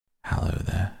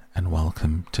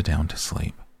welcome to Down to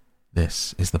Sleep.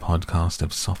 This is the podcast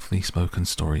of softly spoken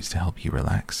stories to help you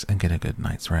relax and get a good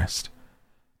night's rest.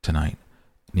 Tonight,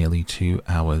 nearly 2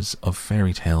 hours of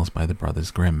fairy tales by the Brothers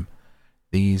Grimm.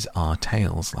 These are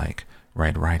tales like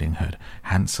Red Riding Hood,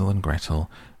 Hansel and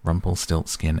Gretel,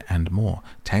 Rumpelstiltskin, and more.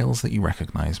 Tales that you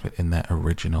recognize but in their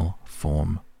original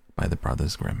form by the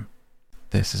Brothers Grimm.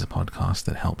 This is a podcast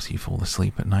that helps you fall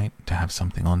asleep at night, to have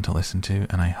something on to listen to,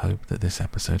 and I hope that this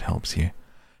episode helps you.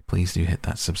 Please do hit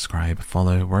that subscribe,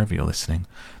 follow wherever you're listening,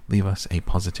 leave us a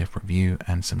positive review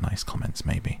and some nice comments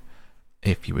maybe.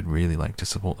 If you would really like to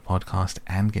support the podcast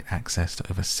and get access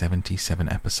to over 77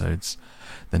 episodes,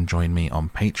 then join me on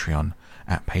Patreon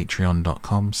at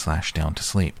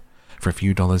patreon.com/downtosleep. For a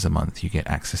few dollars a month, you get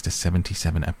access to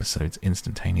 77 episodes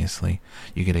instantaneously.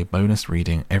 You get a bonus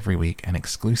reading every week and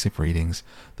exclusive readings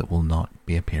that will not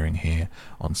be appearing here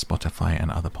on Spotify and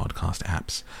other podcast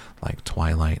apps like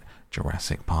Twilight,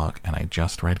 Jurassic Park, and I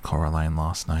just read Coraline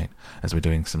last night as we're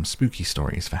doing some spooky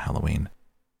stories for Halloween.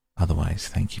 Otherwise,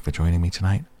 thank you for joining me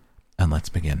tonight, and let's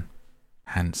begin.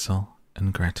 Hansel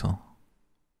and Gretel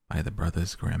by the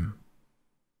Brothers Grimm.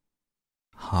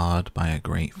 Hard by a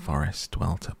great forest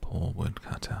dwelt a poor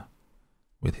woodcutter,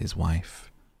 with his wife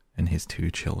and his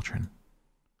 2 children.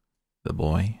 The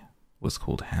boy was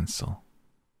called Hansel,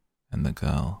 and the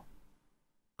girl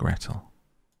Gretel.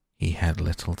 He had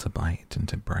little to bite and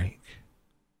to break,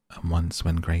 and once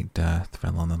when great dearth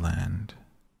fell on the land,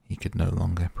 he could no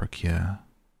longer procure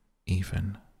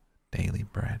even daily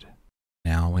bread.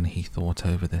 Now when he thought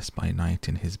over this by night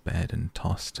in his bed and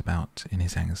tossed about in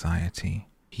his anxiety,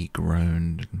 he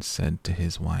groaned and said to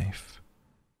his wife,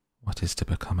 "What is to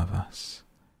become of us?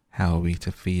 How are we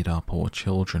to feed our poor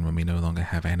children when we no longer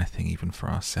have anything even for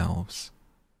ourselves?"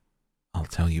 "I'll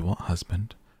tell you what,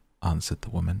 husband," answered the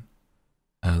woman.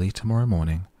 "Early tomorrow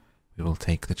morning we will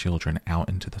take the children out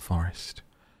into the forest,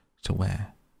 to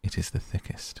where it is the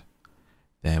thickest.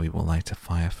 There we will light a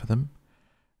fire for them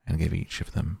and give each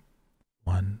of them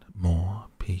 1 more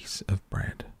piece of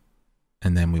bread,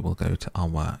 and then we will go to our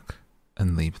work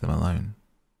and leave them alone.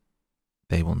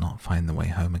 They will not find the way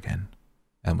home again,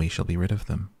 and we shall be rid of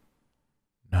them."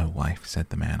 "No, wife," said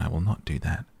the man, "I will not do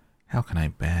that. How can I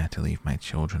bear to leave my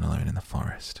children alone in the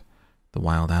forest? The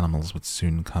wild animals would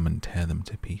soon come and tear them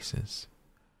to pieces."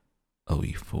 "Oh,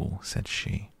 you fool," said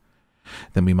she,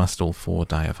 "then we must all 4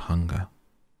 die of hunger.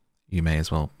 You may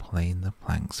as well plane the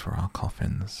planks for our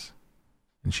coffins."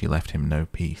 And she left him no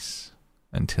peace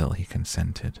until he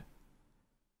consented.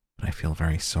 "But I feel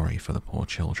very sorry for the poor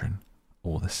children,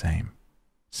 all the same,"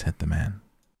 said the man.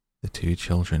 The 2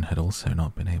 children had also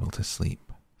not been able to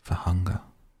sleep for hunger,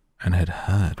 and had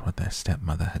heard what their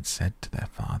stepmother had said to their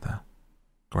father.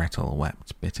 Gretel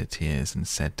wept bitter tears and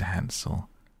said to Hansel,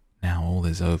 "Now all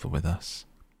is over with us."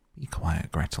 "Be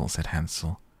quiet, Gretel," said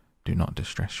Hansel. "Do not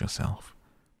distress yourself.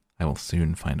 I will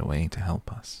soon find a way to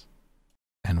help us."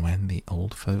 And when the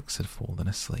old folks had fallen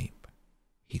asleep,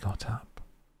 he got up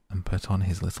and put on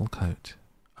his little coat,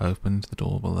 opened the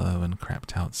door below and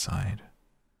crept outside.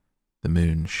 The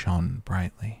moon shone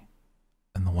brightly,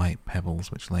 and the white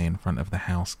pebbles which lay in front of the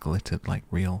house glittered like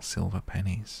real silver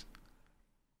pennies.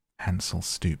 Hansel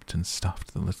stooped and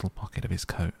stuffed the little pocket of his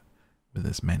coat with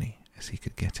as many as he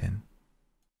could get in.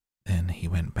 Then he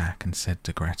went back and said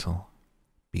to Gretel,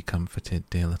 "Be comforted,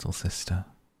 dear little sister,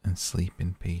 and sleep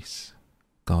in peace.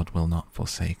 God will not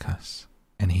forsake us."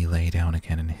 And he lay down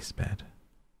again in his bed.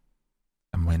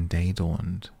 And when day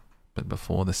dawned, but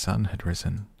before the sun had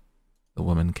risen, the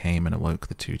woman came and awoke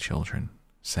the 2 children,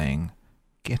 saying,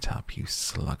 "Get up, you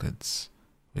sluggards.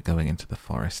 We're going into the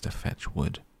forest to fetch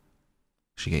wood."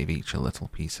 She gave each a little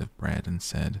piece of bread and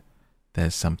said,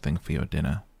 "There's something for your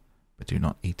dinner, but do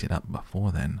not eat it up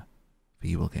before then, for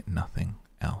you will get nothing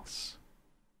else."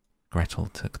 Gretel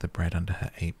took the bread under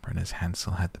her apron as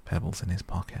Hansel had the pebbles in his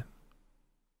pocket.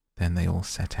 Then they all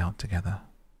set out together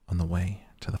on the way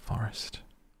to the forest.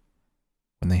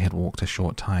 When they had walked a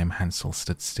short time, Hansel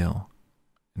stood still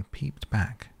and peeped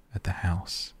back at the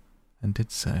house, and did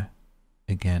so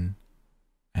again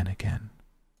and again.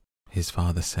 His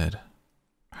father said,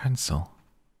 "Hansel,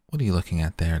 what are you looking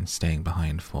at there and staying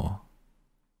behind for?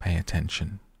 Pay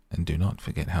attention, and do not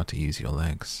forget how to use your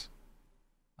legs."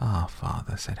 "Ah,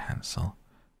 father," said Hansel,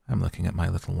 "I'm looking at my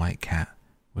little white cat,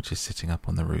 which is sitting up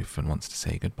on the roof and wants to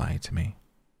say goodbye to me."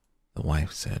 The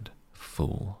wife said,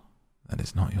 "Fool, that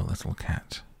is not your little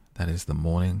cat. That is the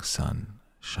morning sun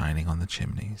shining on the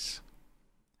chimneys."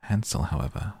 Hansel,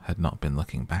 however, had not been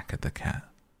looking back at the cat,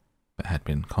 but had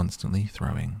been constantly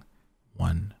throwing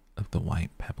one of the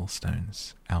white pebble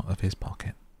stones out of his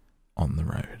pocket on the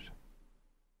road.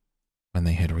 When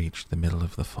they had reached the middle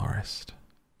of the forest,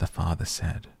 The father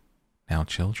said, "Now,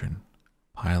 children,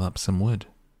 pile up some wood,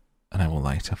 and I will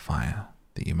light a fire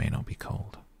that you may not be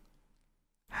cold."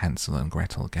 Hansel and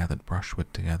Gretel gathered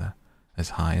brushwood together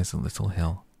as high as a little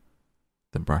hill.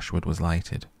 The brushwood was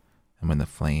lighted, and when the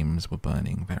flames were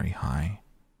burning very high,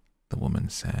 the woman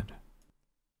said,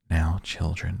 "Now,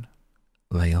 children,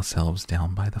 lay yourselves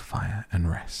down by the fire and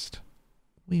rest.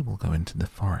 We will go into the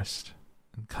forest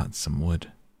and cut some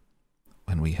wood.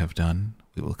 When we have done,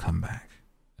 we will come back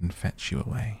and fetch you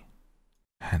away."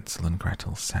 Hansel and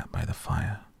Gretel sat by the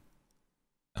fire,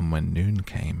 and when noon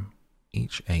came,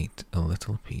 each ate a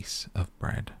little piece of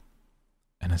bread.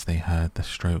 And as they heard the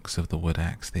strokes of the wood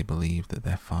axe, they believed that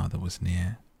their father was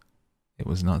near. It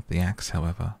was not the axe,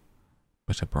 however,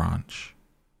 but a branch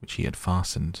which he had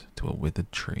fastened to a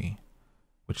withered tree,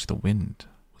 which the wind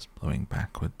was blowing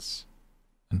backwards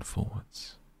and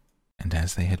forwards. And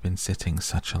as they had been sitting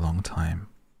such a long time,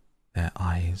 their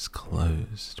eyes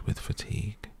closed with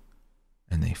fatigue,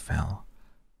 and they fell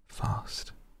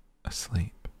fast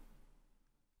asleep.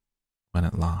 When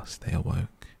at last they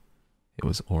awoke, it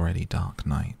was already dark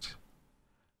night.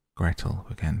 Gretel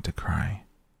began to cry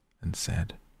and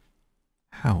said,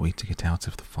 "How are we to get out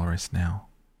of the forest now?"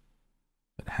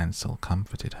 But Hansel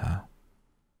comforted her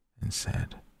and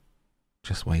said,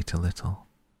 "Just wait a little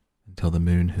until the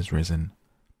moon has risen,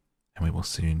 and we will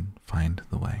soon find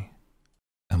the way."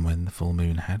 And when the full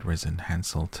moon had risen,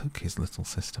 Hansel took his little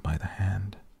sister by the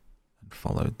hand and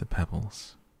followed the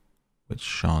pebbles, which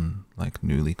shone like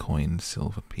newly coined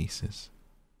silver pieces,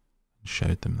 and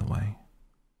showed them the way.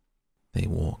 They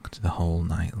walked the whole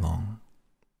night long,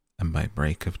 and by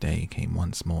break of day came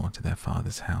once more to their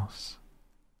father's house.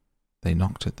 They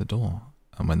knocked at the door,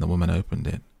 and when the woman opened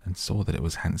it and saw that it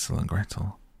was Hansel and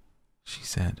Gretel, she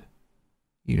said,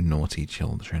 "You naughty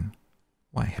children,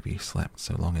 why have you slept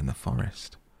so long in the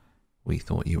forest? We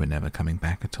thought you were never coming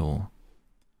back at all."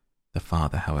 The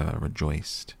father, however,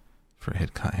 rejoiced, for it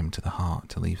had cut him to the heart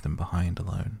to leave them behind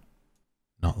alone.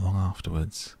 Not long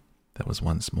afterwards, there was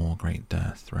once more great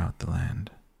dearth throughout the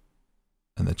land,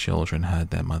 and the children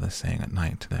heard their mother saying at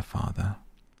night to their father,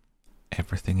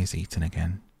 "Everything is eaten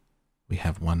again. We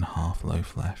have 1/2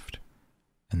 loaf left,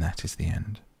 and that is the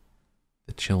end.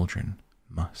 The children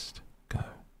must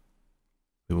go.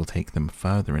 We will take them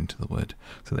further into the wood,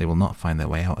 so they will not find their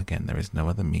way out again. There is no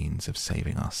other means of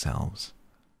saving ourselves."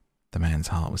 The man's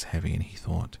heart was heavy, and he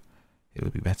thought, "It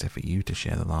would be better for you to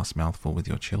share the last mouthful with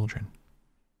your children."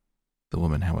 The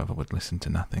woman, however, would listen to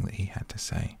nothing that he had to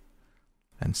say,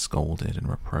 and scolded and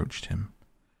reproached him.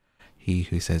 He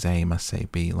who says A must say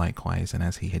B likewise, and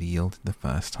as he had yielded the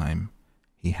first time,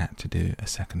 he had to do a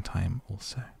second time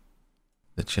also.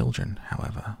 The children,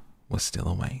 however, were still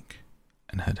awake,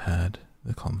 and had heard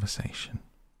the conversation.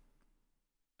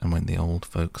 And when the old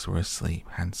folks were asleep,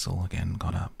 Hansel again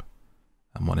got up,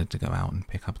 and wanted to go out and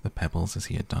pick up the pebbles as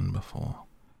he had done before.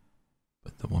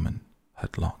 But the woman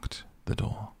had locked the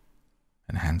door,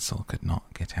 and Hansel could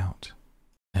not get out.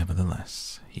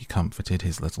 Nevertheless, he comforted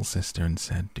his little sister and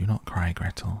said, "Do not cry,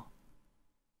 Gretel.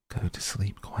 Go to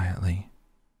sleep quietly.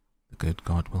 The good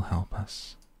God will help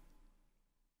us."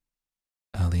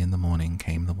 Early in the morning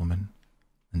came the woman,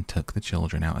 and took the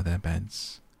children out of their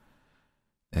beds.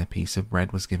 Their piece of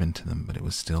bread was given to them, but it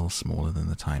was still smaller than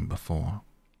the time before.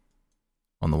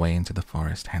 On the way into the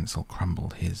forest, Hansel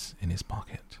crumbled his in his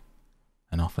pocket,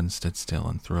 and often stood still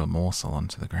and threw a morsel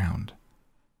onto the ground.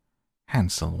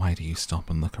 "Hansel, why do you stop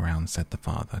and look around?" said the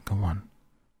father. "Go on."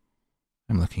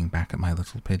 "I'm looking back at my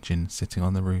little pigeon sitting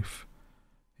on the roof.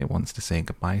 It wants to say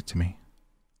goodbye to me,"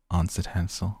 answered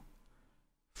Hansel.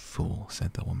 "Fool,"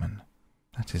 said the woman.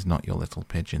 "That is not your little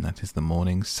pigeon, that is the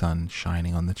morning sun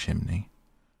shining on the chimney."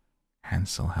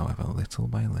 Hansel, however, little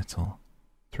by little,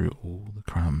 threw all the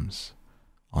crumbs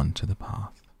onto the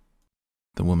path.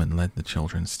 The woman led the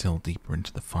children still deeper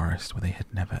into the forest, where they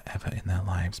had never ever in their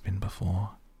lives been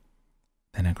before.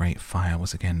 Then a great fire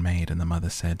was again made, and the mother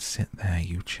said, "Sit there,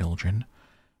 you children,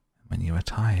 and when you are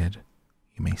tired,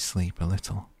 you may sleep a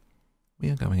little. We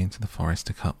are going into the forest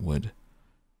to cut wood.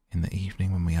 In the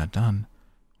evening, when we are done,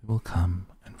 we will come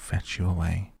and fetch you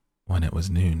away." When it was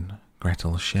noon,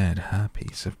 Gretel shared her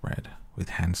piece of bread with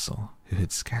Hansel, who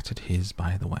had scattered his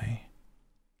by the way.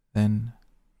 Then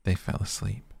they fell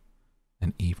asleep,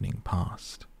 and evening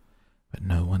passed, but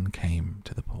no one came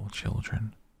to the poor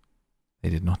children. They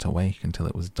did not awake until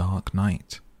it was dark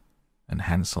night, and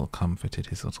Hansel comforted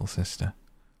his little sister.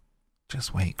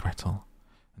 "Just wait, Gretel,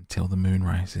 until the moon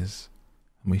rises,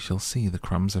 and we shall see the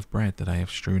crumbs of bread that I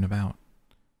have strewn about.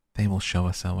 They will show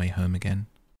us our way home again."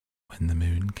 When the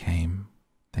moon came,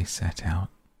 they set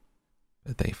out,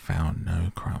 but they found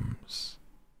no crumbs,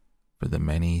 for the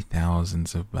many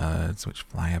thousands of birds which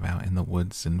fly about in the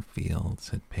woods and fields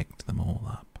had picked them all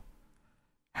up.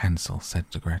 Hansel said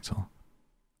to Gretel,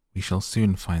 "We shall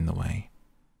soon find the way."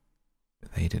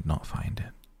 But they did not find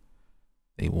it.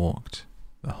 They walked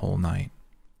the whole night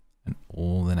and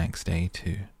all the next day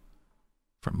too,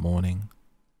 from morning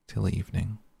till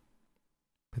evening.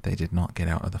 But they did not get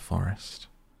out of the forest,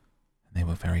 and they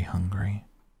were very hungry,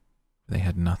 for they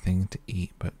had nothing to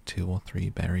eat but 2 or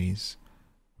 3 berries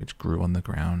which grew on the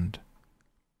ground.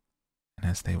 And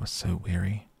as they were so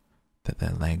weary that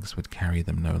their legs would carry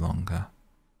them no longer,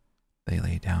 they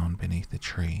lay down beneath a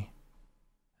tree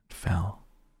and fell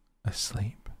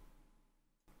asleep.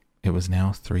 It was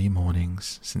now 3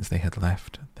 mornings since they had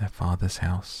left their father's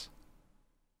house.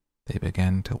 They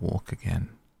began to walk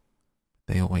again.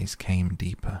 They always came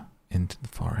deeper into the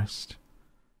forest,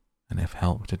 and if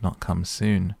help did not come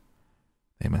soon,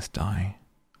 they must die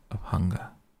of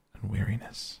hunger and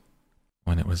weariness.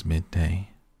 When it was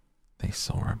midday, they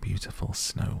saw a beautiful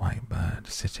snow-white bird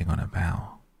sitting on a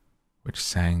bough, which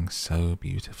sang so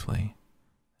beautifully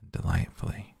and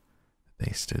delightfully that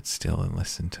they stood still and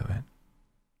listened to it.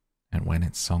 And when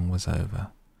its song was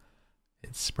over,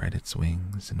 it spread its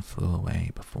wings and flew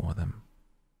away before them.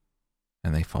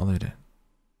 And they followed it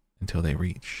until they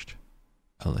reached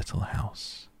a little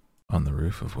house, on the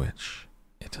roof of which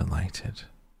it alighted.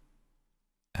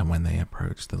 And when they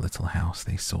approached the little house,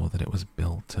 they saw that it was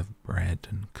built of bread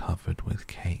and covered with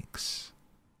cakes,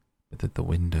 but that the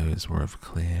windows were of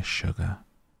clear sugar.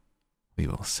 "We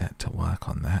will set to work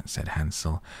on that," said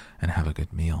Hansel, "and have a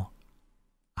good meal.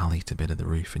 I'll eat a bit of the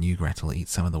roof, and you, Gretel, eat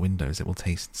some of the windows. It will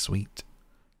taste sweet."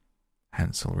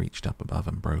 Hansel reached up above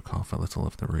and broke off a little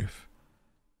of the roof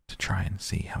to try and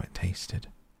see how it tasted,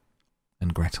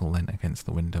 and Gretel leant against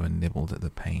the window and nibbled at the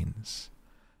panes,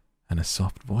 and a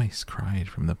soft voice cried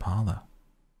from the parlour,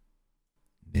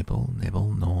 "Nibble,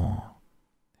 nibble, gnaw,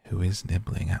 who is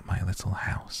nibbling at my little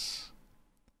house?"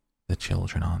 The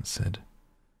children answered,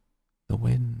 "The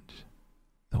wind,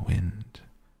 the wind,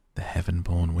 the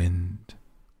heaven-born wind,"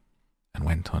 and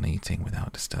went on eating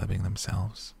without disturbing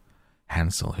themselves.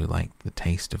 Hansel, who liked the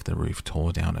taste of the roof,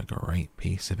 tore down a great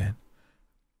piece of it,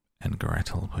 and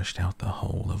Gretel pushed out the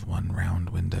whole of one round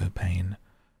window pane,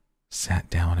 sat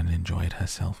down and enjoyed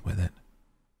herself with it.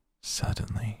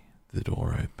 Suddenly the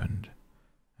door opened,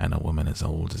 and a woman as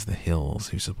old as the hills,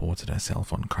 who supported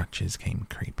herself on crutches, came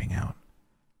creeping out.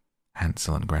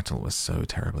 Hansel and Gretel were so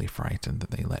terribly frightened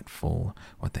that they let fall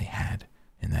what they had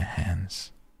in their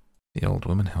hands. The old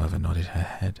woman, however, nodded her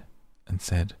head and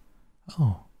said,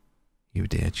 "Oh, you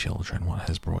dear children, what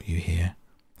has brought you here?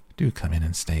 Do come in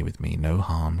and stay with me. No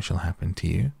harm shall happen to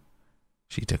you."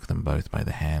 She took them both by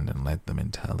the hand and led them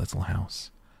into her little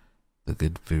house. The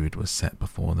good food was set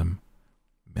before them,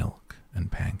 milk and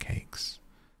pancakes,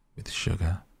 with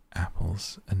sugar,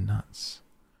 apples, and nuts.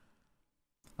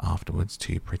 Afterwards,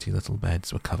 2 pretty little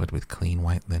beds were covered with clean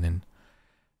white linen,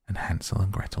 and Hansel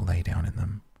and Gretel lay down in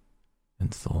them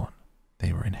and thought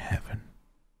they were in heaven.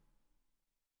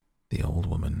 The old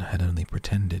woman had only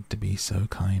pretended to be so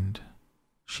kind.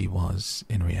 She was,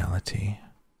 in reality,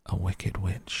 a wicked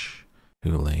witch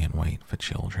who lay in wait for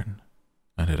children,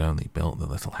 and had only built the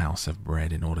little house of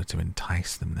bread in order to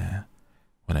entice them there.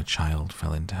 When a child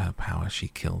fell into her power, she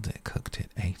killed it, cooked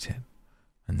it, ate it,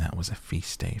 and that was a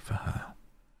feast day for her.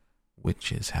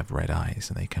 Witches have red eyes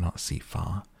and they cannot see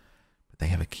far, but they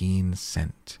have a keen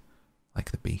scent like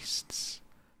the beasts,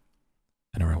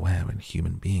 and are aware when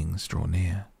human beings draw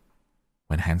near.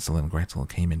 When Hansel and Gretel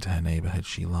came into her neighborhood,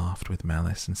 she laughed with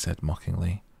malice and said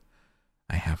mockingly,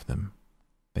 "I have them.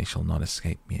 They shall not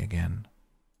escape me again."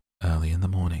 Early in the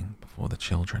morning, before the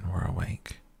children were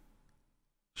awake,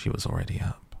 she was already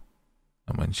up,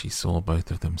 and when she saw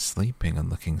both of them sleeping and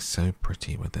looking so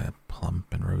pretty with their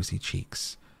plump and rosy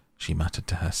cheeks, she muttered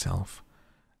to herself,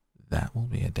 "That will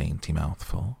be a dainty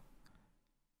mouthful."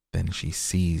 Then she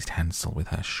seized Hansel with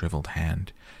her shriveled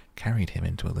hand, carried him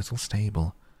into a little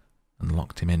stable, and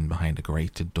locked him in behind a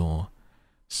grated door.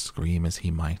 Scream as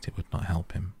he might, it would not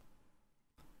help him.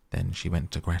 Then she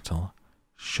went to Gretel,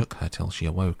 shook her till she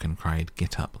awoke, and cried,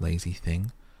 "Get up, lazy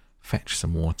thing. Fetch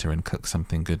some water and cook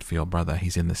something good for your brother.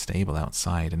 He's in the stable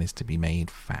outside and is to be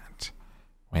made fat.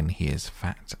 When he is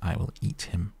fat, I will eat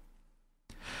him."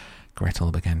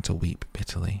 Gretel began to weep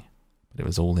bitterly, but it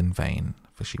was all in vain,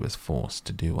 for she was forced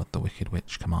to do what the wicked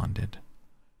witch commanded.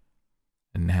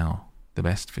 And now the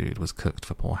best food was cooked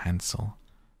for poor Hansel,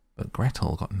 but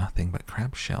Gretel got nothing but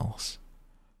crab shells.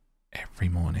 Every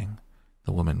morning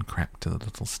the woman crept to the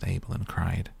little stable and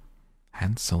cried,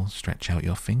 "Hansel, stretch out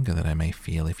your finger that I may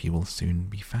feel if you will soon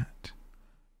be fat."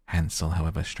 Hansel,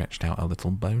 however, stretched out a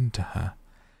little bone to her,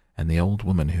 and the old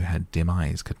woman who had dim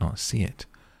eyes could not see it,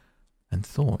 and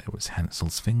thought it was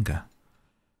Hansel's finger,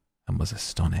 and was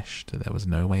astonished that there was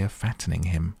no way of fattening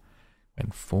him.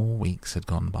 When 4 weeks had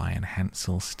gone by and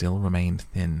Hansel still remained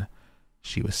thin,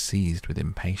 she was seized with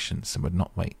impatience and would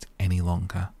not wait any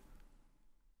longer.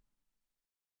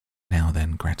 "Now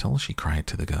then, Gretel," she cried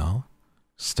to the girl,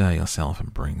 "stir yourself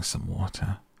and bring some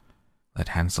water. Let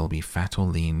Hansel be fat or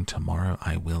lean, tomorrow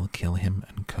I will kill him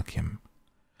and cook him."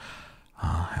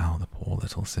 Ah, how the poor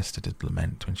little sister did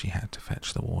lament when she had to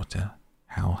fetch the water.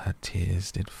 How her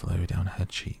tears did flow down her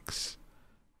cheeks.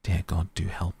 "Dear God, do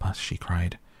help us," she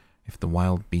cried. "If the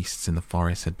wild beasts in the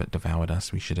forest had but devoured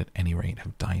us, we should at any rate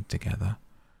have died together."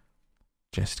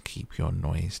 "Just keep your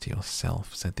noise to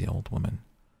yourself," said the old woman.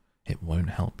 "It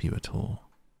won't help you at all."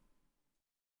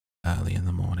 Early in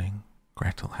the morning,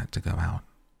 Gretel had to go out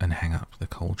and hang up the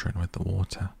cauldron with the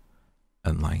water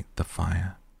and light the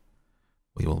fire.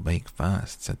 "We will bake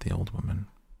first," said the old woman.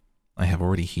 "I have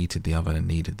already heated the oven and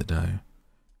kneaded the dough."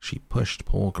 She pushed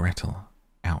poor Gretel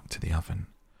out to the oven,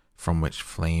 from which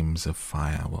flames of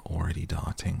fire were already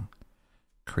darting.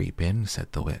 "Creep in,"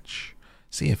 said the witch.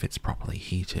 "See if it's properly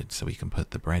heated so we can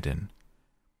put the bread in."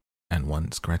 And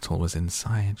once Gretel was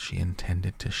inside, she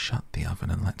intended to shut the oven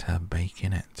and let her bake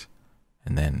in it,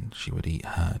 and then she would eat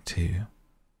her too.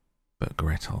 But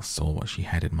Gretel saw what she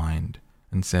had in mind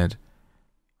and said,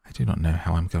 "I do not know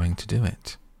how I'm going to do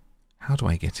it. How do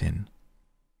I get in?"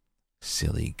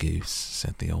 "Silly goose,"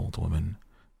 said the old woman.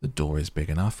 "The door is big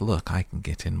enough. Look, I can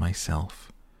get in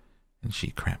myself." And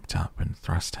she crept up and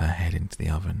thrust her head into the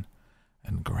oven,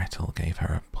 and Gretel gave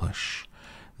her a push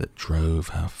that drove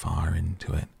her far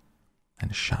into it,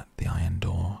 and shut the iron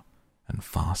door and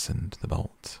fastened the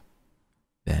bolt.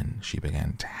 Then she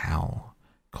began to howl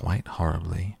quite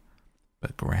horribly,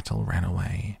 but Gretel ran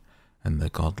away, and the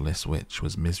godless witch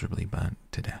was miserably burnt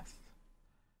to death.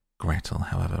 Gretel,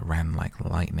 however, ran like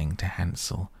lightning to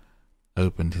Hansel,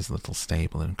 opened his little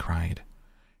stable and cried,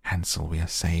 "Hansel, we are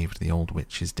saved, the old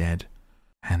witch is dead."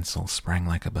 Hansel sprang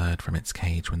like a bird from its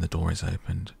cage when the door is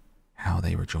opened. How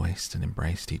they rejoiced and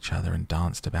embraced each other and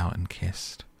danced about and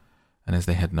kissed. And as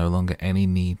they had no longer any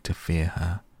need to fear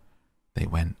her, they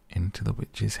went into the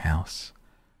witch's house,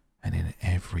 and in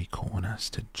every corner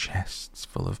stood chests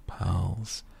full of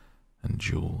pearls and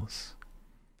jewels.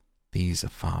 "These are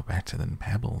far better than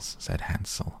pebbles," said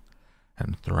Hansel,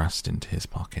 and thrust into his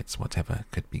pockets whatever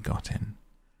could be got in.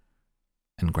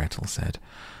 And Gretel said,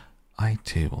 "I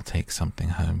too will take something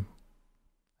home,"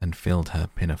 and filled her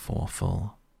pinafore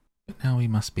full. "But now we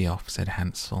must be off," said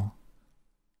Hansel,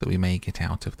 "that we may get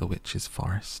out of the witch's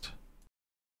forest."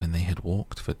 When they had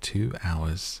walked for 2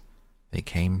 hours, they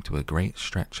came to a great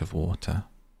stretch of water.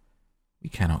 "We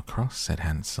cannot cross," said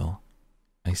Hansel.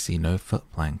 "I see no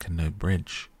footplank and no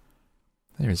bridge."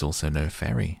 "There is also no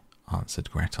ferry,"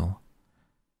 answered Gretel.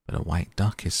 "But a white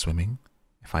duck is swimming.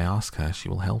 If I ask her, she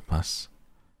will help us."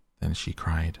 Then she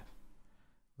cried,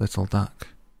 little duck,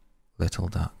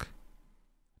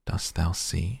 dost thou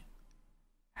see?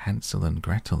 Hansel and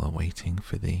Gretel are waiting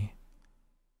for thee.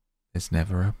 There's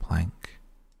never a plank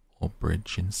or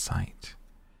bridge in sight.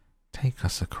 Take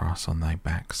us across on thy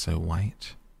back so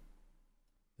white."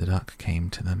 The duck came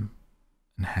to them,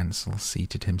 and Hansel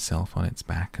seated himself on its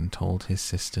back and told his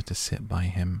sister to sit by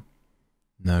him.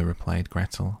 "No," replied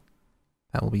Gretel,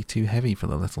 "that will be too heavy for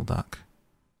the little duck.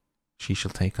 She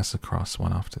shall take us across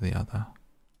one after the other."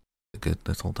 The good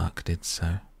little duck did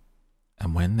so,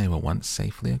 and when they were once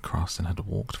safely across and had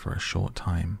walked for a short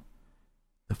time,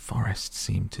 the forest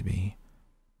seemed to be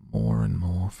more and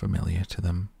more familiar to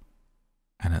them,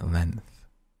 and at length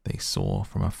they saw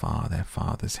from afar their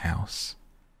father's house,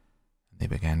 and they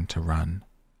began to run.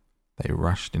 They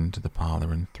rushed into the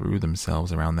parlour and threw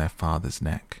themselves around their father's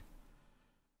neck.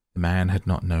 The man had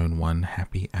not known one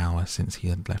happy hour since he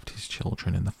had left his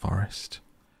children in the forest.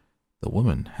 The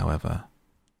woman, however,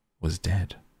 was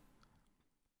dead.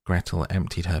 Gretel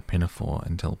emptied her pinafore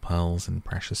until pearls and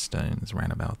precious stones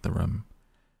ran about the room,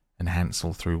 and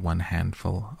Hansel threw one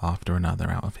handful after another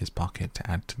out of his pocket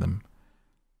to add to them,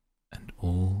 and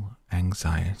all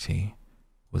anxiety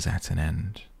was at an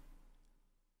end,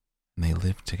 and they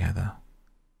lived together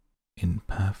in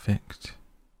perfect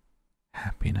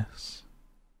happiness.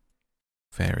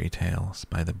 Fairy Tales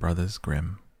by the Brothers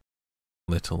Grimm.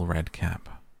 Little Red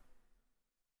Cap.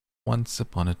 Once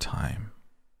upon a time,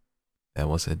 there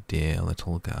was a dear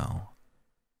little girl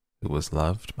who was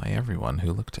loved by everyone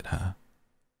who looked at her,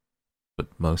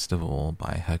 but most of all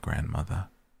by her grandmother,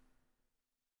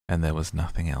 and there was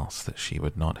nothing else that she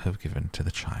would not have given to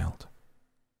the child.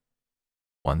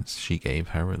 Once she gave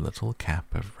her a little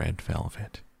cap of red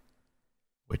velvet,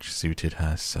 which suited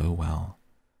her so well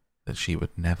that she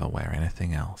would never wear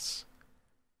anything else,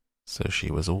 so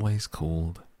she was always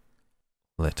called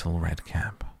Little Red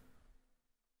Cap.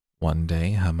 One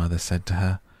day her mother said to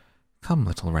her, "Come,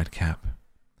 Little Red Cap,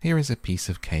 here is a piece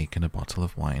of cake and a bottle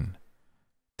of wine.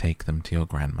 Take them to your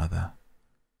grandmother.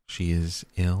 She is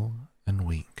ill and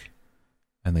weak,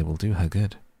 and they will do her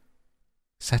good.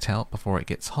 Set out before it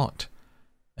gets hot,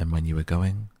 and when you are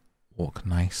going, walk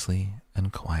nicely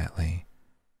and quietly,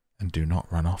 and do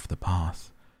not run off the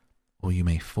path, or you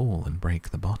may fall and break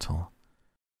the bottle,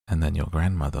 and then your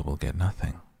grandmother will get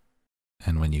nothing.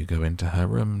 And when you go into her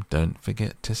room, don't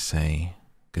forget to say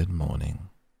good morning,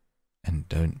 and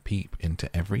don't peep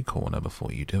into every corner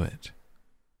before you do it."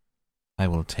 "I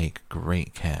will take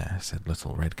great care," said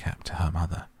Little Red Cap to her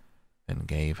mother, and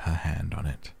gave her hand on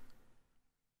it.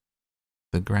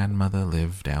 The grandmother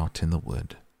lived out in the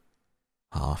wood,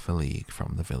 half a league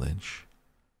from the village,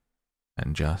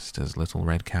 and just as Little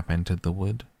Red Cap entered the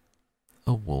wood,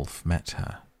 a wolf met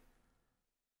her.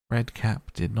 Red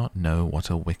Cap did not know what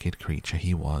a wicked creature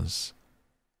he was,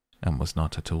 and was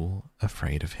not at all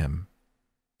afraid of him.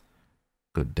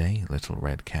 "Good day, Little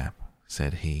Red Cap,"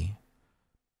 said he.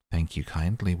 "Thank you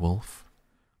kindly, wolf.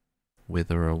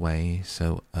 Whither away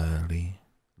so early,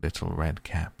 Little Red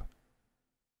Cap?"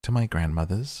 "To my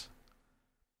grandmother's."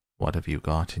 "What have you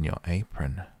got in your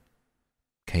apron?"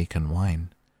 "Cake and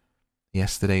wine.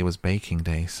 Yesterday was baking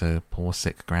day, so poor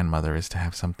sick grandmother is to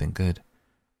have something good,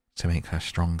 to make her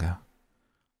stronger."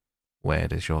 "Where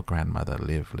does your grandmother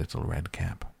live, Little Red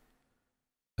Cap?"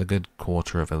 "A good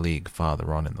quarter of a league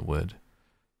farther on in the wood.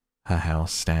 Her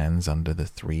house stands under the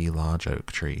 3 large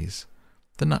oak trees.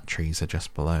 The nut trees are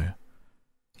just below.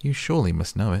 You surely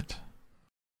must know it,"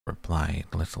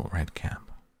 replied Little Red Cap.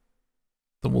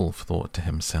 The wolf thought to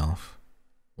himself,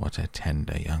 "What a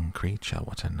tender young creature,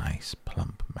 what a nice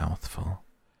plump mouthful.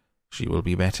 She will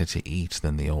be better to eat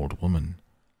than the old woman.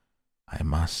 I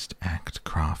must act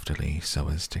craftily so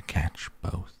as to catch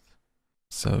both."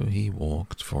 So he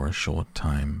walked for a short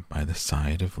time by the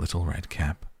side of Little Red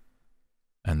Cap,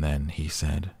 and then he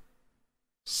said,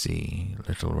 "See,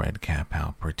 Little Red Cap,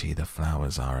 how pretty the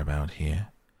flowers are about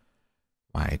here.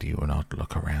 Why do you not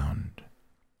look around?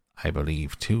 I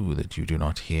believe, too, that you do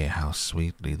not hear how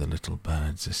sweetly the little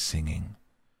birds are singing.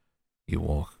 You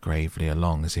walk gravely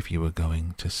along as if you were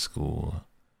going to school,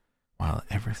 while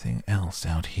everything else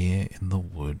out here in the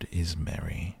wood is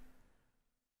merry."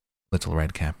 Little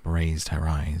Red Cap raised her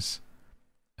eyes,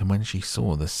 and when she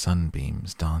saw the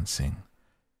sunbeams dancing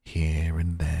here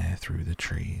and there through the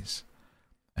trees,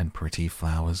 and pretty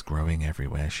flowers growing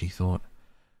everywhere, she thought,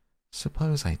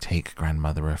 "Suppose I take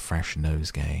grandmother a fresh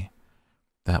nosegay.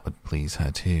 That would please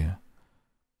her too.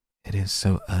 It is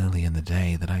so early in the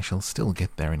day that I shall still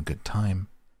get there in good time."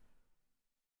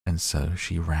 And so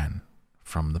she ran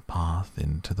from the path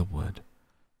into the wood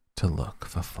to look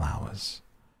for flowers,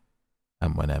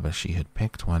 and whenever she had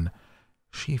picked one,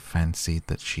 she fancied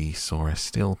that she saw a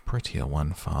still prettier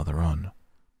one farther on,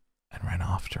 and ran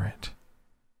after it,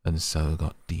 and so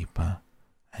got deeper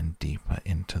and deeper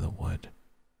into the wood.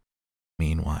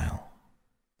 Meanwhile,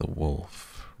 the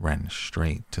wolf ran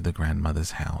straight to the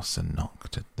grandmother's house and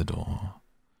knocked at the door.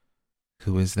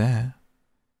 "Who is there?"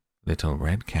 "Little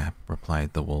Red Cap,"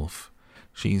 replied the wolf.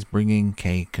 "She's bringing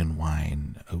cake and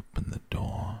wine. Open the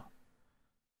door."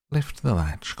 "Lift the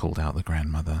latch," called out the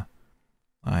grandmother.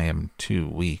 "I am too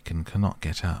weak and cannot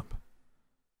get up."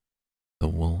 The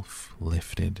wolf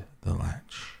lifted the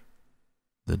latch.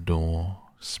 The door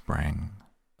sprang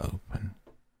open,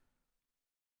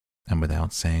 and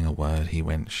without saying a word he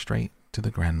went straight to the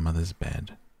grandmother's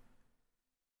bed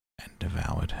and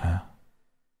devoured her.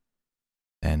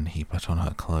 Then he put on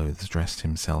her clothes, dressed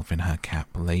himself in her cap,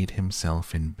 laid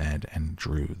himself in bed, and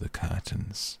drew the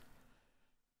curtains.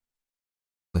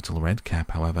 Little Red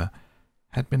Cap, however,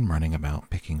 had been running about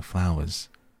picking flowers,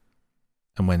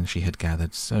 and when she had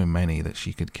gathered so many that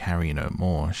she could carry no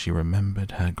more, she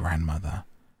remembered her grandmother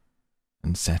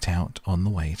and set out on the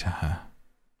way to her.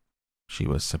 She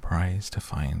was surprised to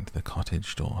find the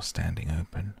cottage door standing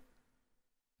open,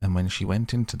 and when she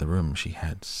went into the room she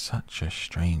had such a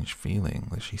strange feeling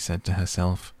that she said to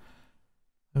herself,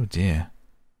 "Oh dear,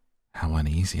 how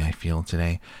uneasy I feel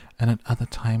today, and at other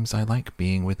times I like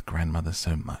being with grandmother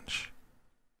so much."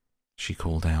 She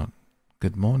called out,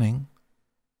 "Good morning,"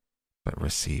 but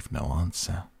received no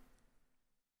answer.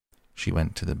 She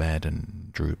went to the bed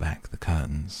and drew back the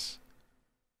curtains.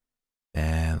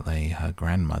 There lay her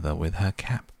grandmother with her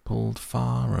cap pulled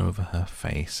far over her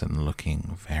face and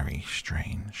looking very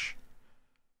strange.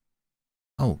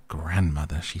 "Oh,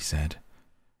 grandmother," she said,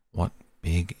 "what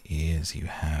big ears you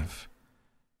have.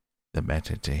 "The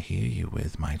better to hear you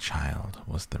with, my child,"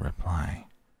 was the reply.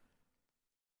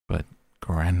 "But,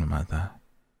 grandmother,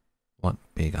 what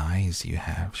big eyes you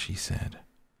have," she said.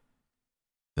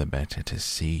 "The better to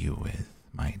see you with,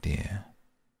 my dear."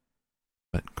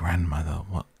 "But, grandmother,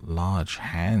 what large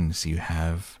hands you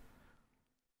have."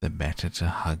 "The better to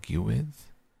hug you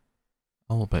with."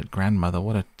 "Oh, but grandmother,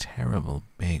 what a terrible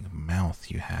big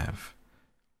mouth you have."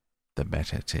 "The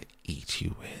better to eat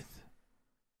you with."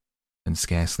 And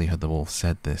scarcely had the wolf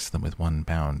said this than with one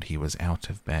bound he was out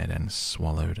of bed and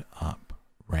swallowed up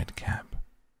Redcap.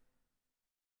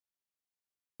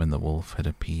 When the wolf had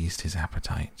appeased his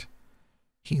appetite,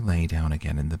 he lay down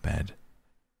again in the bed,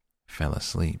 fell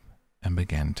asleep, and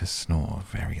began to snore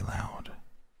very loud.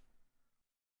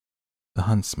 The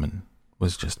huntsman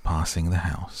was just passing the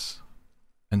house,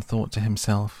 and thought to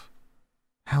himself,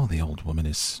 "How the old woman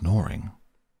is snoring!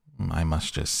 I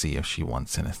must just see if she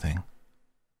wants anything."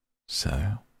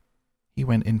 So he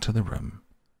went into the room,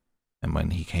 and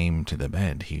when he came to the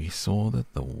bed he saw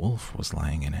that the wolf was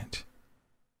lying in it.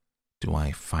 "Do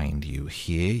I find you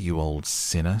here, you old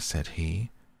sinner?" said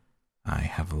he. "I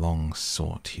have long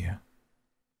sought you."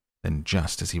 Then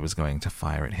just as he was going to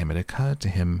fire at him, it occurred to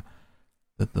him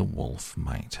that the wolf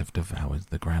might have devoured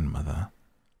the grandmother,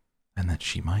 and that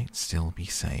she might still be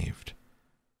saved.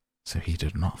 So he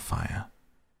did not fire,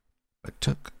 but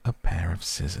took a pair of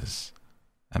scissors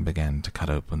and began to cut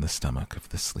open the stomach of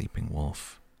the sleeping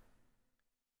wolf.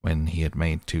 When he had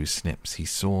made 2 snips, he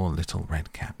saw little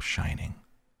Redcap shining.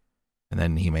 And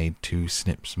then he made 2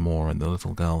 snips more, and the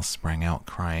little girl sprang out,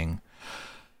 crying,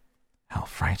 "How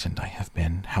frightened I have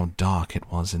been! How dark it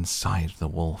was inside the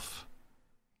wolf!"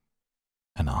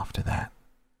 And after that,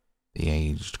 the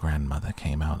aged grandmother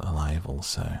came out alive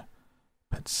also,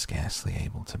 but scarcely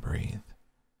able to breathe.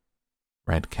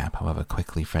 Redcap, however,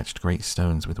 quickly fetched great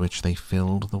stones with which they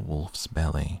filled the wolf's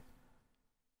belly.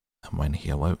 And when he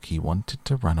awoke, he wanted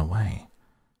to run away,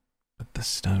 but the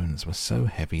stones were so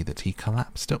heavy that he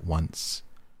collapsed at once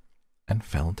and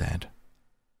fell dead.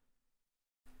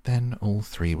 Then all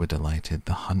 3 were delighted.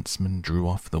 The huntsman drew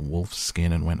off the wolf's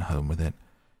skin and went home with it.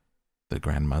 The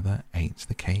grandmother ate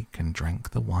the cake and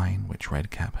drank the wine which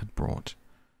Redcap had brought.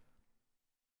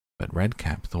 But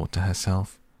Redcap thought to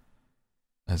herself,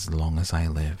 "As long as I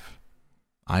live,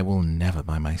 I will never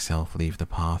by myself leave the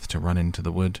path to run into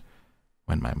the wood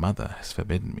when my mother has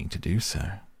forbidden me to do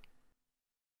so."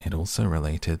 It also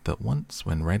related that once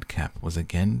when Redcap was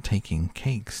again taking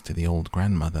cakes to the old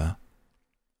grandmother,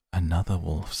 another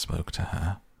wolf spoke to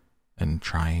her and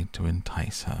tried to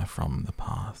entice her from the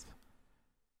path.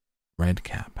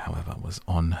 Redcap, however, was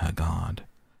on her guard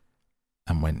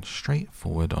and went straight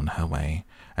forward on her way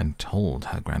and told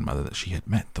her grandmother that she had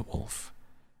met the wolf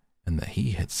and that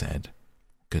he had said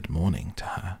good morning to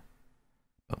her,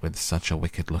 but with such a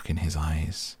wicked look in his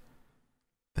eyes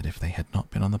that if they had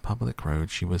not been on the public road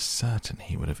she was certain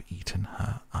he would have eaten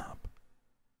her up.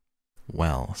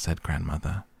 "Well," said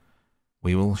grandmother,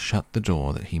 "we will shut the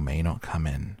door that he may not come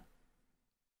in."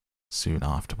 Soon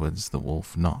afterwards the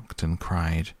wolf knocked and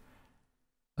cried,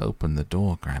 "Open the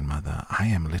door, grandmother. I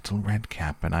am little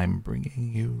Redcap, and I'm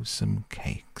bringing you some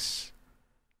cakes."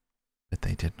 But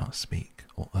they did not speak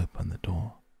or open the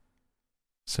door.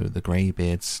 So the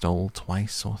greybeard stole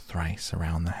twice or thrice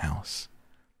around the house,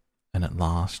 and at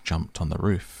last jumped on the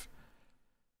roof,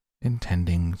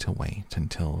 intending to wait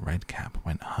until Redcap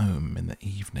went home in the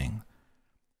evening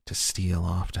to steal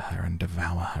after her and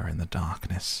devour her in the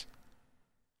darkness.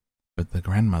 But the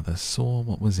grandmother saw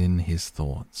what was in his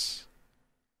thoughts.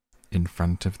 In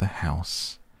front of the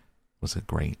house was a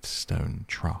great stone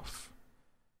trough.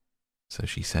 So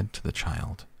she said to the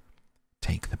child,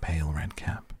 "Take the pail,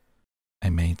 Redcap. I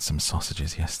made some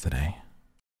sausages yesterday.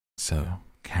 So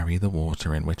carry the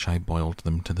water in which I boiled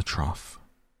them to the trough."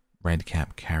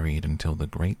 Redcap carried until the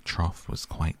great trough was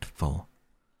quite full.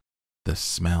 The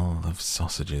smell of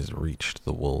sausages reached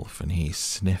the wolf, and he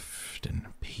sniffed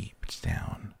and peeped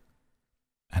down,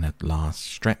 and at last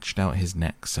stretched out his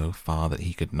neck so far that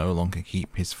he could no longer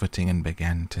keep his footing and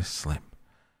began to slip,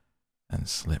 and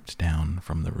slipped down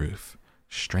from the roof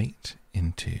straight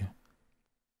into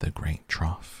the great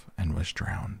trough and was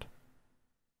drowned.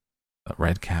 But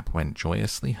Redcap went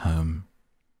joyously home,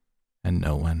 and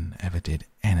no one ever did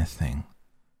anything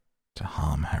to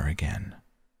harm her again.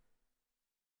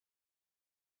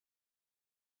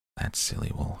 That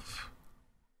silly wolf.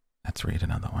 Let's read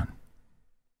another one.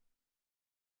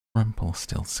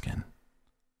 Rumpelstiltskin.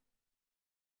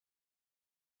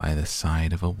 By the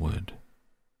side of a wood,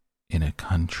 in a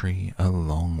country a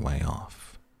long way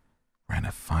off, ran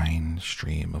a fine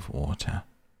stream of water.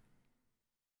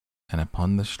 And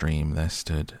upon the stream there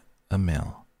stood a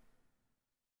mill,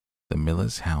 The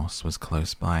miller's house was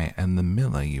close by, and the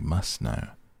miller, you must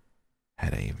know,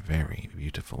 had a very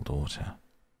beautiful daughter.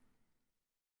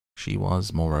 She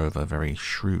was, moreover, very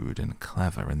shrewd and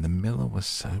clever, and the miller was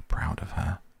so proud of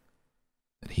her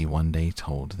that he one day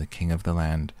told the king of the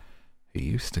land, who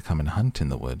used to come and hunt in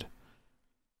the wood,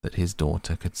 that his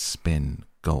daughter could spin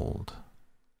gold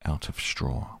out of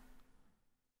straw.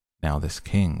 Now this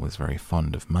king was very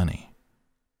fond of money,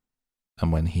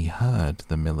 and when he heard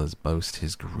the miller's boast,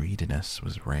 his greediness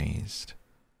was raised.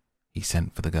 He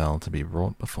sent for the girl to be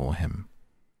brought before him.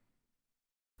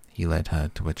 He led her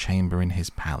to a chamber in his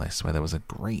palace where there was a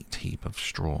great heap of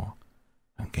straw,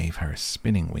 and gave her a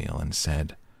spinning wheel and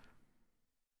said,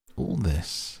 "All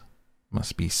this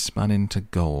must be spun into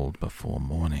gold before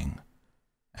morning,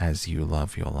 as you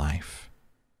love your life."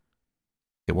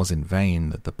 It was in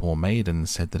vain that the poor maiden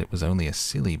said that it was only a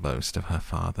silly boast of her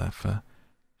father, for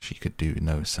she could do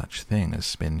no such thing as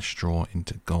spin straw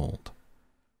into gold.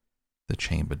 The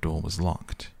chamber door was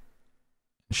locked,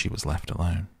 and she was left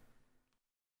alone.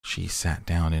 She sat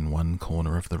down in one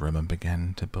corner of the room and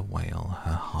began to bewail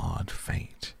her hard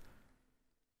fate,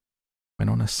 when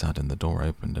on a sudden the door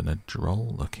opened and a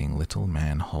droll-looking little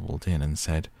man hobbled in and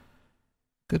said,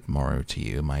 "Good morrow to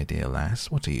you, my dear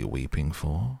lass. What are you weeping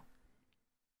for?"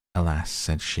 "Alas,"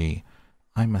 said she,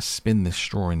 "I must spin this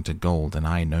straw into gold, and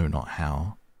I know not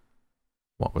how."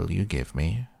 "What will you give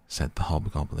me," said the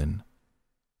hobgoblin,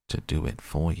 "to do it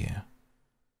for you?"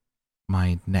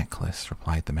 "My necklace,"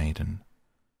 replied the maiden.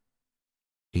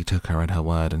 He took her at her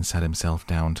word and sat himself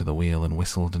down to the wheel and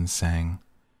whistled and sang,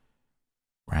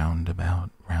 "Round about,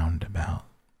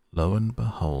 lo and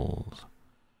behold,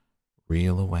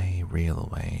 reel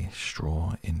away,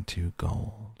 straw into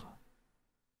gold."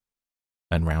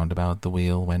 And round about the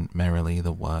wheel went merrily,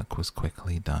 the work was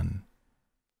quickly done,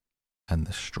 and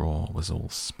the straw was all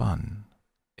spun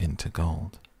into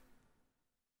gold.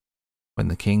 When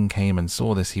the king came and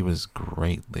saw this, he was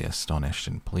greatly astonished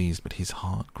and pleased, but his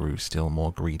heart grew still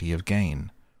more greedy of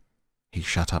gain. He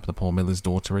shut up the poor miller's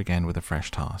daughter again with a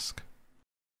fresh task.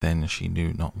 Then she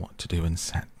knew not what to do and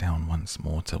sat down once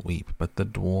more to weep, but the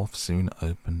dwarf soon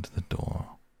opened the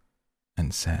door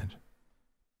and said,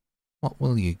 "What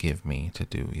will you give me to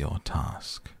do your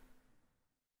task?"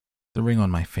 "The ring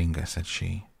on my finger," said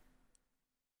she.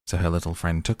 So her little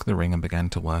friend took the ring and began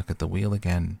to work at the wheel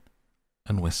again,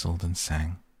 and whistled and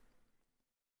sang,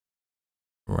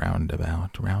 "Round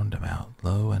about,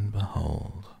 lo and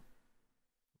behold,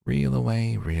 reel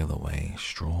away,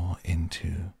 straw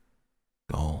into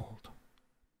gold."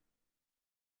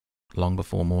 Long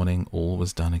before morning all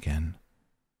was done again.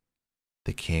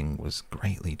 The king was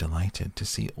greatly delighted to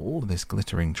see all this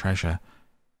glittering treasure,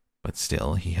 but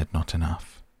still he had not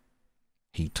enough.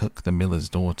 He took the miller's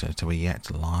daughter to a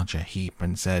yet larger heap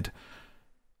and said,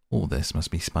 "All this must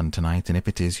be spun tonight, and if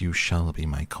it is, you shall be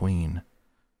my queen."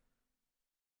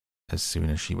 As soon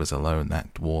as she was alone,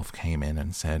 that dwarf came in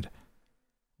and said,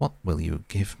 "What will you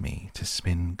give me to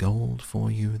spin gold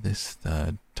for you this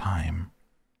third time?"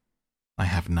 "I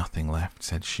have nothing left,"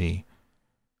 said she.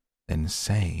 "Then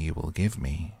say you will give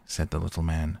me," said the little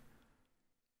man,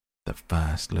 "the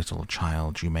first little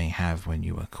child you may have when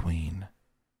you are queen."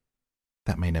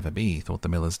 "That may never be," thought the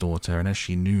miller's daughter, and as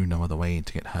she knew no other way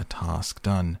to get her task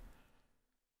done,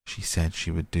 she said she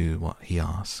would do what he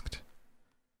asked.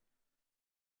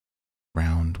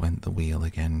 Round went the wheel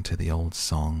again to the old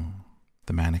song.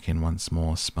 The mannikin once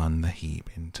more spun the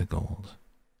heap into gold.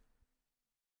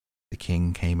 The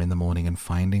king came in the morning, and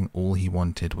finding all he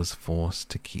wanted, was forced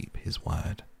to keep his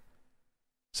word.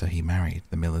 So he married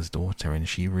the miller's daughter, and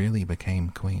she really became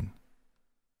queen.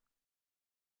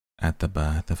 At the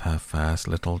birth of her first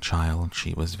little child,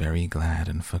 she was very glad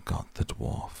and forgot the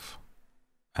dwarf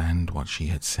and what she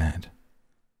had said.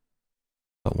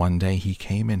 But one day he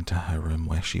came into her room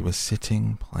where she was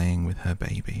sitting playing with her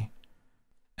baby,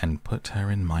 and put her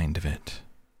in mind of it.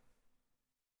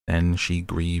 Then she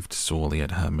grieved sorely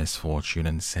at her misfortune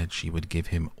and said she would give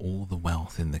him all the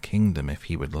wealth in the kingdom if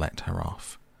he would let her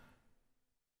off.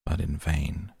 But in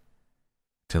vain,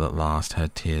 till at last her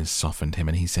tears softened him,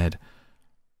 and he said,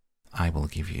 "I will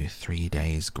give you 3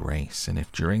 days' grace, and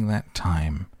if during that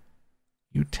time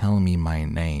you tell me my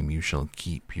name, you shall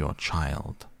keep your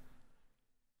child."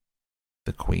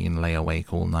 The queen lay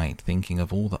awake all night thinking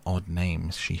of all the odd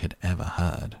names she had ever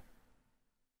heard.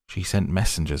 She sent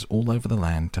messengers all over the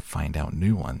land to find out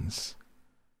new ones.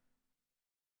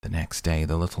 The next day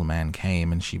the little man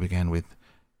came, and she began with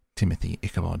Timothy,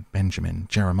 Ichabod, Benjamin,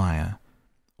 Jeremiah,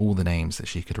 all the names that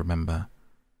she could remember.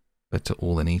 But to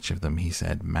all and each of them he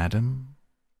said, "Madam,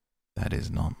 that is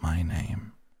not my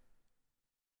name."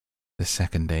 The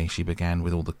second day she began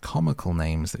with all the comical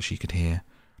names that she could hear: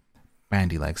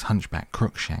 Bandylegs, Hunchback,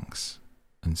 Crookshanks,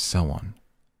 and so on.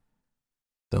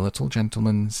 The little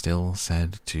gentleman still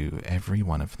said to every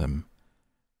one of them,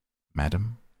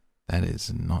 "Madam, that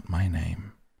is not my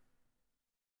name."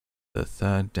 The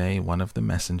third day one of the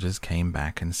messengers came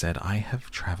back and said, "I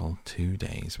have travelled 2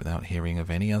 days without hearing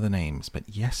of any other names, but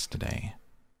yesterday,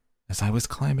 as I was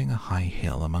climbing a high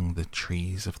hill among the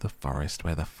trees of the forest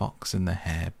where the fox and the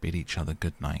hare bid each other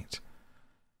good night,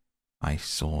 I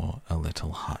saw a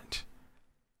little hut.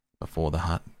 Before the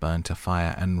hut burnt a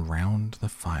fire, and round the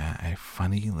fire a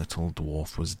funny little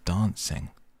dwarf was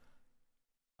dancing,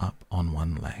 up on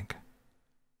one leg,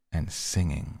 and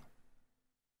singing,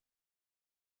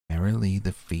 'Merrily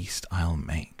the feast I'll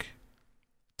make.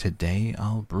 Today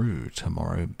I'll brew,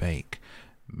 tomorrow bake.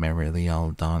 Merrily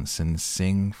I'll dance and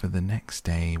sing, for the next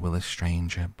day will a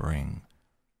stranger bring.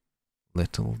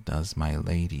 Little does my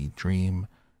lady dream,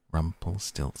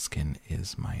 Rumpelstiltskin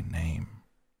is my name.'"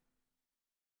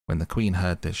 When the queen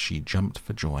heard this, she jumped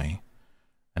for joy,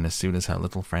 and as soon as her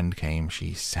little friend came,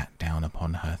 she sat down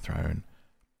upon her throne,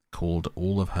 called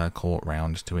all of her court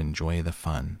round to enjoy the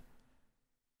fun.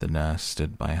 The nurse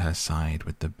stood by her side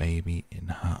with the baby in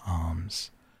her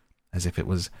arms, as if it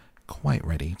was quite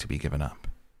ready to be given up.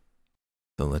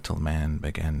 The little man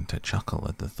began to chuckle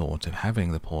at the thought of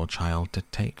having the poor child to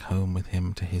take home with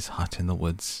him to his hut in the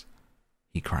woods.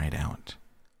 He cried out,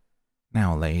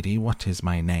 "Now, lady, what is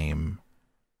my name?"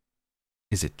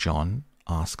 "Is it John?"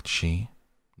 asked she.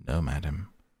 "No, madam."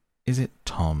 "Is it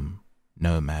Tom?"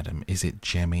 "No, madam." "Is it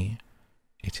Jemmy?"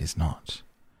 "It is not."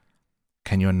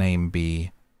 "Can your name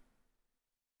be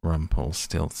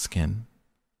Rumpelstiltskin?"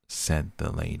 said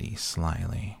the lady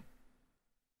slyly.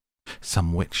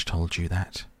 "Some witch told you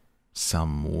that."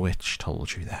 "Some witch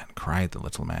told you that," cried the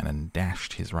little man, and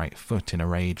dashed his right foot in a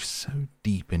rage so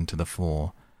deep into the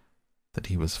floor that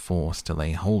he was forced to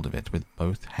lay hold of it with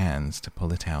both hands to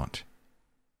pull it out.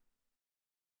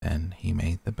 Then he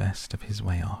made the best of his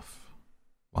way off,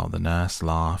 while the nurse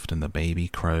laughed and the baby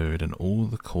crowed, and all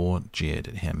the court jeered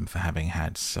at him for having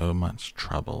had so much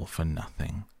trouble for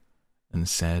nothing, and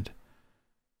said,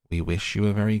 "We wish you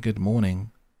a very good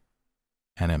morning,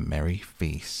 and a merry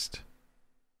feast,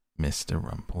 Mr.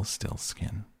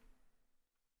 Rumpelstiltskin."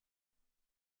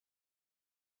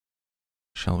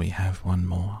 Shall we have one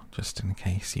more, just in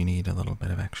case you need a little bit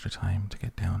of extra time to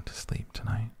get down to sleep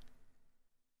tonight?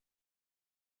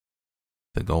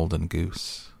 The Golden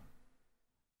Goose.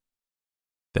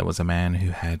 There was a man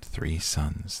who had 3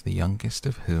 sons, the youngest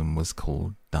of whom was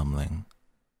called Dummling,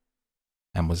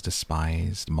 and was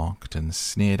despised, mocked, and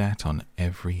sneered at on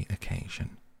every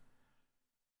occasion.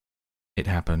 It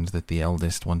happened that the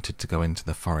eldest wanted to go into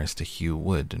the forest to hew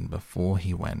wood, and before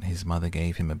he went his mother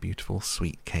gave him a beautiful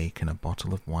sweet cake and a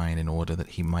bottle of wine in order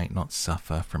that he might not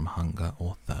suffer from hunger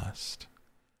or thirst.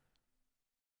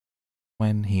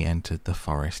 When he entered the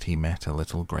forest he met a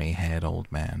little grey-haired old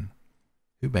man,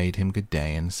 who bade him good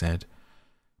day and said,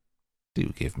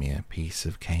 "Do give me a piece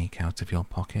of cake out of your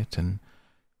pocket, and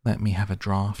let me have a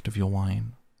draught of your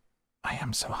wine. I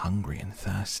am so hungry and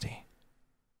thirsty."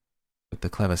 But the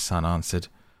clever son answered,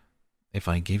 "If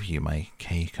I give you my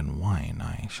cake and wine,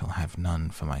 I shall have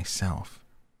none for myself.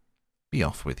 Be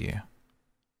off with you."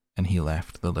 And he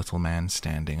left the little man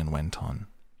standing and went on.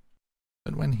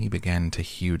 But when he began to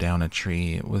hew down a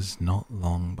tree, it was not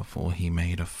long before he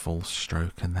made a false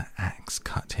stroke, and the axe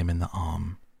cut him in the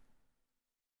arm,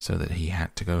 so that he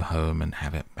had to go home and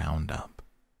have it bound up.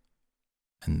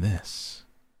 And this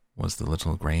was the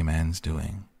little grey man's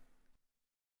doing.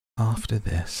 After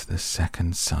this, the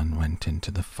second son went into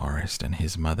the forest, and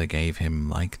his mother gave him,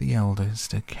 like the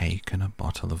eldest, a cake and a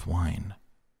bottle of wine.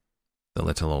 The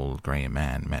little old grey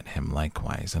man met him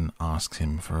likewise, and asked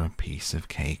him for a piece of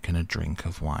cake and a drink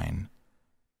of wine.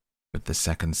 But the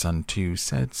second son too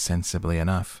said sensibly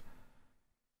enough,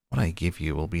 "What I give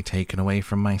you will be taken away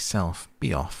from myself.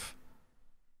 Be off."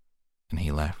 And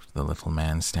he left the little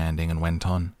man standing and went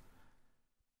on.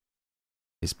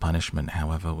 His punishment,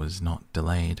 however, was not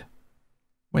delayed.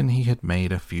 When he had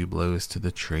made a few blows to the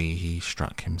tree, he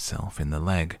struck himself in the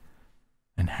leg,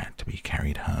 and had to be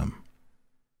carried home.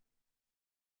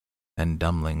 Then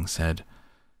Dummling said,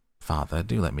 "Father,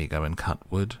 do let me go and cut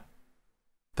wood."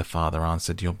 The father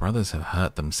answered, "Your brothers have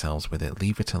hurt themselves with it.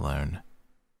 Leave it alone.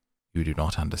 You do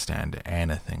not understand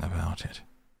anything about it."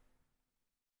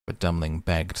 But Dummling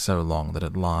begged so long that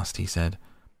at last he said,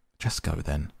 "Just go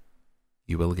then.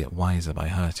 You will get wiser by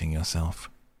hurting yourself."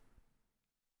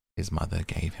 His mother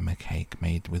gave him a cake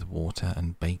made with water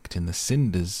and baked in the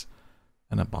cinders,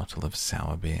 and a bottle of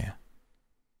sour beer.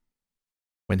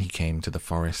 When he came to the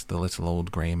forest, the little old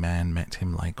grey man met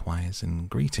him likewise, and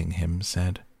greeting him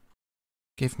said,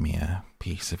 "Give me a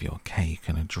piece of your cake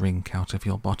and a drink out of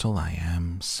your bottle. I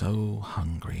am so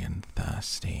hungry and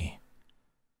thirsty."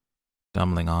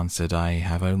 Dummling answered, "I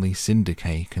have only cinder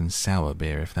cake and sour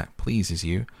beer, if that pleases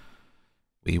you.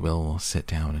 We will sit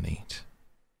down and eat."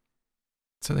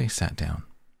 So they sat down,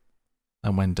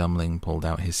 and when Dummling pulled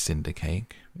out his cinder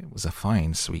cake, it was a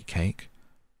fine sweet cake,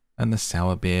 and the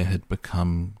sour beer had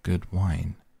become good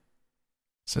wine.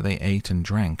 So they ate and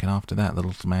drank, and after that the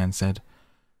little man said,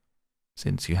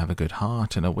 "Since you have a good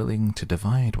heart and are willing to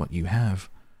divide what you have,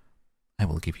 I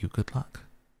will give you good luck.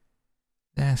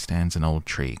 There stands an old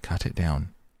tree, cut it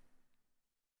down.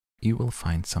 You will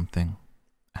find something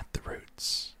at the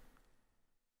roots."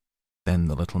 Then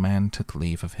the little man took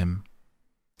leave of him.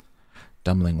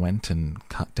 Dummling went and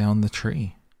cut down the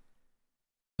tree,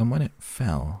 and when it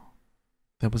fell,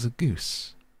 there was a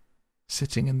goose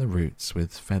sitting in the roots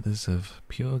with feathers of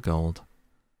pure gold.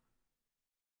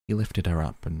 He lifted her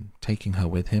up and, taking her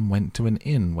with him, went to an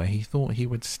inn where he thought he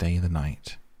would stay the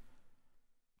night.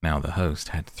 Now the host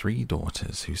had 3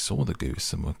 daughters who saw the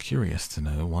goose and were curious to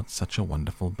know what such a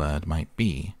wonderful bird might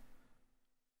be,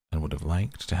 and would have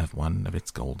liked to have one of its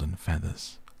golden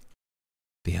feathers.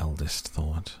 The eldest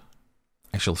thought,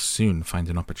 "I shall soon find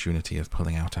an opportunity of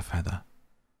pulling out a feather."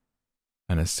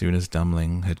 And as soon as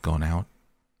Dummling had gone out,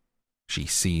 she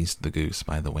seized the goose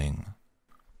by the wing,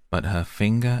 but her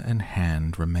finger and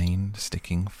hand remained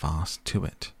sticking fast to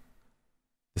it.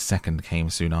 The second came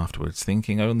soon afterwards,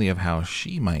 thinking only of how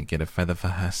she might get a feather for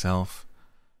herself,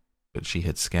 but she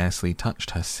had scarcely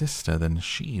touched her sister than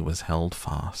she was held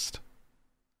fast.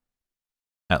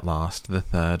 At last the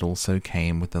third also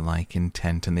came with the like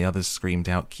intent, and the others screamed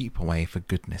out, "Keep away, for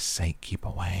goodness' sake, keep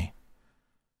away."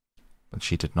 But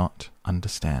she did not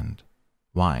understand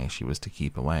why she was to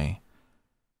keep away.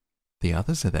 "The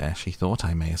others are there," she thought,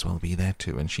 "I may as well be there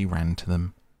too," and she ran to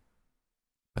them.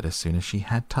 But as soon as she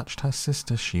had touched her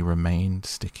sister, she remained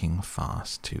sticking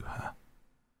fast to her.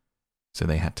 So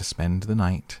they had to spend the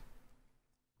night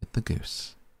with the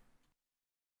goose.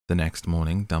 The next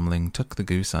morning, Dummling took the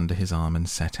goose under his arm and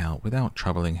set out, without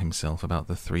troubling himself about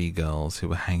the 3 girls who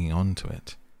were hanging on to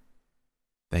it.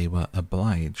 They were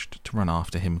obliged to run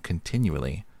after him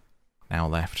continually, now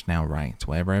left, now right,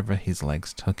 wherever his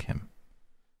legs took him.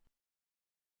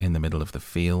 In the middle of the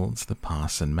fields, the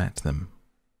parson met them,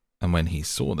 and when he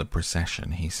saw the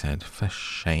procession, he said, "For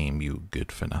shame, you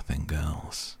good-for-nothing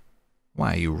girls.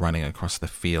 Why are you running across the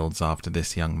fields after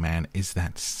this young man? Is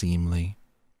that seemly?"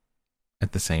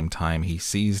 At the same time, he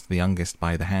seized the youngest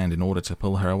by the hand in order to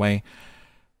pull her away,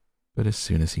 but as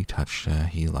soon as he touched her,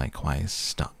 he likewise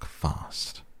stuck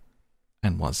fast,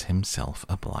 and was himself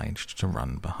obliged to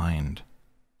run behind.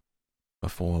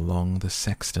 Before long, the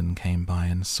sexton came by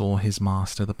and saw his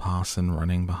master, the parson,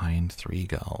 running behind 3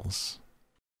 girls.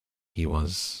 He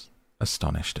was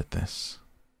astonished at this,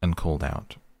 and called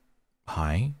out,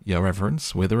 "Hi, your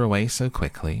reverence, whither away so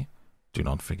quickly? Do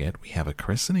not forget we have a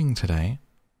christening today."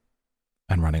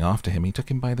 And running after him, he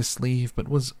took him by the sleeve, but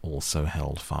was also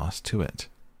held fast to it.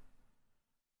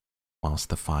 Whilst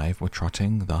the 5 were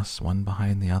trotting thus one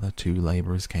behind the other, 2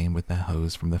 labourers came with their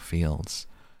hoes from the fields.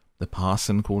 The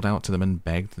parson called out to them and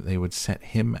begged that they would set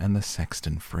him and the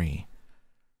sexton free.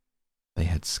 They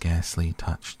had scarcely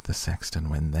touched the sexton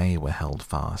when they were held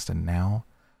fast, and now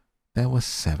there were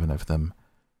 7 of them,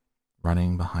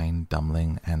 running behind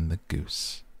Dummling and the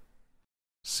goose.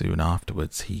 Soon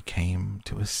afterwards he came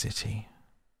to a city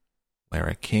where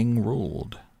a king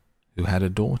ruled, who had a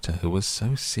daughter who was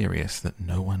so serious that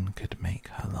no one could make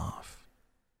her laugh.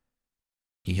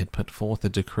 He had put forth a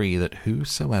decree that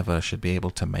whosoever should be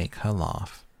able to make her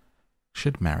laugh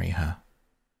should marry her.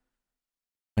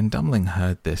 When Dummling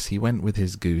heard this, he went with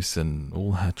his goose and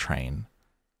all her train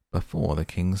before the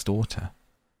king's daughter.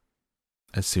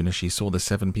 As soon as she saw the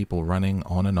 7 people running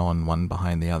on and on, one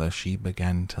behind the other, she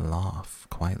began to laugh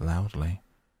quite loudly,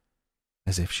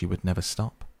 as if she would never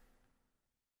stop.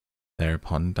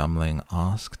 Thereupon Dummling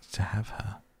asked to have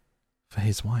her for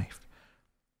his wife.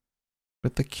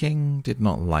 But the king did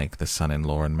not like the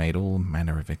son-in-law and made all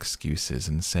manner of excuses,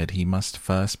 and said he must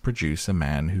first produce a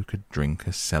man who could drink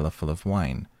a cellarful of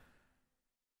wine.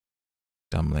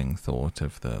 Dummling thought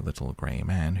of the little grey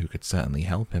man who could certainly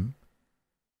help him.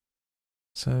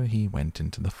 So he went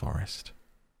into the forest,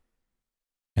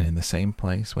 and in the same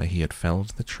place where he had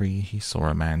felled the tree he saw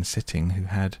a man sitting who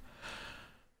had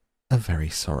a very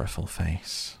sorrowful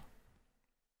face.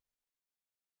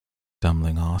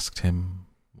 Dummling asked him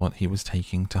what he was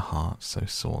taking to heart so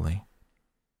sorely,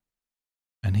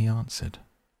 and he answered,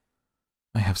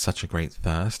 I have such a great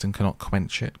thirst and cannot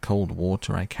quench it. Cold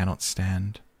water I cannot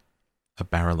stand. A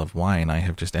barrel of wine I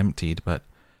have just emptied, but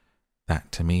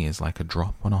that to me is like a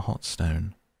drop on a hot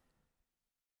stone.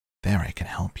 There I can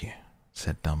help you,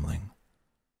 said Dummling.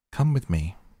 Come with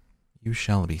me. You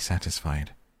shall be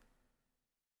satisfied.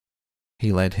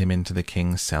 He led him into the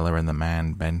king's cellar, and the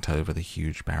man bent over the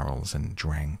huge barrels and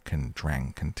drank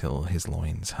until his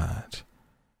loins hurt.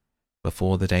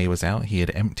 Before the day was out, he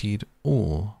had emptied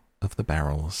all of the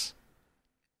barrels.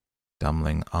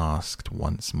 Dummling asked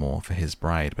once more for his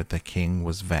bride, but the king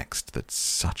was vexed that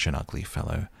such an ugly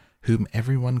fellow, whom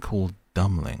everyone called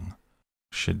Dummling,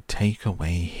 should take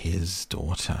away his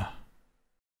daughter.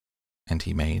 And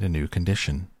he made a new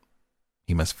condition.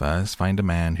 He must first find a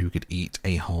man who could eat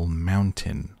a whole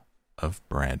mountain of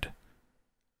bread.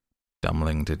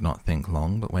 Dummling did not think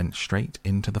long, but went straight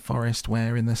into the forest,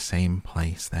 where in the same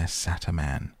place there sat a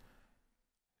man,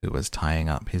 who was tying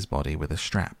up his body with a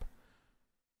strap,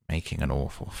 making an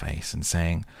awful face and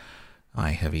saying,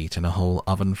 I have eaten a whole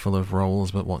ovenful of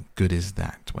rolls, but what good is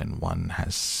that when one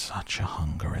has such a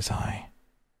hunger as I?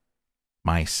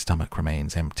 My stomach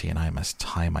remains empty, and I must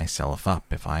tie myself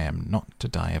up if I am not to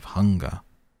die of hunger.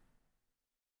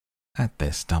 At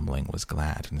this Dummling was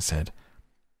glad and said,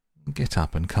 Get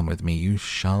up and come with me, you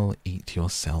shall eat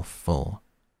yourself full.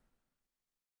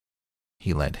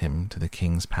 He led him to the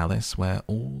king's palace, where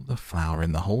all the flour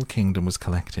in the whole kingdom was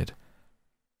collected,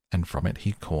 and from it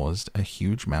he caused a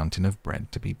huge mountain of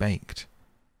bread to be baked.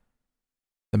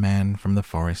 The man from the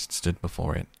forest stood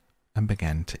before it and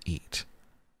began to eat.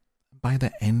 By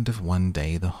the end of one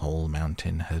day the whole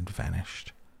mountain had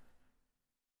vanished.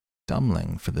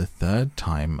 Dummling for the third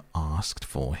time asked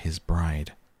for his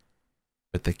bride,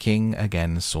 but the king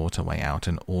again sought a way out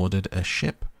and ordered a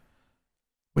ship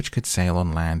which could sail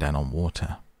on land and on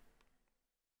water.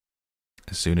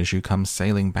 As soon as you come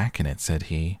sailing back in it, said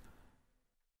he,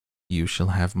 you shall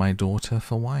have my daughter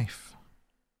for wife.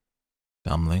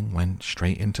 Dummling went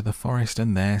straight into the forest,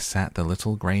 and there sat the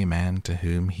little grey man to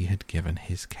whom he had given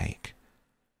his cake.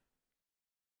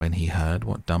 When he heard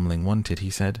what Dummling wanted,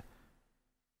 he said,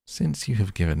 Since you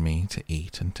have given me to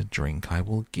eat and to drink, I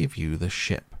will give you the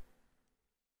ship.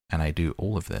 And I do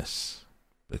all of this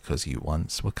because you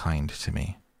once were kind to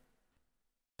me.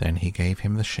 Then he gave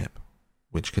him the ship,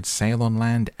 which could sail on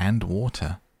land and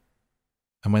water.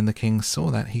 And when the king saw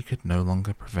that, he could no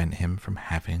longer prevent him from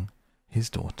having his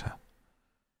daughter.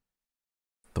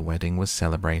 The wedding was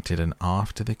celebrated, and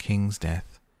after the king's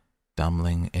death,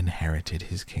 Dummling inherited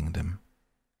his kingdom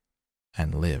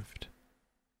and lived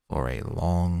for a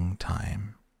long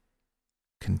time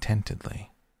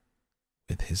contentedly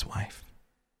with his wife.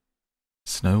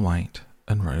 Snow White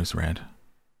and Rose Red.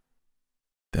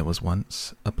 There was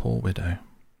once a poor widow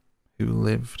who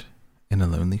lived in a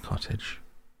lonely cottage.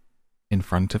 In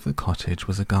front of the cottage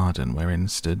was a garden wherein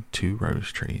stood 2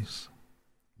 rose trees,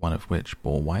 one of which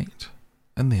bore white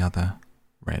and the other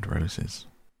red roses.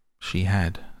 She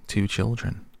had 2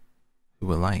 children who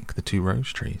were like the 2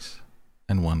 rose trees,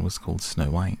 and one was called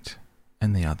Snow White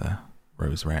and the other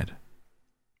Rose Red.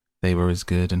 They were as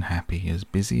good and happy, as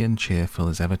busy and cheerful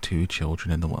as ever 2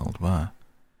 children in the world were.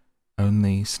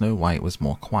 Only Snow White was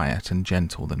more quiet and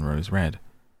gentle than Rose Red.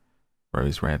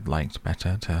 Rose Red liked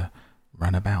better to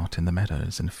run about in the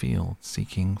meadows and fields,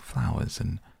 seeking flowers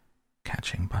and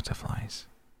catching butterflies.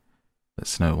 But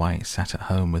Snow White sat at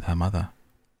home with her mother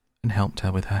and helped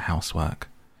her with her housework,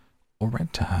 or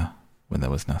read to her when there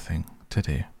was nothing to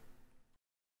do.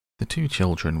 The 2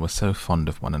 children were so fond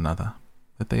of one another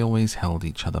that they always held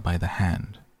each other by the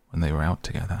hand when they were out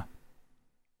together.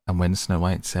 And when Snow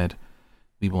White said,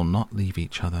 "We will not leave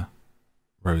each other,"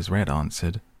 Rose Red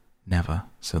answered, "Never,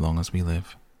 so long as we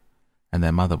live." And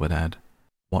their mother would add,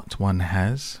 "What one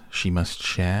has, she must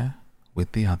share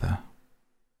with the other."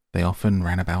 They often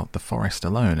ran about the forest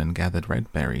alone and gathered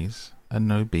red berries, and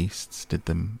no beasts did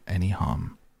them any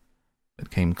harm,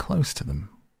 but came close to them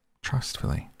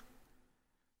trustfully.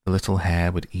 The little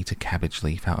hare would eat a cabbage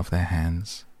leaf out of their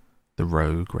hands. The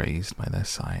roe grazed by their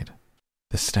side.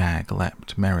 The stag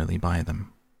leapt merrily by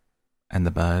them, and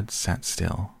the birds sat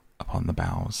still upon the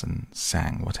boughs and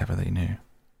sang whatever they knew.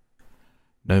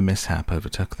 No mishap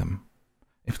overtook them.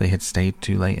 If they had stayed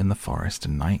too late in the forest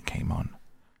and night came on,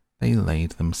 they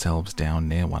laid themselves down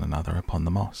near one another upon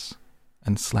the moss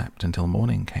and slept until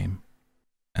morning came,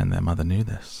 and their mother knew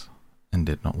this and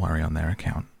did not worry on their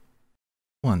account.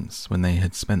 Once, when they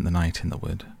had spent the night in the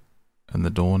wood, and the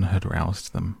dawn had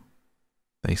roused them,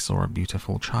 they saw a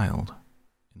beautiful child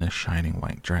in a shining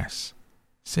white dress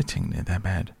sitting near their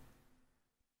bed.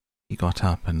 He got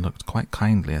up and looked quite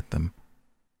kindly at them,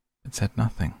 but said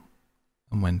nothing,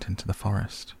 and went into the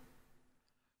forest.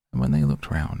 and when they looked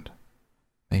round,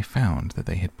 they found that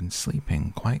they had been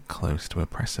sleeping quite close to a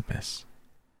precipice,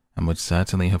 and would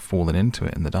certainly have fallen into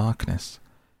it in the darkness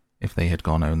if they had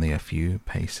gone only a few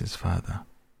paces further.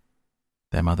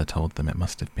 Their mother told them it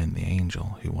must have been the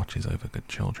angel who watches over good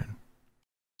children.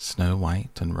 Snow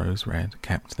White and Rose Red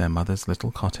kept their mother's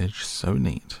little cottage so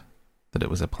neat that it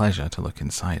was a pleasure to look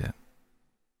inside it.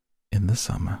 In the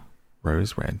summer,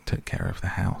 Rose Red took care of the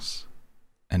house,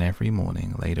 and every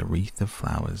morning laid a wreath of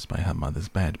flowers by her mother's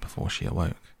bed before she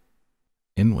awoke,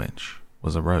 in which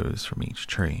was a rose from each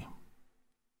tree.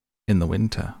 In the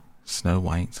winter, Snow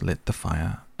White lit the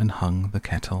fire and hung the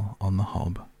kettle on the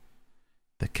hob.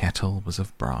 The kettle was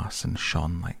of brass and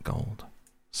shone like gold,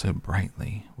 so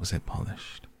brightly was it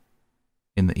polished.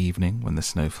 In the evening, when the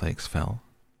snowflakes fell,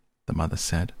 the mother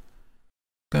said,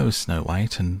 "Go, Snow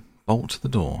White, and bolt the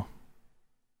door."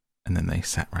 And then they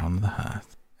sat round the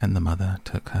hearth, and the mother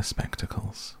took her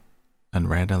spectacles and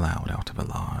read aloud out of a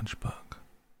large book.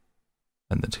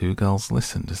 And the two girls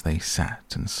listened as they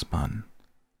sat and spun.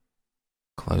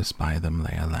 Close by them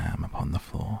lay a lamb upon the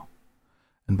floor,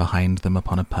 and behind them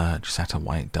upon a perch sat a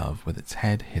white dove with its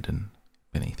head hidden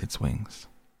beneath its wings.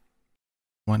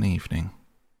 One evening,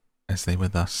 as they were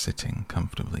thus sitting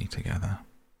comfortably together,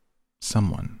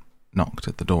 someone knocked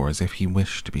at the door as if he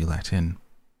wished to be let in.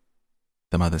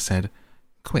 The mother said,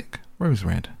 "Quick, Rose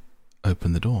Red,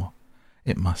 open the door.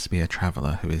 It must be a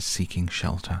traveller who is seeking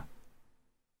shelter."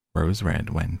 Rose Red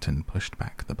went and pushed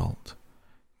back the bolt,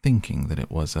 thinking that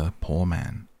it was a poor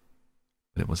man,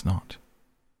 but it was not.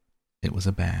 It was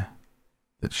a bear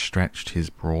that stretched his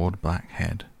broad black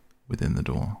head within the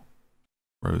door.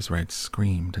 Rose Red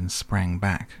screamed and sprang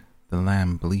back. The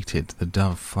lamb bleated, the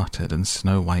dove fluttered, and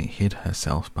Snow White hid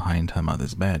herself behind her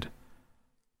mother's bed.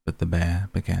 But the bear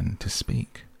began to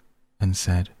speak, and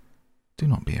said, "Do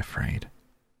not be afraid.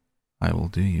 I will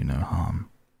do you no harm.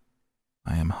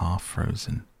 I am half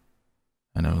frozen,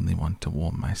 and only want to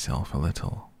warm myself a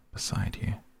little beside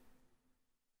you."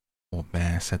 "Poor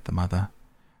bear," said the mother,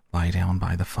 "lie down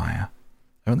by the fire.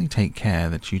 Only take care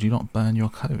that you do not burn your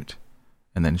coat."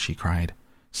 And then she cried,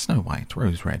 "Snow White,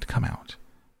 Rose Red, come out.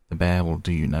 The bear will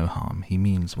do you no harm. He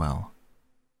means well."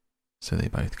 So they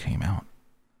both came out,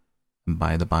 and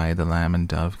by the by the lamb and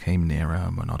dove came nearer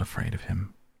and were not afraid of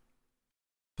him.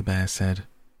 The bear said,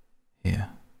 "Here,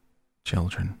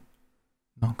 children,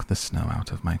 knock the snow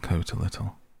out of my coat a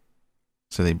little."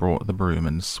 So they brought the broom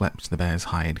and swept the bear's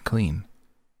hide clean,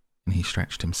 and he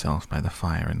stretched himself by the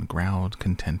fire and growled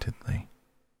contentedly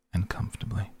and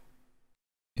comfortably.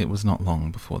 It was not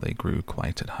long before they grew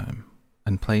quite at home,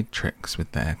 and played tricks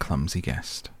with their clumsy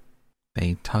guest.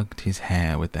 They tugged his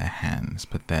hair with their hands,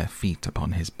 put their feet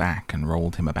upon his back and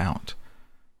rolled him about,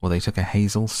 or they took a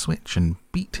hazel switch and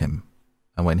beat him,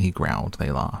 and when he growled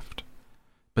they laughed.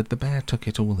 But the bear took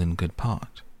it all in good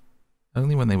part.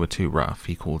 Only when they were too rough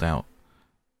he called out,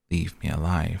 "Leave me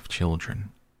alive,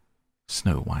 children.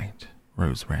 Snow White,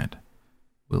 Rose Red,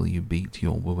 will you beat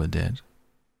your wooer dead?"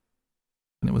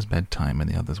 When it was bedtime and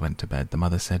the others went to bed, the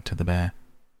mother said to the bear,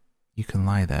 "You can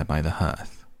lie there by the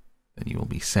hearth, then you will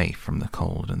be safe from the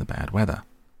cold and the bad weather."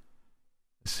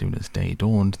 As soon as day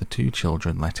dawned, the two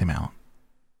children let him out,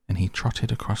 and he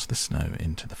trotted across the snow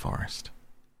into the forest.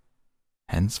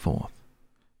 Henceforth,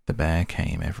 the bear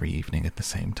came every evening at the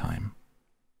same time,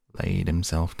 laid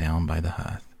himself down by the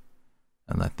hearth,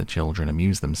 and let the children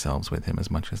amuse themselves with him as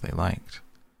much as they liked.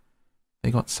 They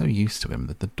got so used to him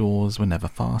that the doors were never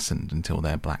fastened until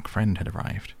their black friend had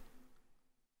arrived.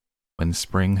 When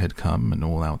spring had come and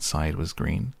all outside was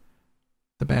green,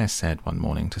 the bear said one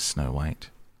morning to Snow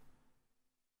White,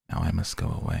 "Now I must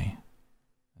go away,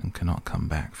 and cannot come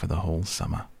back for the whole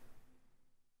summer."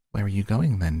 "Where are you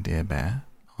going then, dear bear?"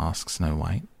 asked Snow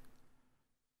White.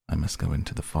 "I must go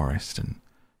into the forest and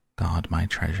guard my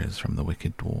treasures from the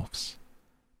wicked dwarfs.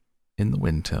 In the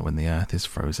winter, when the earth is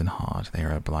frozen hard, they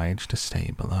are obliged to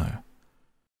stay below,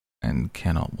 and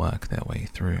cannot work their way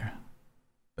through.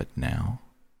 But now,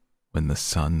 when the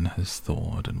sun has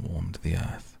thawed and warmed the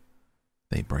earth,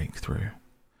 they break through,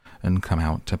 and come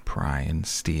out to pry and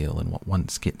steal, and what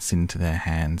once gets into their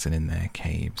hands and in their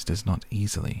caves does not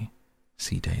easily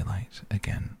see daylight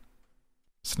again."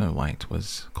 Snow White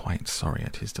was quite sorry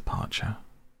at his departure,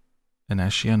 and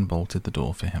as she unbolted the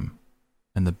door for him,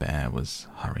 and the bear was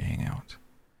hurrying out,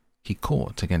 he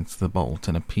caught against the bolt,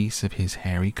 and a piece of his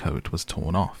hairy coat was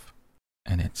torn off,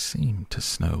 and it seemed to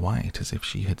Snow White as if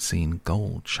she had seen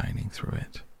gold shining through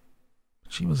it.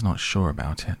 But she was not sure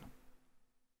about it.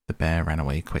 The bear ran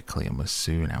away quickly and was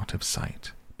soon out of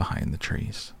sight behind the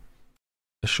trees.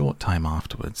 A short time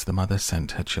afterwards, the mother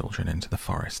sent her children into the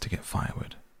forest to get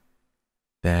firewood.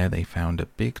 There they found a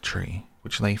big tree,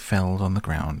 which lay felled on the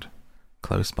ground.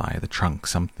 Close by the trunk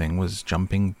something was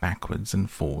jumping backwards and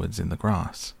forwards in the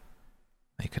grass.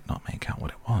 They could not make out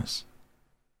what it was.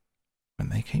 When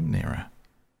they came nearer,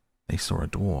 they saw a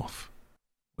dwarf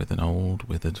with an old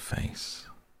withered face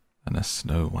and a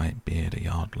snow-white beard 1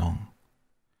 yard long.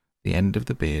 The end of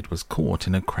the beard was caught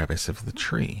in a crevice of the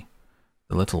tree.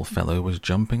 The little fellow was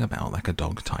jumping about like a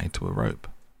dog tied to a rope,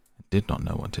 and did not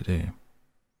know what to do.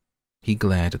 He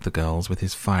glared at the girls with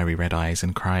his fiery red eyes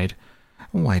and cried,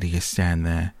 "Why do you stand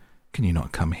there? Can you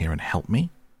not come here and help me?"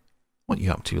 "What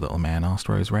you up to, little man?" asked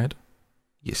Rose Red.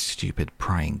 "You stupid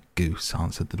prying goose,"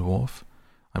 answered the dwarf.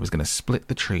 "I was going to split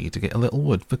the tree to get a little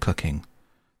wood for cooking.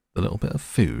 The little bit of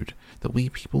food that we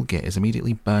people get is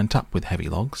immediately burnt up with heavy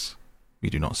logs. We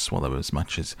do not swallow as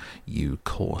much as you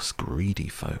coarse, greedy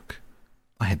folk.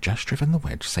 I had just driven the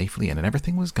wedge safely in, and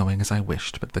everything was going as I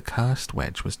wished, but the cursed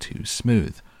wedge was too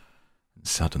smooth, and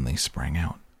suddenly sprang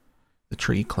out. The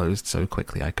tree closed so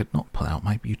quickly I could not pull out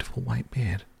my beautiful white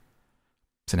beard.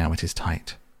 So now it is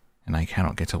tight, and I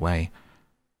cannot get away.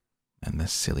 And the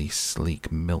silly,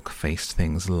 sleek, milk-faced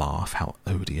things laugh. How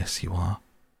odious you are."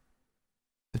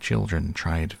 The children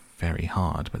tried very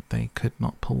hard, but they could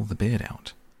not pull the beard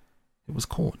out. It was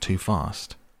caught too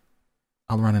fast.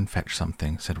 "I'll run and fetch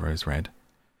something," said Rose Red.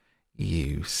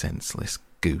 "You senseless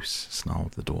goose,"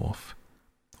 snarled the dwarf.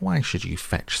 "Why should you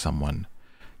fetch someone?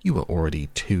 You are already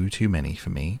too many for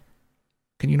me.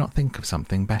 Can you not think of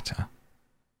something better?"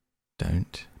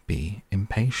 "Don't be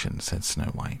impatient," said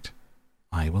Snow White.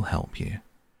 "I will help you."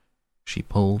 She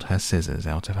pulled her scissors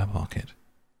out of her pocket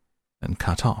and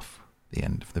cut off the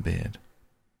end of the beard.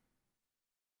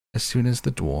 As soon as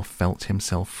the dwarf felt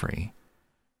himself free,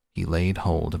 he laid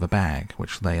hold of a bag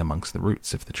which lay amongst the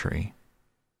roots of the tree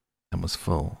and was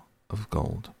full of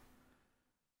gold.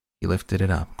 He lifted it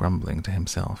up, grumbling to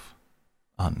himself,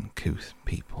 "Uncouth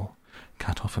people,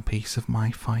 cut off a piece of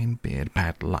my fine beard,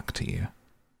 bad luck to you."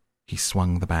 He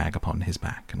swung the bag upon his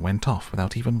back and went off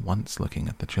without even once looking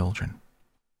at the children.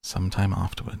 Some time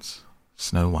afterwards,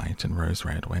 Snow White and Rose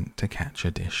Red went to catch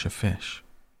a dish of fish.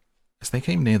 As they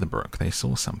came near the brook, they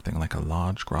saw something like a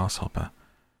large grasshopper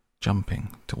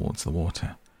jumping towards the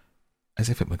water, as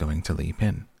if it were going to leap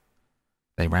in.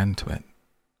 They ran to it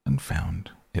and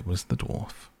found it was the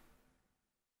dwarf.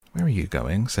 "Where are you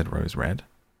going?" said Rose Red.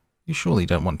 "You surely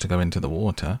don't want to go into the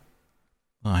water."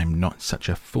 "I'm not such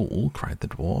a fool," cried the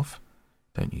dwarf.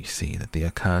 "Don't you see that the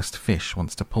accursed fish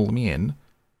wants to pull me in?"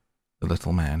 The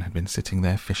little man had been sitting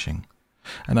there fishing,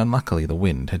 and unluckily the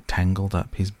wind had tangled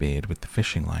up his beard with the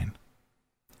fishing line.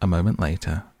 A moment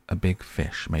later, a big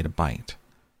fish made a bite,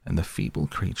 and the feeble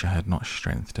creature had not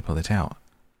strength to pull it out.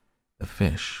 The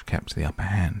fish kept the upper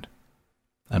hand,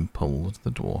 and pulled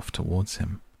the dwarf towards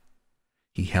him.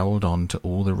 He held on to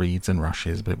all the reeds and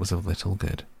rushes, but it was of little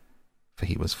good, for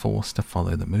he was forced to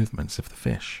follow the movements of the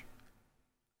fish,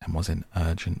 and was in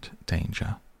urgent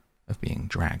danger of being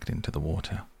dragged into the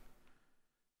water.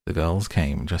 The girls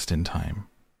came just in time.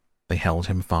 They held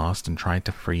him fast and tried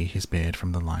to free his beard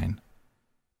from the line,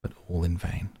 but all in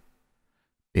vain.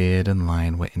 Beard and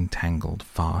line were entangled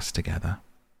fast together.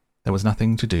 There was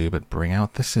nothing to do but bring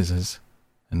out the scissors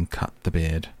and cut the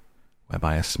beard,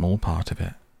 whereby a small part of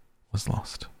it was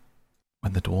lost.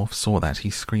 When the dwarf saw that, he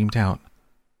screamed out,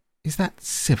 "Is that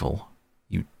civil,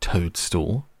 you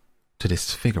toadstool, to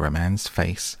disfigure a man's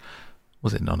face?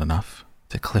 Was it not enough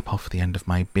to clip off the end of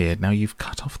my beard? Now you've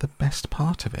cut off the best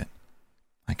part of it.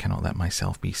 I cannot let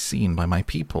myself be seen by my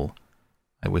people.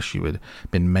 I wish you had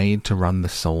been made to run the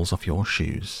soles off your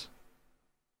shoes."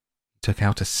 He took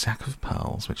out a sack of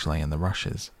pearls which lay in the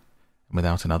rushes, and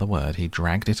without another word he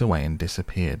dragged it away and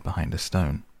disappeared behind a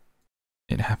stone.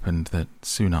 It happened that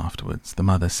soon afterwards the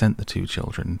mother sent the 2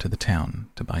 children to the town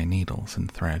to buy needles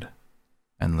and thread,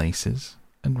 and laces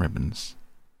and ribbons.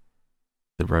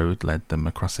 The road led them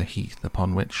across a heath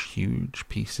upon which huge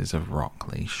pieces of rock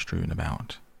lay strewn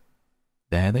about.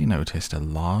 There they noticed a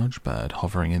large bird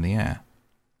hovering in the air,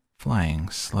 flying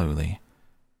slowly,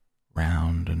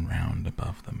 round and round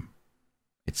above them.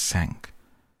 It sank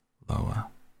lower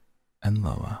and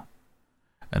lower,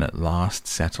 and at last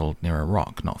settled near a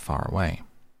rock not far away.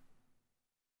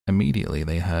 Immediately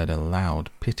they heard a loud,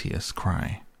 piteous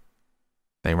cry.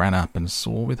 They ran up and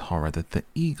saw with horror that the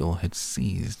eagle had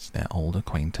seized their old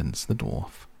acquaintance, the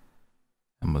dwarf,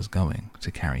 and was going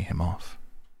to carry him off.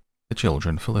 The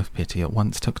children, full of pity, at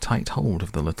once took tight hold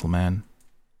of the little man,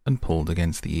 and pulled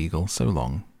against the eagle so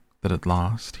long that at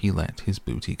last he let his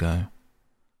booty go.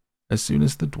 As soon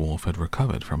as the dwarf had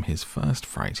recovered from his first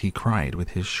fright, he cried with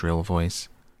his shrill voice,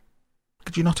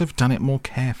 "Could you not have done it more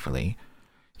carefully?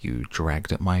 You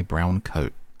dragged at my brown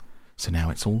coat, So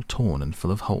now it's all torn and full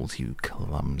of holes, you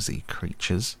clumsy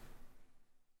creatures."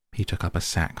 He took up a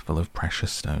sack full of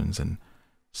precious stones and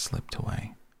slipped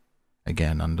away,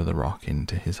 again under the rock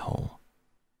into his hole.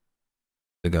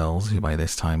 The girls, who by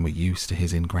this time were used to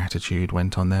his ingratitude,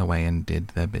 went on their way and did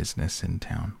their business in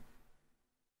town.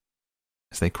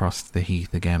 As they crossed the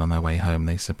heath again on their way home,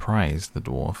 they surprised the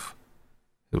dwarf,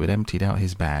 who had emptied out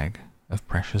his bag of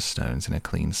precious stones in a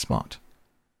clean spot,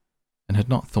 and had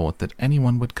not thought that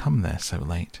anyone would come there so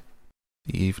late.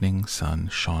 The evening sun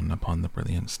shone upon the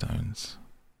brilliant stones.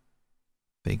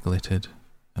 They glittered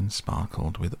and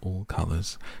sparkled with all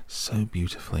colours so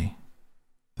beautifully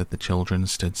that the children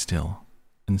stood still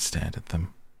and stared at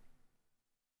them.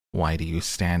 "Why do you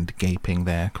stand gaping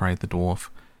there?" cried the dwarf.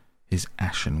 His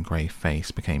ashen grey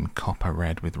face became copper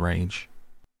red with rage.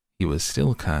 He was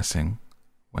still cursing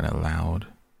when a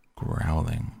loud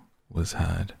growling was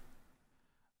heard,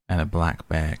 and a black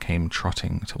bear came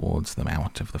trotting towards them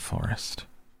out of the forest.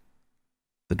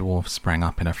 The dwarf sprang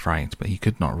up in a fright, but he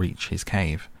could not reach his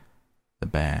cave. The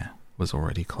bear was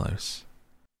already close.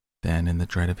 Then, in the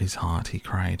dread of his heart, he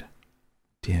cried,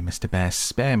 "Dear Mr. Bear,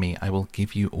 spare me. I will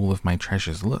give you all of my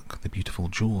treasures. Look, the beautiful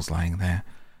jewels lying there.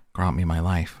 Grant me my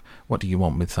life. What do you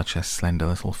want with such a slender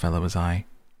little fellow as I?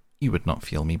 You would not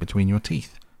feel me between your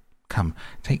teeth. Come,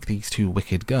 take these 2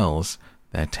 wicked girls.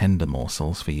 They're tender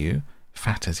morsels for you,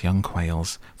 fat as young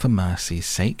quails. For mercy's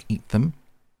sake, eat them."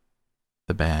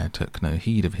 The bear took no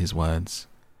heed of his words,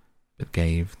 but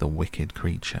gave the wicked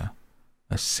creature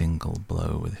a single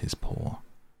blow with his paw,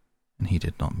 and he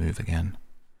did not move again.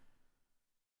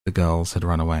 The girls had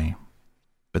run away,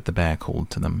 but the bear called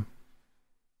to them,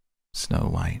 "Snow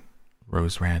White,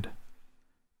 Rose Red,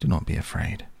 do not be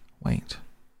afraid. Wait,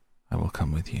 I will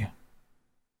come with you."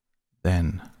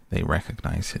 Then they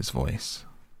recognized his voice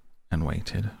and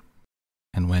waited,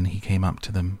 and when he came up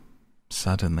to them,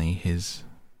 suddenly his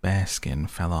bear skin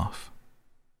fell off,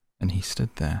 and he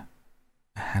stood there,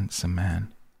 a handsome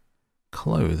man,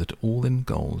 clothed all in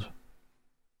gold.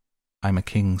 "I'm a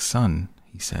king's son,"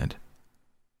 he said.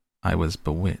 "I was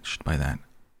bewitched by that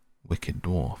wicked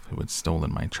dwarf who had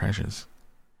stolen my treasures.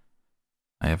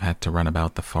 I have had to run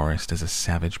about the forest as a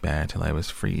savage bear till I was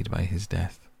freed by his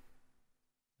death.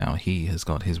 Now he has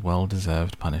got his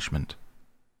well-deserved punishment."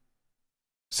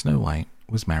 Snow White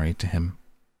was married to him,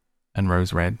 and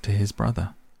Rose Red to his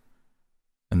brother,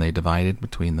 and they divided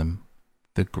between them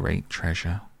the great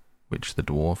treasure which the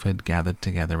dwarf had gathered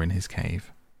together in his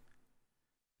cave.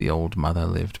 The old mother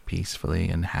lived peacefully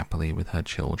and happily with her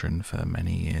children for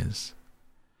many years.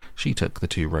 She took the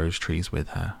 2 rose trees with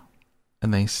her,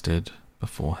 and they stood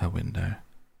before her window,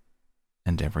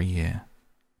 and every year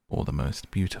bore the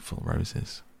most beautiful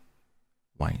roses,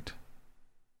 white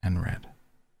and red.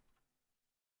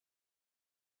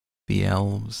 The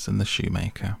Elves and the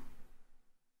Shoemaker.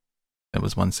 There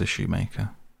was once a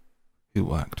shoemaker who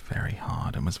worked very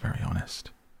hard and was very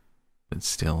honest, but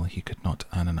still he could not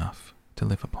earn enough to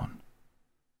live upon,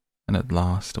 and at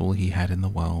last all he had in the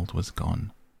world was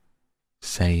gone,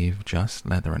 save just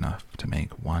leather enough to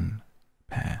make 1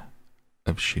 pair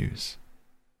of shoes.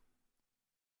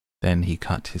 Then he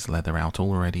cut his leather out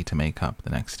all ready to make up the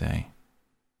next day,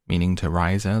 meaning to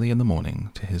rise early in the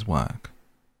morning to his work.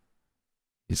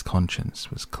 His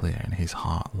conscience was clear and his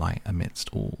heart light amidst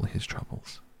all his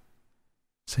troubles.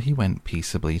 So he went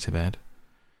peaceably to bed,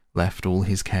 left all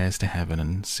his cares to heaven,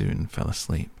 and soon fell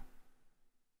asleep.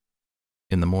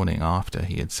 In the morning, after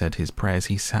he had said his prayers,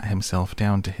 he sat himself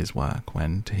down to his work,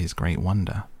 when, to his great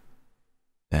wonder,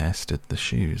 there stood the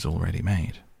shoes already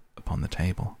made upon the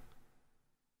table.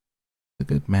 The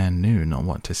good man knew not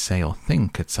what to say or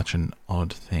think at such an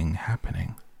odd thing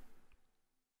happening.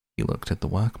 He looked at the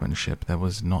workmanship. There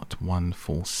was not 1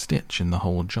 false stitch in the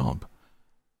whole job.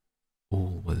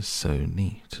 All was so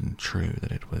neat and true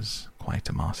that it was quite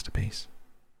a masterpiece.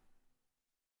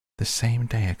 The same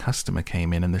day a customer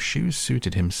came in, and the shoes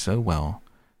suited him so well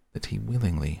that he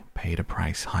willingly paid a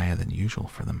price higher than usual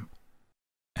for them.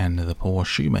 And the poor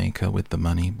shoemaker with the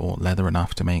money bought leather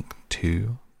enough to make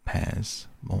 2 pairs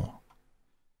more.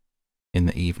 In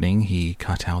the evening he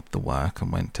cut out the work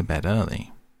and went to bed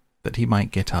early, that he might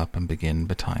get up and begin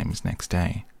betimes next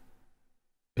day.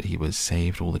 But he was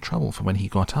saved all the trouble, for when he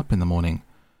got up in the morning,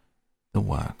 the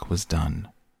work was done,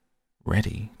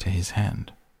 ready to his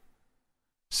hand.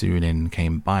 Soon in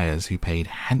came buyers who paid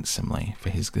handsomely for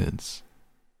his goods.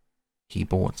 He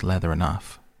bought leather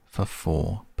enough for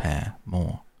 4 pair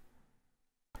more.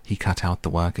 He cut out the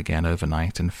work again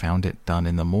overnight and found it done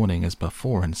in the morning as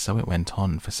before, and so it went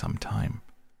on for some time.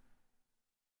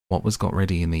 What was got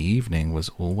ready in the evening was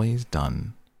always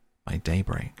done by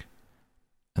daybreak,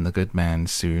 and the good man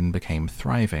soon became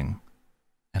thriving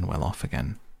and well off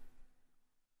again.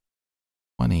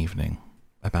 One evening,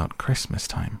 about Christmas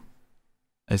time,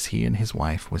 as he and his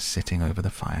wife were sitting over the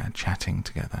fire chatting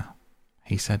together,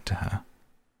 he said to her,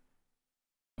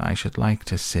 "I should like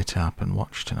to sit up and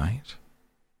watch tonight,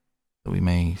 that we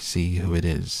may see who it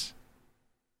is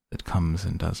that comes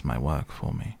and does my work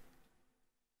for me."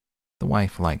 The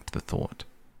wife liked the thought,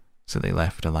 so they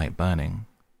left a light burning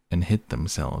and hid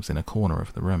themselves in a corner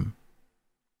of the room,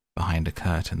 behind a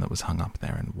curtain that was hung up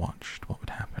there, and watched what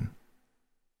would happen.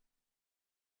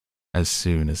 As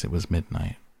soon as it was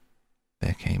midnight,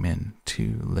 there came in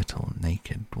 2 little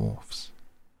naked dwarfs,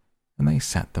 and they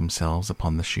sat themselves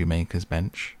upon the shoemaker's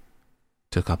bench,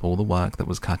 took up all the work that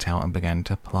was cut out, and began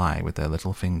to ply with their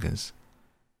little fingers,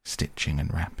 stitching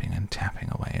and rapping and tapping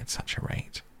away at such a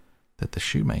rate that the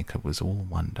shoemaker was all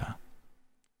wonder,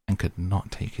 and could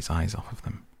not take his eyes off of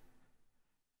them.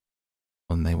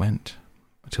 On they went,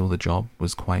 till the job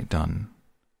was quite done,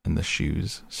 and the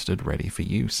shoes stood ready for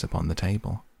use upon the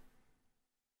table.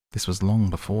 This was long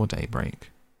before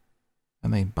daybreak,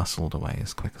 and they bustled away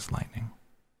as quick as lightning.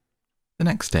 The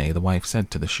next day the wife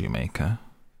said to the shoemaker,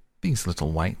 "These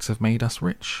little wights have made us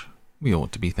rich. We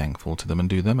ought to be thankful to them and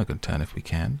do them a good turn if we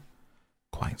can.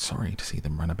 Quite sorry to see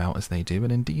them run about as they do,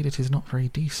 and indeed it is not very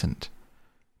decent.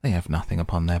 They have nothing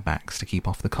upon their backs to keep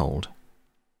off the cold.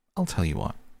 I'll tell you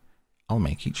what, I'll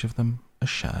make each of them a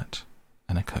shirt,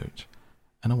 and a coat,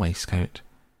 and a waistcoat,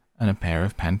 and a pair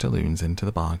of pantaloons into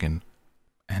the bargain,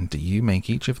 and do you make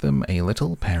each of them a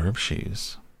little pair of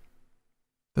shoes."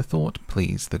 The thought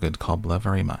pleased the good cobbler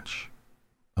very much,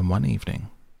 and one evening,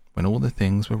 when all the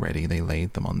things were ready, they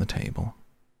laid them on the table,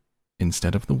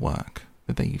 instead of the work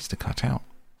that they used to cut out,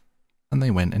 and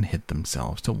they went and hid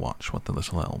themselves to watch what the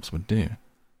little elves would do.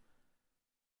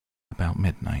 About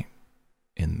midnight,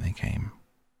 in they came,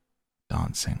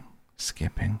 dancing,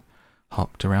 skipping,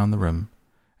 hopped around the room,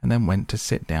 and then went to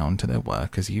sit down to their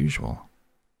work as usual.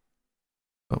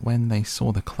 But when they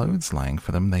saw the clothes lying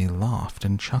for them, they laughed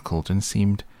and chuckled and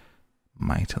seemed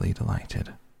mightily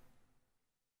delighted.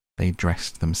 They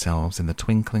dressed themselves in the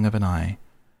twinkling of an eye.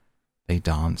 They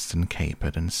danced and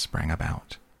capered and sprang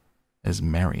about, as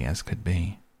merry as could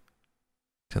be,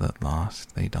 till at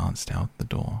last they danced out the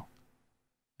door,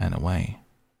 and away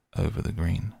over the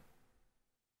green.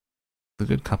 The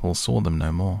good couple saw them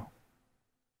no more,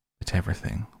 but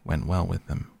everything went well with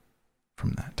them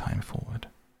from that time forward,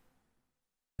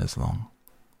 as long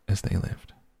as they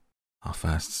lived. Our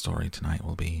first story tonight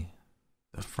will be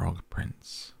The Frog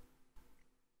Prince.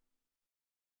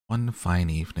 One fine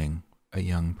evening, a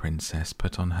young princess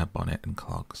put on her bonnet and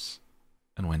clogs,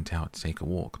 and went out to take a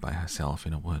walk by herself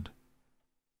in a wood.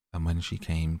 And when she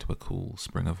came to a cool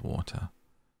spring of water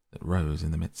that rose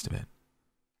in the midst of it,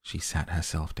 she sat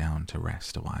herself down to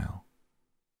rest a while.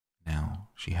 Now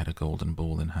she had a golden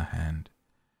ball in her hand,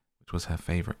 which was her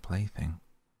favourite plaything.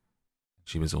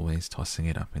 She was always tossing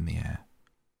it up in the air,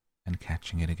 and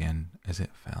catching it again as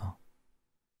it fell.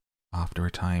 After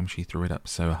a time she threw it up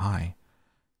so high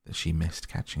that she missed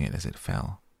catching it as it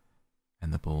fell,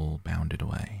 and the ball bounded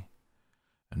away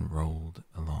and rolled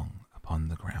along upon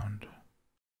the ground,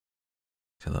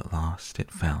 till at last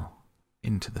it fell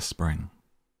into the spring.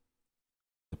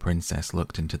 The princess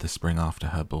looked into the spring after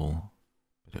her ball,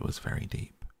 but it was very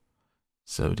deep,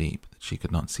 so deep that she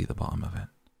could not see the bottom of it.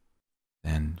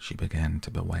 Then she began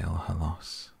to bewail her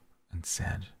loss, and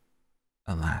said,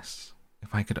 "Alas,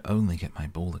 if I could only get my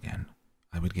ball again,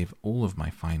 I would give all of my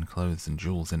fine clothes and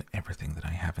jewels and everything that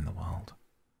I have in the world."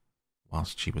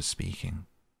 Whilst she was speaking,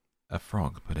 a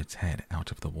frog put its head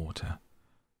out of the water,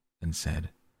 and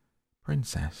said,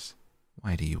 "Princess,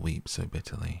 why do you weep so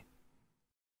bitterly?"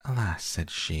 "Alas," said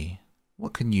she,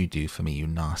 "what can you do for me, you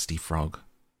nasty frog?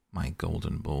 My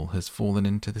golden ball has fallen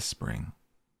into the spring."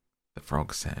 The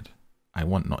frog said, "I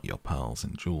want not your pearls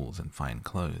and jewels and fine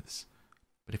clothes,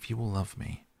 but if you will love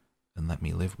me, and let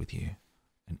me live with you,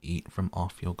 and eat from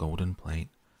off your golden plate,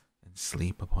 and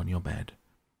sleep upon your bed,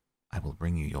 I will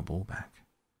bring you your ball back."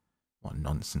 "What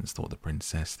nonsense," thought the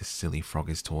princess, "this silly frog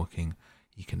is talking.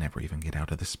 He can never even get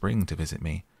out of the spring to visit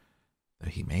me, though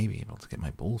he may be able to get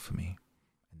my ball for me,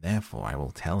 and therefore I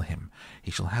will tell him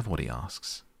he shall have what he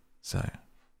asks." So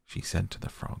she said to the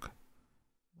frog,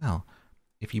 "Well,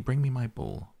 if you bring me my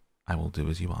ball, I will do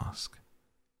as you ask."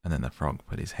 And then the frog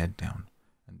put his head down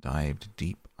and dived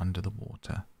deep under the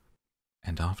water,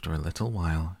 and after a little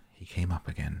while he came up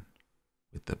again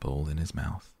with the ball in his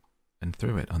mouth and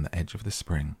threw it on the edge of the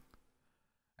spring.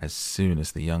 As soon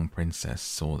as the young princess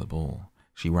saw the ball,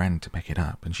 she ran to pick it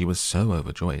up, and she was so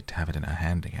overjoyed to have it in her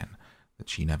hand again that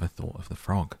she never thought of the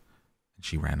frog, and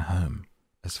she ran home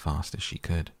as fast as she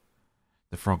could.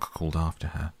 The frog called after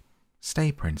her,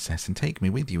 Stay, princess, and take me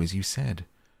with you as you said."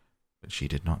 But she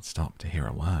did not stop to hear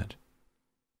a word.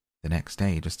 The next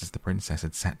day, just as the princess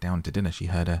had sat down to dinner, she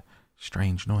heard a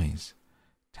strange noise.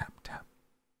 Tap, tap,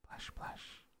 plash,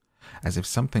 plash, as if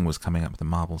something was coming up the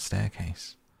marble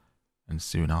staircase. And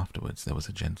soon afterwards there was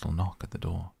a gentle knock at the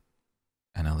door,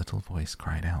 and a little voice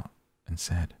cried out and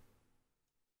said,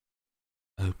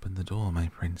 "Open the door, my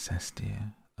princess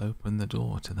dear, open the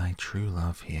door to thy true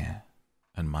love here,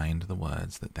 and mind the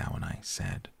words that thou and I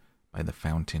said, by the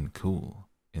fountain cool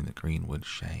in the greenwood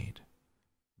shade."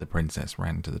 The princess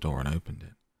ran to the door and opened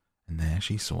it, and there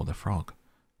she saw the frog,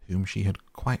 whom she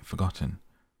had quite forgotten.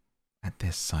 At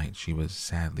this sight she was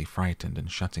sadly frightened,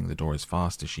 and shutting the door as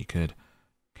fast as she could,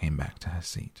 came back to her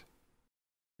seat.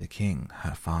 The king,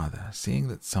 her father, seeing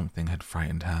that something had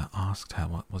frightened her, asked her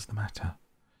what was the matter.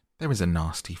 "There is a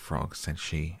nasty frog," said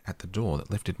she, "at the door that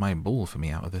lifted my ball for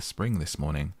me out of the spring this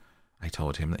morning. I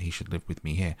told him that he should live with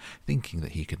me here, thinking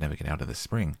that he could never get out of the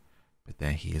spring, but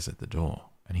there he is at the door,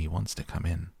 and he wants to come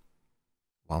in."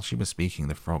 While she was speaking,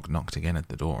 the frog knocked again at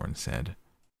the door and said,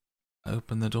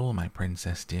 "Open the door, my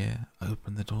princess dear,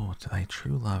 open the door to thy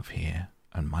true love here,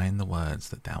 and mind the words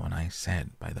that thou and I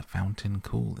said, by the fountain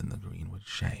cool in the greenwood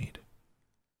shade."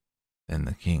 Then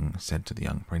the king said to the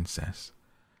young princess,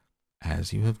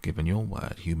 "As you have given your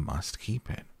word, you must keep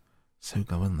it, so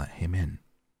go and let him in."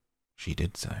 She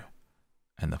did so,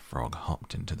 and the frog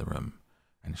hopped into the room,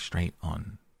 and straight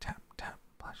on, tap, tap,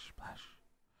 plash, plash,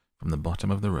 from the bottom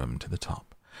of the room to the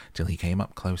top, till he came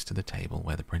up close to the table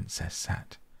where the princess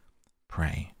sat.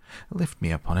 "Pray, lift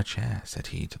me upon a chair," said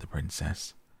he to the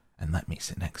princess, "and let me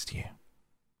sit next to you."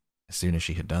 As soon as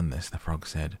she had done this, the frog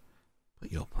said,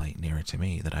 "Put your plate nearer to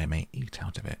me, that I may eat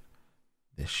out of it."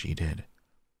 This she did,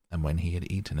 and when he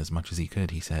had eaten as much as he could,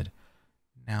 he said,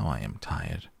 "Now I am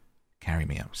tired. Carry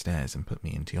me upstairs and put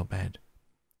me into your bed."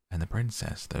 And the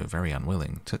princess, though very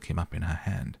unwilling, took him up in her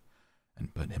hand,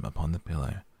 and put him upon the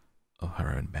pillow of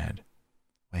her own bed,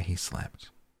 where he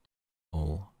slept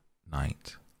all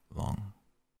night long.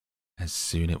 As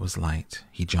soon as it was light,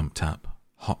 he jumped up,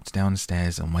 hopped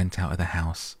downstairs, and went out of the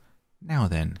house. "Now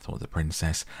then," thought the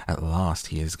princess, "at last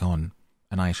he is gone,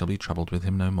 and I shall be troubled with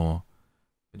him no more."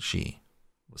 But she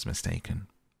was mistaken.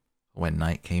 When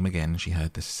night came again, she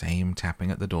heard the same tapping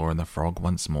at the door, and the frog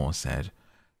once more said,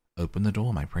 "Open the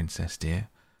door, my princess dear,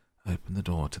 open the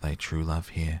door to thy true love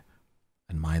here,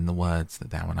 and mind the words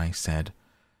that thou and I said,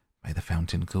 by the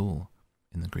fountain cool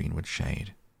in the greenwood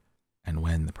shade." And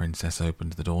when the princess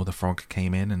opened the door, the frog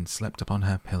came in and slept upon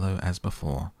her pillow as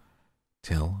before,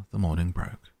 till the morning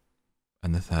broke.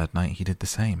 And the third night he did the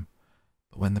same.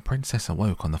 But when the princess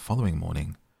awoke on the following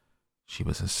morning, she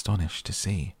was astonished to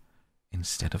see,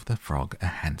 instead of the frog, a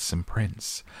handsome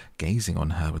prince, gazing on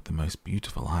her with the most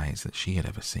beautiful eyes that she had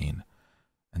ever seen,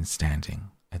 and standing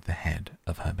at the head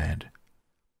of her bed.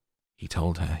 He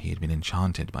told her he had been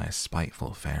enchanted by a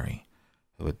spiteful fairy,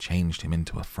 who had changed him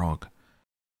into a frog,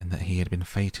 and that he had been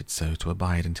fated so to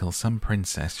abide until some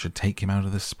princess should take him out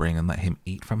of the spring and let him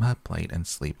eat from her plate and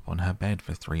sleep upon her bed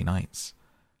for 3 nights.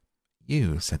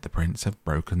 "You," said the prince, "have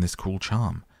broken this cruel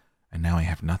charm, and now I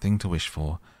have nothing to wish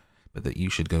for but that you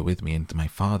should go with me into my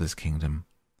father's kingdom,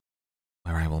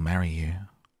 where I will marry you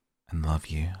and love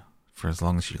you for as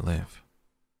long as you live."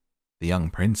 The young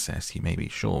princess, you may be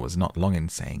sure, was not long in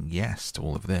saying yes to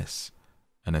all of this,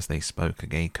 and as they spoke, a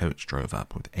gay coach drove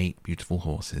up with 8 beautiful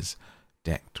horses,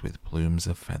 decked with plumes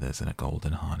of feathers and a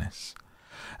golden harness,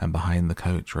 and behind the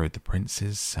coach rode the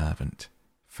prince's servant,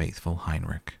 faithful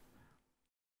Heinrich,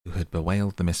 who had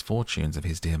bewailed the misfortunes of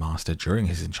his dear master during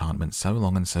his enchantment so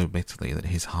long and so bitterly that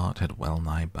his heart had well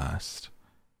nigh burst.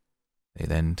 They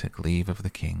then took leave of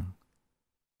the king,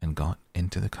 and got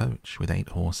into the coach with 8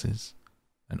 horses,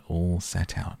 and all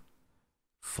set out,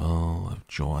 full of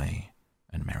joy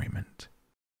and merriment,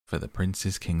 for the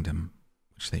prince's kingdom,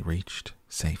 which they reached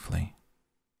safely.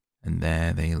 And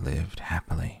there they lived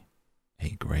happily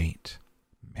a great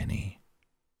many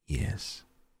years.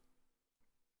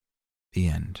 The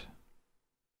end.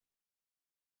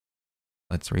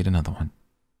 Let's read another one.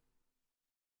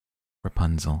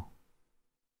 Rapunzel.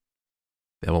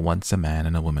 There were once a man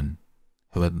and a woman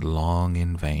who had long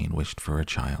in vain wished for a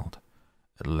child.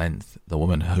 At length the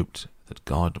woman hoped that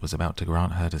God was about to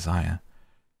grant her desire.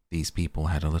 These people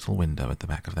had a little window at the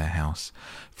back of their house,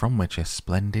 from which a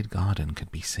splendid garden could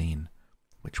be seen,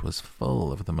 which was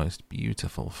full of the most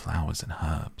beautiful flowers and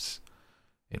herbs.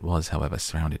 It was, however,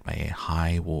 surrounded by a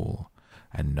high wall,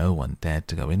 and no one dared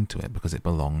to go into it because it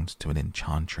belonged to an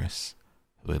enchantress,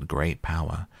 who had great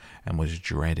power and was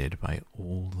dreaded by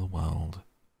all the world.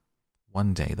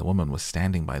 One day the woman was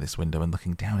standing by this window and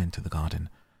looking down into the garden,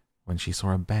 when she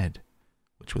saw a bed,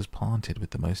 which which was planted with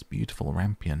the most beautiful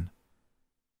rampion.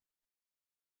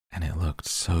 And it looked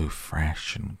so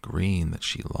fresh and green that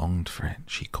she longed for it.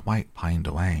 She quite pined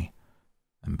away,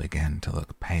 and began to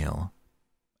look pale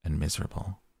and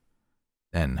miserable.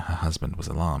 Then her husband was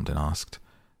alarmed and asked,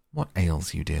 "What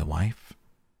ails you, dear wife?"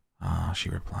 "Ah," she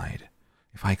replied,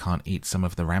 "if I can't eat some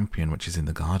of the rampion which is in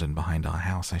the garden behind our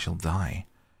house, I shall die."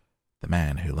 The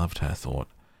man who loved her thought,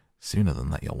 "Sooner than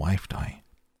let your wife die,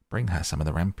 bring her some of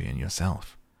the rampion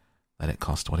yourself. Let it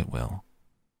cost what it will."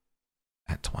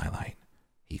 At twilight,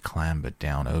 he clambered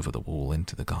down over the wall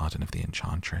into the garden of the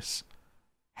enchantress,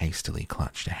 hastily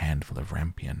clutched a handful of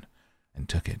rampion, and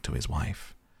took it to his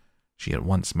wife. She at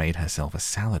once made herself a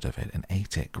salad of it and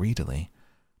ate it greedily.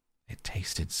 It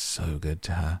tasted so good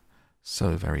to her,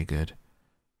 so very good,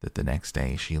 that the next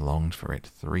day she longed for it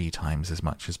 3 times as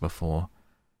much as before.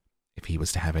 If he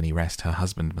was to have any rest, her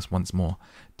husband must once more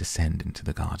descend into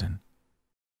the garden.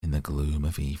 In the gloom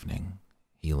of evening,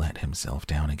 he let himself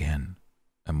down again,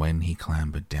 and when he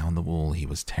clambered down the wall, he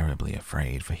was terribly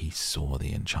afraid, for he saw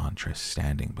the enchantress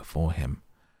standing before him.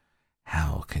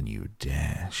 "How can you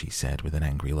dare," she said with an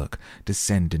angry look,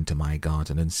 "descend into my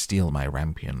garden and steal my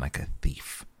rampion like a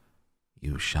thief?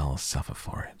 You shall suffer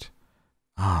for it."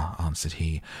 "Ah," answered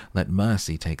he, "let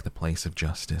mercy take the place of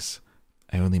justice.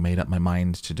 I only made up my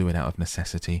mind to do it out of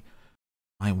necessity.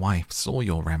 My wife saw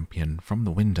your rampion from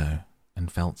the window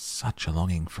and felt such a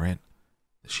longing for it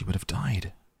that she would have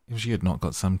died if she had not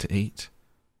got some to eat."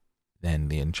 Then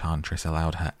the enchantress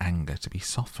allowed her anger to be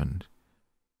softened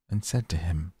and said to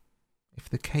him, "If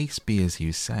the case be as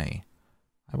you say,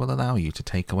 I will allow you to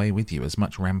take away with you as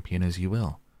much rampion as you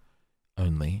will.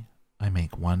 Only I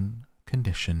make one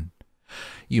condition.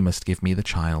 You must give me the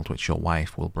child which your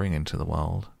wife will bring into the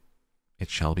world. It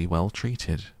shall be well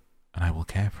treated, and I will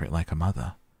care for it like a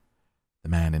mother." The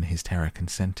man in his terror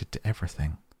consented to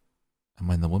everything, and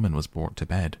when the woman was brought to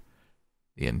bed,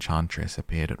 the enchantress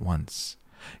appeared at once,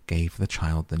 gave the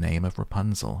child the name of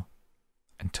Rapunzel,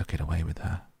 and took it away with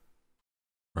her.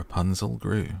 Rapunzel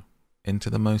grew into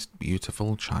the most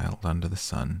beautiful child under the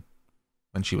sun.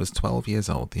 When she was 12 years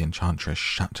old, the enchantress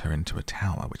shut her into a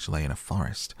tower which lay in a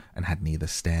forest and had neither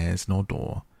stairs nor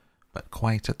door, but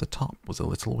quite at the top was a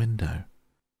little window.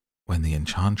 When the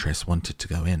enchantress wanted to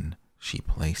go in, she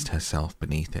placed herself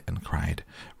beneath it and cried,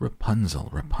 "Rapunzel,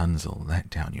 Rapunzel, let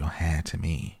down your hair to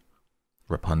me."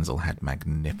 Rapunzel had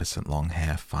magnificent long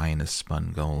hair, fine as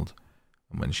spun gold,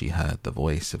 and when she heard the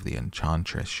voice of the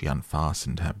enchantress, she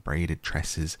unfastened her braided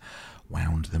tresses,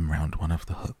 wound them round one of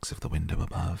the hooks of the window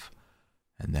above,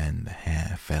 and then the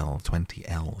hair fell 20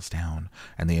 ells down,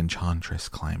 and the enchantress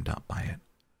climbed up by it.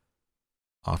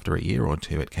 After a year or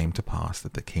 2, it came to pass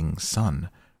that the king's son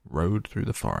rode through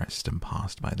the forest and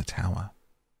passed by the tower.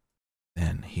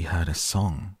 Then he heard a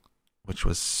song which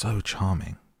was so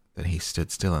charming that he stood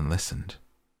still and listened.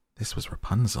 This was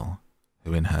Rapunzel,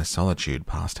 who in her solitude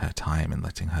passed her time in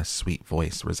letting her sweet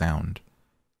voice resound.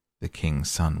 The king's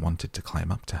son wanted to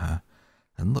climb up to her,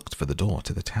 and looked for the door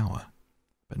to the tower,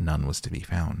 but none was to be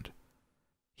found.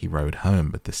 He rode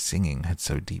home, but the singing had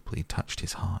so deeply touched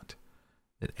his heart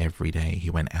that every day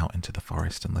he went out into the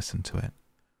forest and listened to it.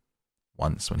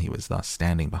 Once, when he was thus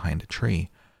standing behind a tree,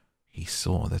 he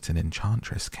saw that an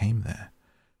enchantress came there,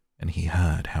 and he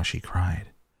heard how she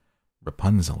cried,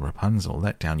 "Rapunzel, Rapunzel,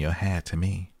 let down your hair to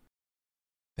me."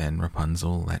 Then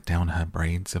Rapunzel let down her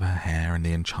braids of her hair, and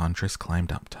the enchantress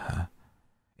climbed up to her.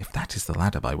 "If that is the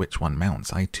ladder by which one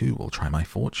mounts, I too will try my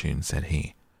fortune," said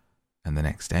he. And the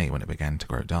next day, when it began to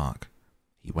grow dark,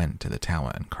 he went to the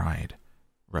tower and cried,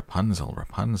 "Rapunzel,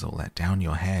 Rapunzel, let down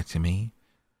your hair to me."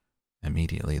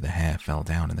 Immediately the hair fell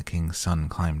down, and the king's son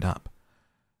climbed up.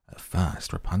 At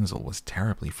first Rapunzel was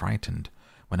terribly frightened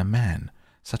when a man,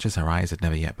 such as her eyes had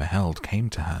never yet beheld, came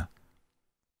to her.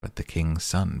 But the king's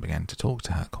son began to talk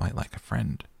to her quite like a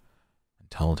friend, and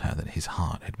told her that his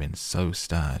heart had been so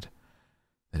stirred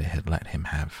that it had let him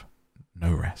have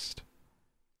no rest,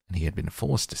 and he had been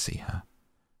forced to see her.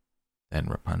 Then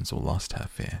Rapunzel lost her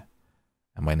fear,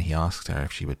 and when he asked her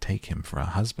if she would take him for a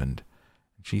husband,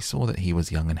 and she saw that he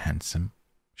was young and handsome,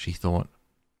 she thought,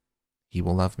 "He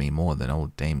will love me more than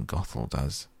old Dame Gothel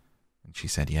does," and she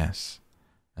said yes,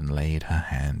 and laid her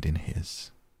hand in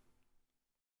his.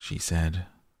 She said,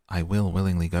 "I will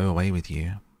willingly go away with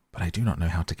you, but I do not know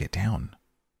how to get down.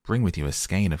 Bring with you a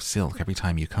skein of silk every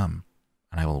time you come,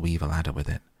 and I will weave a ladder with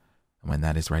it, and when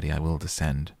that is ready I will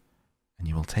descend, and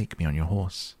you will take me on your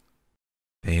horse."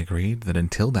 They agreed that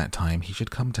until that time he should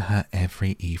come to her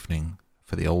every evening,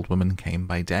 for the old woman came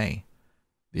by day.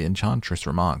 The enchantress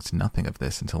remarked nothing of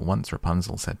this until once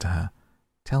Rapunzel said to her,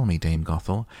 Tell me, Dame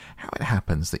Gothel, how it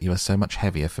happens that you are so much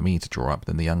heavier for me to draw up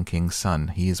than the young king's son.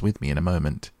 He is with me in a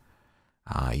moment."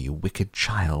 "Ah, you wicked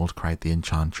child," cried the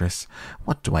enchantress.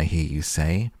 "What do I hear you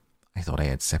say? I thought I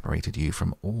had separated you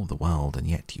from all the world, and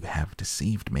yet you have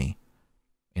deceived me."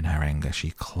 In her anger,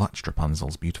 she clutched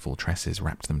Rapunzel's beautiful tresses,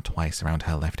 wrapped them twice around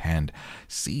her left hand,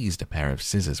 seized a pair of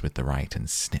scissors with the right, and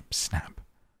snip, snap,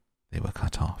 they were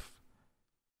cut off.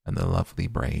 And the lovely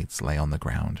braids lay on the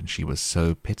ground, and she was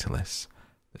so pitiless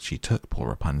that she took poor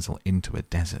Rapunzel into a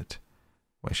desert,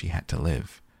 where she had to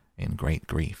live in great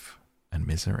grief and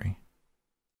misery.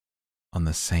 On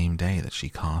the same day that she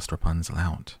cast Rapunzel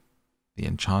out, the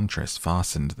enchantress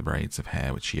fastened the braids of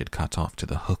hair which she had cut off to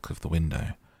the hook of the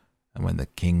window, and when the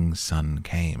king's son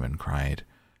came and cried,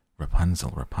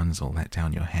 "Rapunzel, Rapunzel, let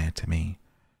down your hair to me,"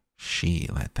 she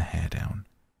let the hair down.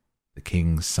 The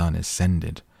king's son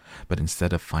ascended, but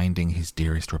instead of finding his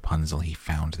dearest Rapunzel, he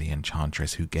found the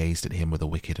enchantress, who gazed at him with a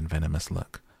wicked and venomous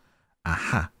look.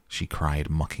 "Aha!" she cried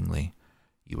mockingly.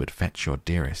 "You would fetch your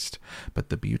dearest, but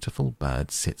the beautiful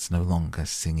bird sits no longer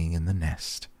singing in the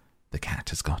nest. The cat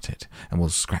has got it, and will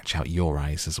scratch out your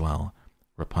eyes as well.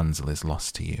 Rapunzel is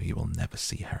lost to you. You will never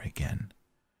see her again."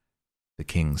 The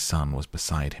king's son was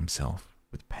beside himself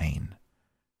with pain,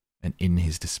 and in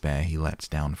his despair he leapt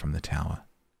down from the tower.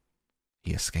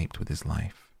 He escaped with his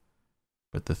life,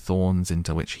 but the thorns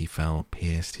into which he fell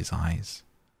pierced his eyes.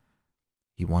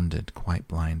 He wandered quite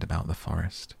blind about the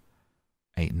forest,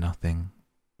 ate nothing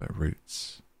but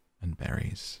roots and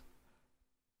berries,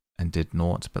 and did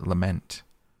naught but lament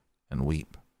and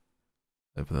weep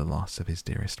over the loss of his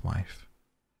dearest wife.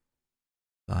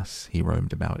 Thus he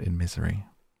roamed about in misery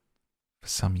for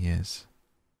some years,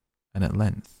 and at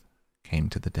length came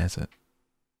to the desert,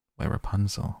 where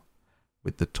Rapunzel,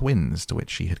 with the twins to which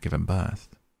she had given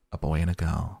birth, a boy and a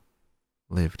girl,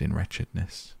 lived in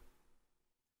wretchedness.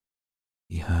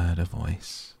 He heard a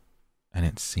voice, and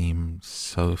it seemed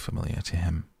so familiar to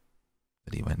him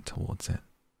that he went towards it,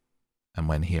 and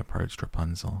when he approached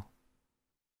Rapunzel,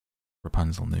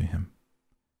 Rapunzel knew him,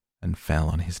 and fell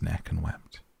on his neck and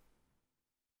wept.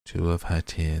 2 of her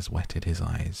tears wetted his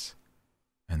eyes,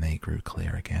 and they grew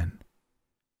clear again,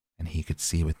 and he could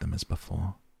see with them as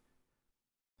before.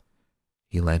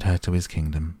 He led her to his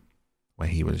kingdom, where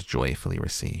he was joyfully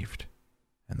received,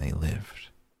 and they lived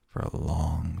for a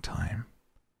long time,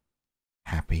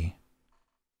 happy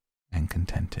and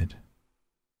contented.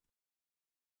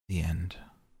 The end.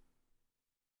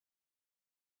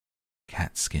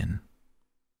 Catskin.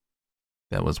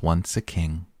 There was once a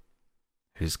king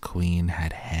whose queen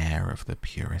had hair of the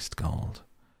purest gold,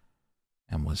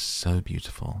 and was so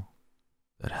beautiful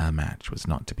that her match was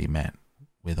not to be met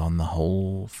with on the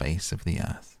whole face of the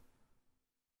earth.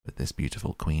 But this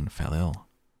beautiful queen fell ill,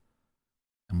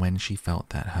 and when she felt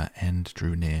that her end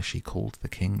drew near, she called the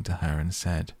king to her and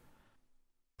said,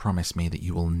 "Promise me that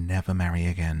you will never marry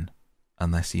again,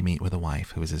 unless you meet with a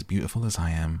wife who is as beautiful as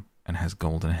I am and has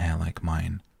golden hair like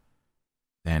mine."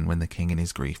 Then, when the king in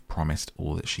his grief promised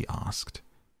all that she asked,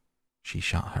 she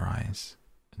shut her eyes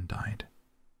and died.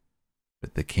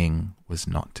 But the king was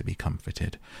not to be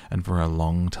comforted, and for a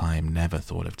long time never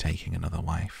thought of taking another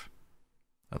wife.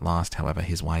 At last, however,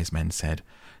 his wise men said,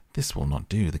 "This will not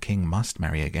do. The king must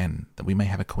marry again, that we may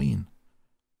have a queen."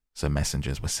 So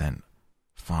messengers were sent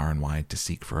far and wide to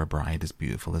seek for a bride as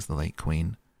beautiful as the late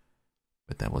queen.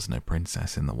 But there was no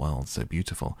princess in the world so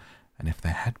beautiful, and if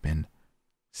there had been,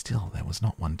 still there was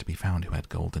not one to be found who had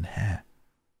golden hair.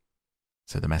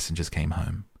 So the messengers came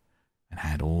home, and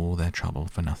had all their trouble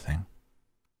for nothing.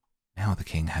 Now the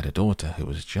king had a daughter who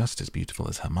was just as beautiful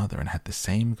as her mother, and had the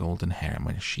same golden hair, and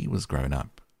when she was grown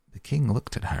up, the king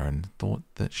looked at her and thought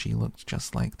that she looked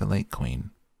just like the late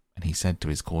queen, and he said to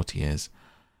his courtiers,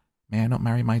 "May I not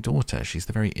marry my daughter? She's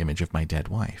the very image of my dead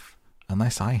wife.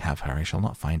 Unless I have her, I shall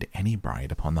not find any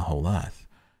bride upon the whole earth,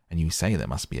 and you say there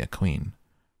must be a queen."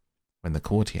 When the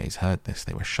courtiers heard this,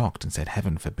 they were shocked and said,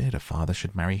 "Heaven forbid a father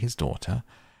should marry his daughter.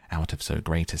 Out of so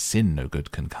great a sin no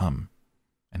good can come."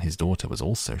 And his daughter was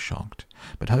also shocked,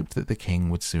 but hoped that the king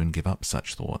would soon give up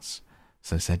such thoughts,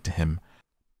 so said to him,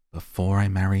 "Before I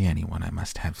marry anyone, I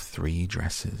must have 3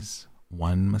 dresses.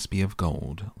 One must be of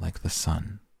gold, like the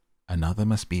sun, another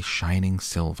must be shining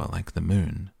silver like the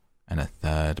moon, and a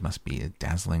third must be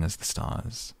dazzling as the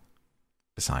stars.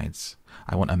 Besides,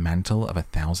 I want a mantle of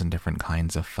 1,000 different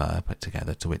kinds of fur put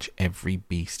together, to which every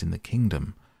beast in the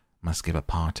kingdom must give a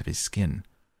part of his skin."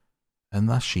 And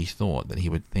thus she thought that he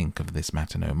would think of this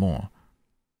matter no more.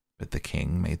 But the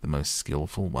king made the most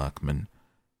skillful workman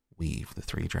weave the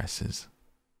 3 dresses,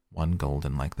 one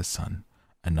golden like the sun,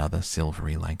 another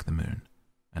silvery like the moon,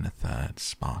 and a third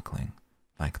sparkling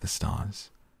like the stars.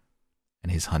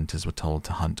 and his hunters were told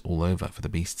to hunt all over for the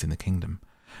beasts in the kingdom,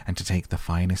 and to take the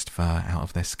finest fur out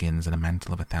of their skins, and a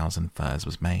mantle of 1,000 furs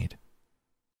was made.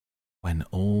 When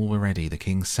all were ready, the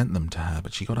king sent them to her,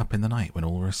 but she got up in the night when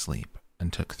all were asleep,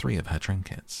 and took 3 of her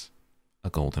trinkets, a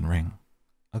golden ring,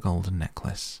 a golden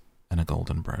necklace, and a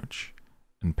golden brooch,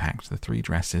 and packed the 3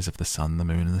 dresses of the sun, the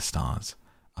moon, and the stars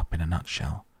up in a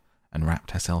nutshell, and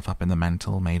wrapped herself up in the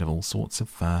mantle made of all sorts of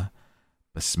fur,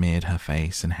 besmeared her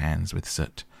face and hands with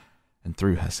soot, and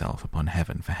threw herself upon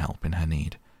heaven for help in her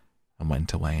need, and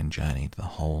went away and journeyed the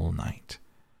whole night,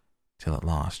 till at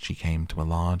last she came to a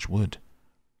large wood.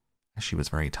 As she was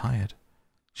very tired,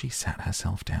 she sat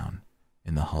herself down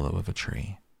in the hollow of a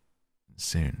tree, and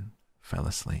soon fell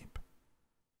asleep,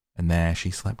 and there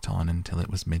she slept on until it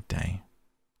was midday.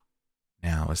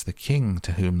 Now, as the king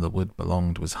to whom the wood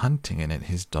belonged was hunting in it,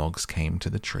 his dogs came to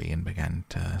the tree and began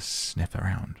to sniff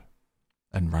around,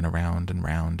 and run around and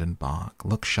round and bark.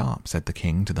 "Look sharp," said the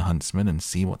king to the huntsman, "and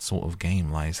see what sort of game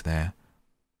lies there."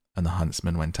 And the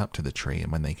huntsman went up to the tree,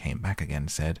 and when they came back again,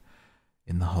 said,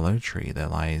 "In the hollow tree there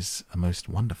lies a most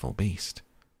wonderful beast,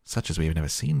 such as we have never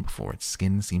seen before. Its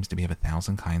skin seems to be of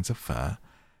 1,000 kinds of fur,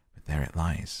 but there it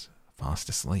lies, fast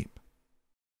asleep."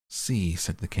 "See,"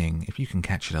 said the king, "if you can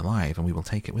catch it alive, and we will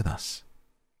take it with us."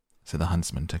 So the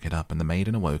huntsman took it up, and the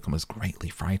maiden awoke and was greatly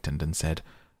frightened, and said,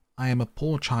 "I am a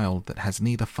poor child that has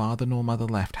neither father nor mother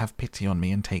left. Have pity on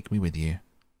me and take me with you."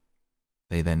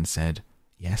 They then said,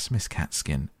 "Yes, Miss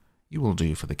Catskin, you will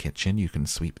do for the kitchen. You can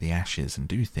sweep the ashes and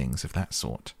do things of that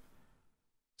sort."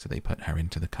 So they put her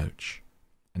into the coach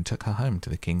and took her home to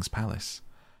the king's palace.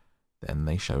 Then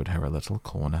they showed her a little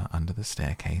corner under the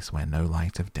staircase where no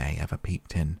light of day ever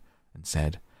peeped in, and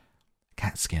said,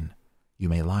 "Catskin, you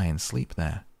may lie and sleep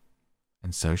there."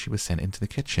 And so she was sent into the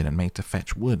kitchen and made to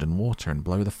fetch wood and water and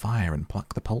blow the fire and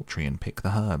pluck the poultry and pick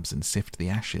the herbs and sift the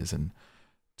ashes and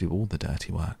do all the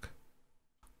dirty work.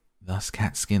 Thus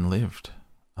Catskin lived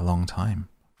a long time,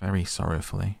 very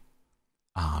sorrowfully.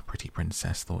 "Ah, pretty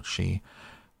princess," thought she,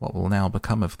 "what will now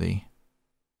become of thee?"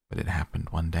 But it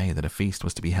happened one day that a feast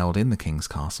was to be held in the king's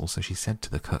castle, so she said to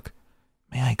the cook,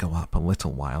 "May I go up a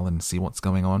little while and see what's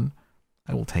going on?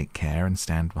 I will take care and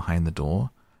stand behind the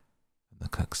door." And the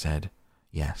cook said,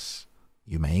 "Yes,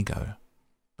 you may go,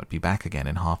 but be back again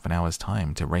in half an hour's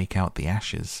time to rake out the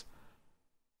ashes."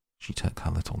 She took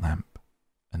her little lamp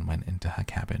and went into her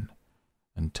cabin,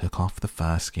 and took off the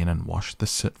fur skin and washed the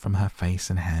soot from her face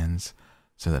and hands,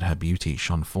 so that her beauty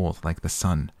shone forth like the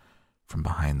sun from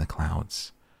behind the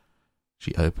clouds.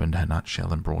 She opened her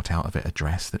nutshell and brought out of it a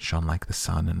dress that shone like the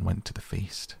sun, and went to the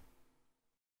feast.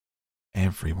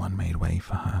 Everyone made way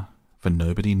for her, for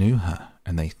nobody knew her,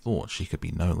 and they thought she could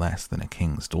be no less than a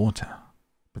king's daughter.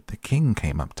 But the king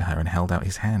came up to her and held out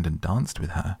his hand and danced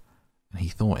with her, and he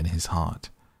thought in his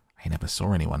heart, "I never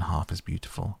saw anyone half as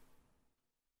beautiful."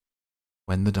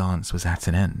 When the dance was at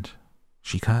an end,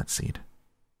 she curtsied,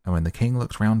 and when the king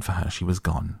looked round for her, she was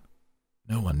gone.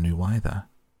 No one knew why.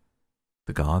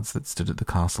 The guards that stood at the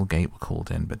castle gate were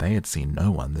called in, but they had seen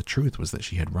no one. The truth was that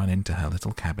she had run into her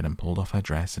little cabin and pulled off her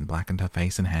dress and blackened her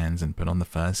face and hands and put on the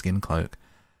fur-skin cloak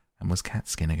and was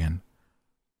Catskin again.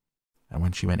 And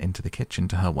when she went into the kitchen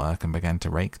to her work and began to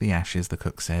rake the ashes, the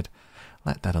cook said,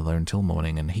 "Let that alone till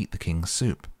morning and heat the king's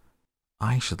soup.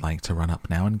 I should like to run up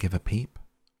now and give a peep,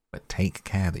 but take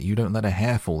care that you don't let a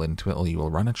hair fall into it, or you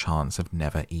will run a chance of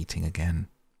never eating again."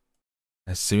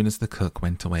 As soon as the cook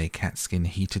went away, Catskin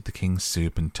heated the king's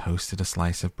soup and toasted a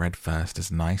slice of bread first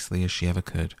as nicely as she ever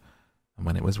could, and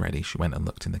when it was ready she went and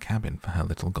looked in the cabin for her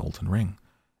little golden ring,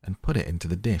 and put it into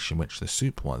the dish in which the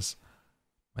soup was.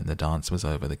 When the dance was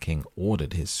over, the king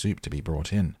ordered his soup to be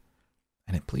brought in,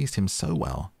 and it pleased him so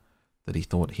well that he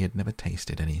thought he had never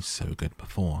tasted any so good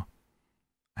before.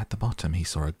 At the bottom he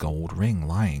saw a gold ring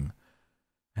lying,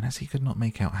 and as he could not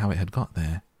make out how it had got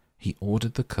there, he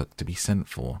ordered the cook to be sent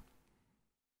for.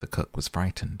 The cook was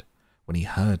frightened when he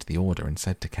heard the order, and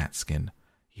said to Catskin,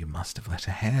 "You must have let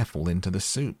a hair fall into the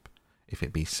soup. If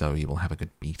it be so, you will have a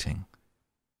good beating."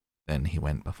 Then he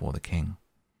went before the king,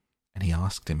 and he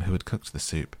asked him who had cooked the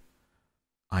soup.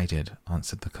 "I did,"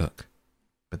 answered the cook.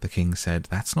 But the king said,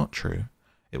 "That's not true.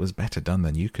 It was better done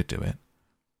than you could do it."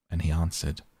 And he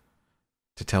answered,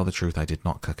 "To tell the truth, I did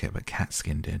not cook it, but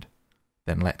Catskin did."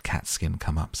 "Then let Catskin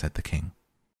come up," said the king.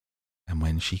 And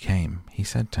when she came, he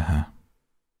said to her,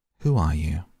 "Who are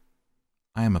you?"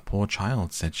 "I am a poor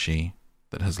child," said she,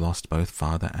 "that has lost both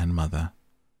father and mother."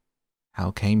 "How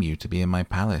came you to be in my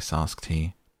palace?" asked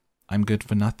he. "I'm good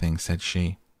for nothing," said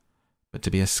she, "but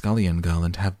to be a scullion girl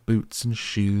and to have boots and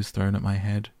shoes thrown at my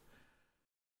head."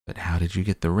 "But how did you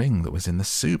get the ring that was in the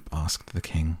soup?" asked the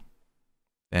king.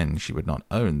 Then she would not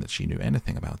own that she knew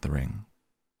anything about the ring,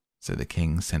 So the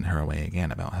king sent her away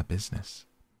again about her business.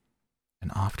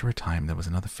 And after a time there was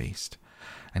another feast,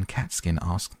 and Catskin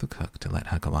asked the cook to let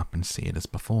her go up and see it as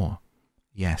before.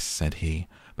 Yes, said he,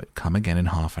 but come again in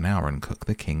half an hour and cook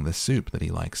the king the soup that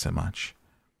he likes so much.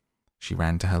 She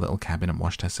ran to her little cabin and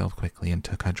washed herself quickly and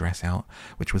took her dress out,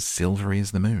 which was silvery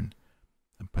as the moon,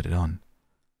 and put it on.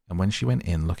 And when she went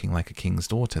in looking like a king's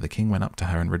daughter, the king went up to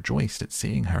her and rejoiced at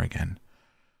seeing her again.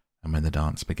 And when the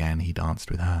dance began, he danced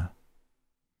with her.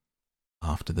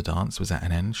 After the dance was at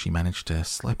an end, she managed to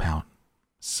slip out,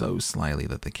 so slyly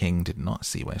that the king did not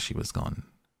see where she was gone.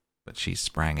 But she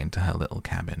sprang into her little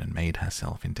cabin and made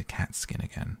herself into Catskin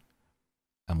again,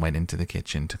 and went into the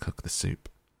kitchen to cook the soup.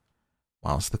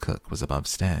 Whilst the cook was above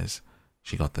stairs,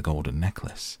 she got the golden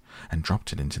necklace and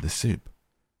dropped it into the soup.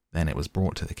 Then it was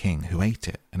brought to the king, who ate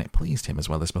it, and it pleased him as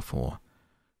well as before.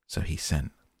 So he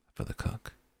sent for the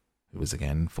cook, who was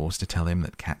again forced to tell him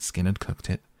that Catskin had cooked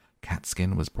it.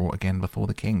 Catskin was brought again before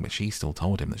the king, but she still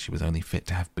told him that she was only fit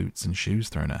to have boots and shoes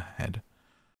thrown at her head.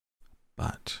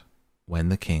 But when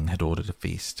the king had ordered a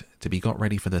feast to be got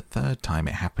ready for the third time,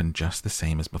 it happened just the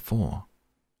same as before.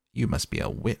 You must be a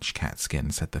witch,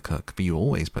 Catskin, said the cook, for you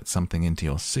always put something into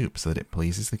your soup so that it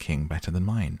pleases the king better than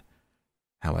mine.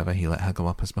 However, he let her go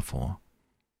up as before.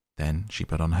 Then she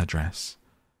put on her dress,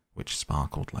 which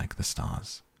sparkled like the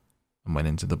stars, and went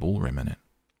into the ballroom in it.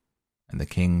 And the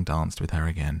king danced with her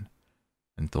again,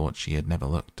 and thought she had never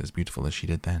looked as beautiful as she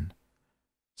did then.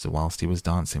 So whilst he was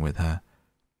dancing with her,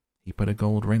 he put a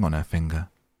gold ring on her finger,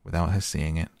 without her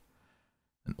seeing it,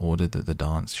 and ordered that the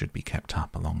dance should be kept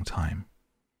up a long time.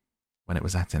 When it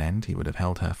was at an end, he would have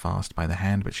held her fast by the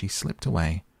hand, but she slipped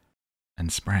away,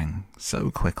 and sprang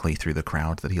so quickly through the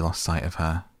crowd that he lost sight of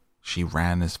her. She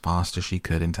ran as fast as she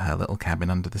could into her little cabin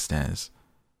under the stairs,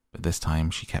 but this time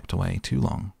she kept away too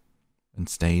long, and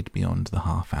stayed beyond the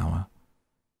half hour.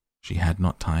 She had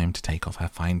not time to take off her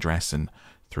fine dress and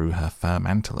threw her fur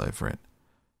mantle over it,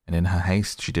 and in her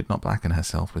haste she did not blacken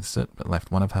herself with soot, but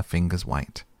left one of her fingers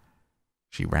white.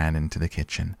 She ran into the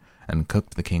kitchen and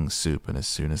cooked the king's soup, and as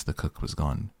soon as the cook was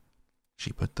gone,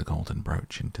 she put the golden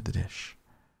brooch into the dish.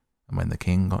 And when the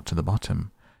king got to the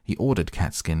bottom, he ordered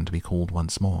Catskin to be called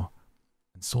once more,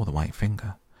 and saw the white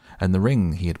finger, and the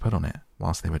ring he had put on it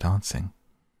whilst they were dancing.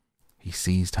 He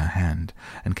seized her hand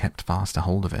and kept fast a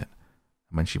hold of it,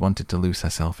 and when she wanted to loose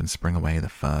herself and spring away, the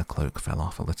fur cloak fell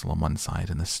off a little on one side,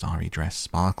 and the starry dress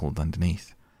sparkled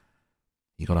underneath.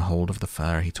 He got a hold of the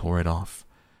fur, he tore it off.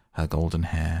 Her golden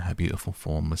hair, her beautiful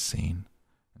form was seen,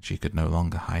 and she could no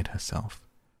longer hide herself.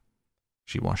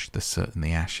 She washed the soot and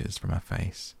the ashes from her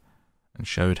face, and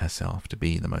showed herself to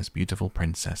be the most beautiful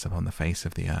princess upon the face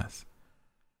of the earth.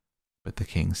 But the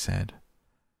king said,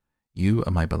 "You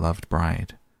are my beloved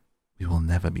bride. We will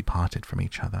never be parted from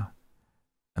each other."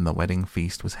 And the wedding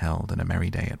feast was held, and a merry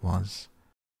day it was,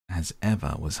 as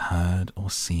ever was heard or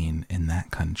seen in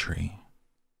that country,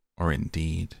 or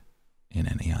indeed in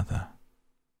any other.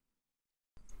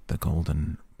 The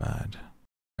Golden Bird.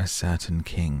 A certain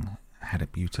king had a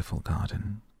beautiful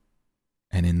garden,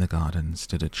 and in the garden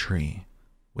stood a tree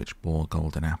which bore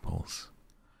golden apples.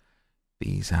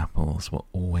 These apples were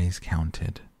always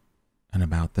counted, and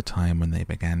about the time when they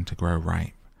began to grow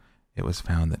ripe, it was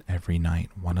found that every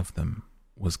night one of them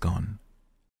was gone.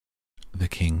 The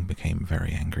king became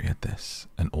very angry at this,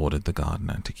 and ordered the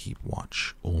gardener to keep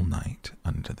watch all night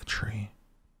under the tree.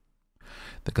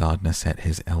 The gardener set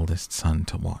his eldest son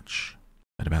to watch.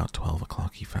 At about 12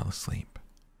 o'clock he fell asleep,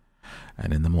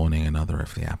 and in the morning another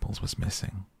of the apples was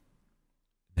missing.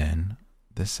 Then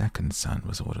the second son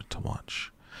was ordered to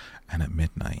watch, and at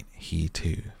midnight he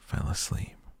too fell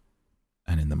asleep,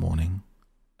 and in the morning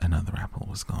another apple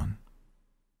was gone.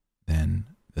 Then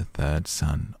the third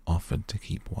son offered to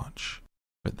keep watch,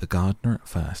 but the gardener at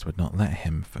first would not let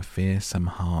him for fear some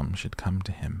harm should come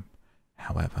to him.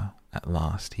 However, at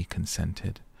last he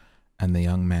consented, and the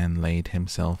young man laid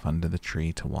himself under the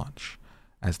tree to watch.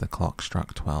 As the clock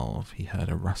struck 12, he heard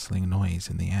a rustling noise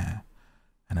in the air,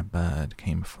 and a bird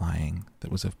came flying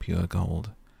that was of pure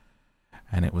gold,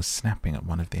 and it was snapping at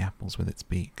one of the apples with its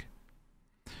beak.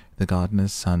 The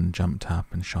gardener's son jumped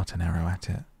up and shot an arrow at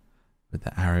it, but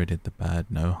the arrow did the bird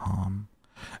no harm,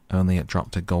 only it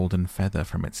dropped a golden feather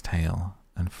from its tail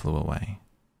and flew away.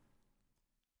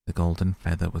 The golden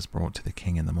feather was brought to the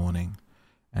king in the morning,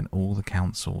 and all the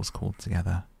council was called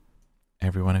together.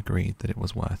 Everyone agreed that it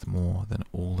was worth more than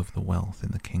all of the wealth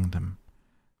in the kingdom,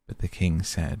 but the king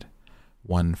said,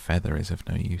 "One feather is of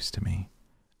no use to me.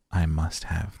 I must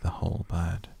have the whole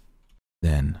bird."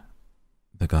 Then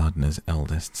the gardener's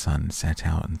eldest son set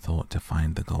out and thought to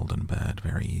find the golden bird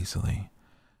very easily,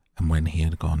 and when he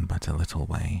had gone but a little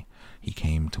way, he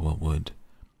came to a wood,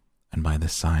 and by the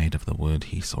side of the wood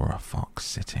he saw a fox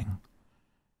sitting.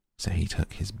 So he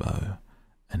took his bow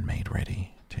and made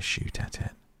ready to shoot at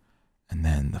it. And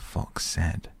then the fox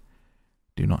said,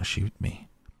 "Do not shoot me,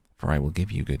 for I will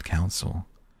give you good counsel.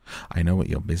 I know what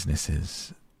your business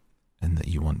is, and that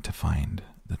you want to find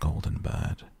the golden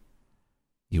bird.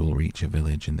 You will reach a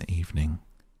village in the evening,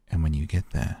 and when you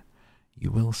get there,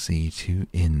 you will see 2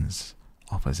 inns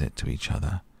opposite to each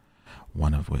other,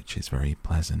 one of which is very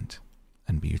pleasant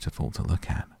and beautiful to look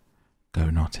at. Go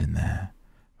not in there,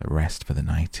 but rest for the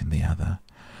night in the other,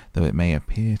 though it may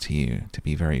appear to you to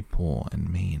be very poor and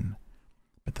mean."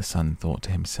 But the son thought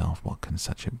to himself, "What can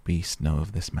such a beast know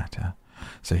of this matter?"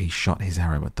 So he shot his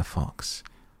arrow at the fox,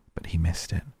 but he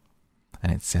missed it,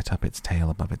 and it set up its tail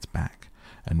above its back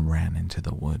and ran into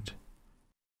the wood.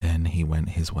 Then he went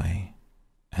his way,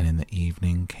 and in the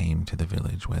evening came to the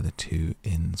village where the 2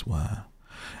 inns were,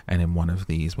 and in one of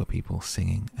these were people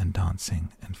singing and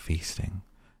dancing and feasting,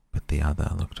 but the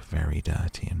other looked very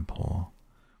dirty and poor.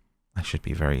 "I should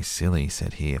be very silly,"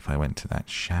 said he, "if I went to that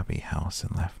shabby house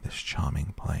and left this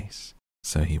charming place."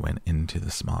 So he went into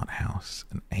the smart house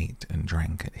and ate and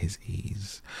drank at his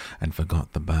ease, and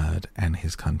forgot the bird and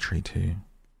his country too.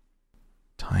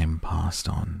 Time passed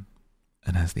on,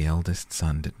 and as the eldest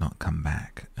son did not come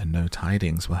back, and no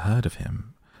tidings were heard of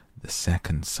him, the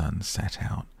second son set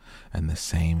out, and the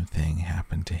same thing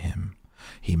happened to him.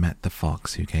 He met the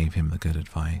fox who gave him the good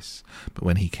advice, but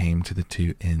when he came to the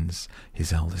 2 inns,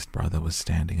 his eldest brother was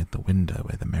standing at the window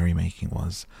where the merrymaking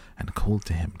was, and called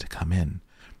to him to come in,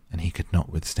 and he could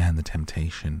not withstand the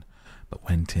temptation, but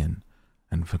went in,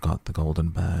 and forgot the golden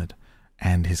bird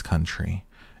and his country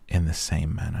in the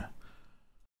same manner.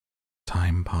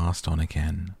 Time passed on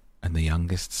again, and the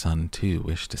youngest son too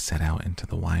wished to set out into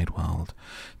the wide world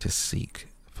to seek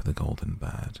for the golden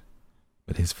bird.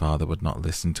 But his father would not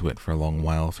listen to it for a long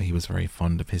while, for he was very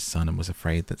fond of his son and was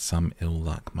afraid that some ill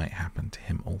luck might happen to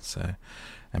him also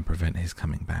and prevent his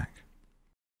coming back.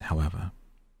 However,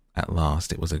 at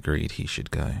last it was agreed he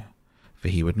should go, for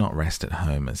he would not rest at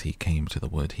home. As he came to the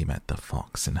wood, he met the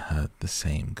fox and heard the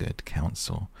same good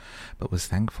counsel, but was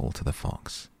thankful to the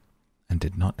fox and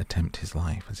did not attempt his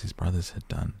life as his brothers had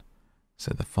done.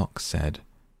 So the fox said,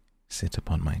 "Sit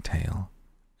upon my tail,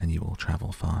 and you will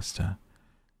travel faster."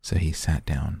 So he sat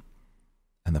down,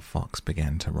 and the fox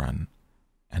began to run,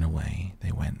 and away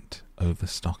they went over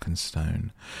stock and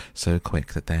stone, so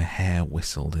quick that their hair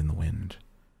whistled in the wind.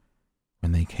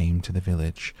 When they came to the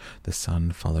village, the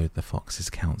son followed the fox's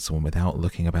counsel, and without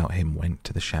looking about him went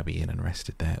to the shabby inn and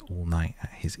rested there all night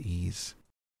at his ease.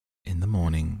 In the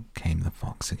morning came the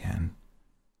fox again,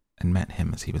 and met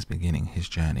him as he was beginning his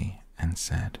journey, and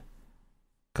said,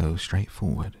 "Go straight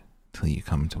forward till you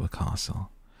come to a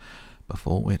castle,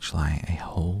 before which lie a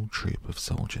whole troop of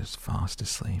soldiers fast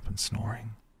asleep and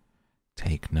snoring.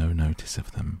 Take no notice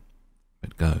of them,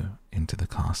 but go into the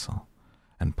castle,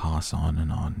 and pass on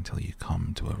and on till you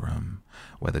come to a room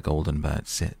where the golden bird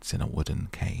sits in a wooden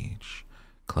cage.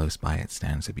 Close by it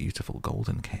stands a beautiful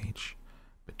golden cage,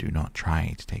 but do not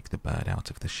try to take the bird out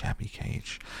of the shabby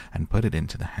cage and put it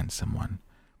into the handsome one,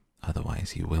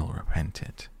 otherwise you will repent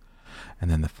it."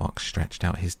 And then the fox stretched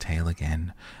out his tail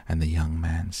again, and the young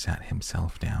man sat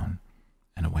himself down,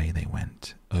 and away they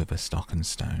went over stock and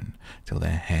stone till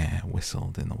their hair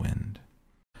whistled in the wind.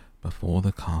 Before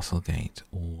the castle gate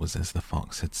all was as the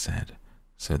fox had said,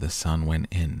 so the son went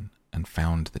in and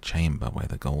found the chamber where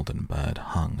the golden bird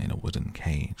hung in a wooden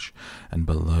cage, and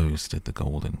below stood the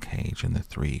golden cage, and the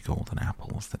 3 golden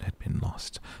apples that had been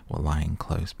lost were lying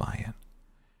close by it.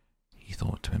 He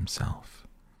thought to himself,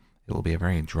 "It will be a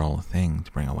very droll thing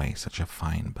to bring away such a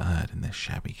fine bird in this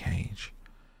shabby cage."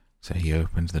 So he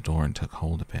opened the door and took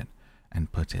hold of it,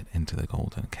 and put it into the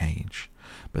golden cage.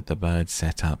 But the bird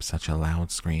set up such a loud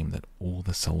scream that all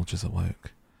the soldiers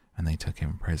awoke, and they took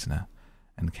him prisoner,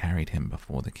 and carried him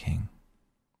before the king.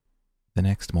 The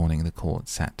next morning the court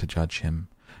sat to judge him,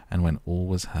 and when all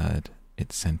was heard,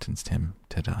 it sentenced him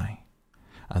to die,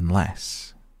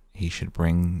 unless he should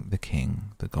bring the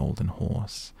king the golden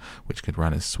horse, which could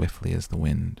run as swiftly as the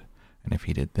wind, and if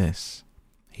he did this,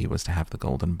 he was to have the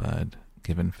golden bird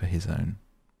given for his own.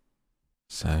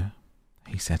 So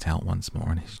he set out once more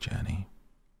on his journey,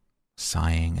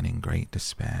 sighing and in great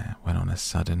despair, when on a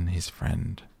sudden his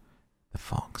friend, the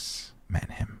fox,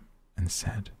 met him and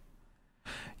said,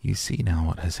 "You see now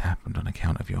what has happened on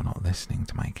account of your not listening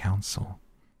to my counsel.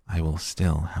 I will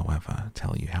still, however,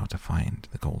 tell you how to find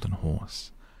the golden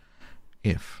horse.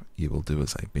 If you will do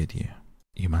as I bid you,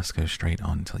 you must go straight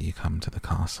on till you come to the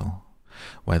castle,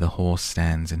 where the horse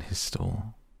stands in his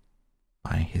stall.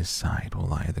 By his side will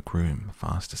lie the groom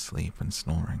fast asleep and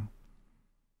snoring.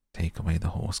 Take away the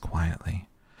horse quietly,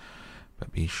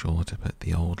 but be sure to put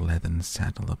the old leathern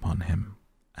saddle upon him,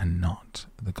 and not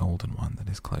the golden one that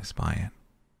is close by it."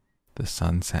 The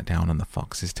son sat down on the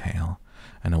fox's tail,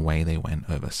 and away they went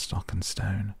over stock and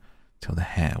stone, till the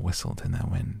hare whistled in their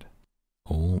wind.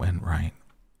 All went right,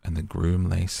 and the groom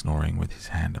lay snoring with his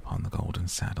hand upon the golden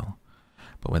saddle.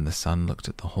 But when the son looked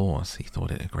at the horse, he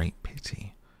thought it a great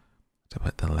pity to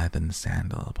put the leathern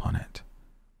sandal upon it.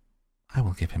 "I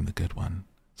will give him the good one,"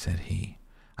 said he.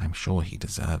 "I'm sure he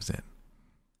deserves it."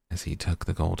 As he took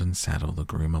the golden saddle, the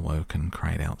groom awoke and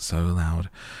cried out so loud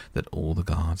that all the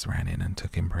guards ran in and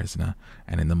took him prisoner,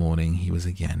 and in the morning he was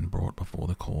again brought before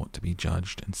the court to be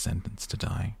judged and sentenced to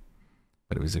die.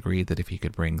 But it was agreed that if he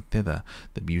could bring thither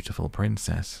the beautiful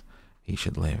princess, he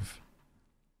should live,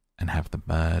 and have the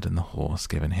bird and the horse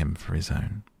given him for his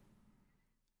own.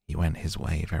 He went his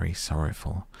way very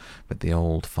sorrowful, but the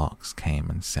old fox came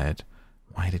and said,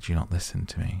 "Why did you not listen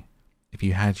to me? If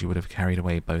you had, you would have carried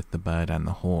away both the bird and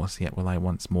the horse. Yet will I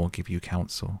once more give you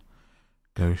counsel.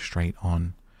 Go straight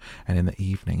on, and in the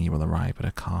evening you will arrive at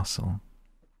a castle.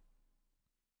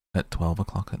 At 12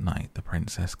 o'clock at night the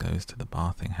princess goes to the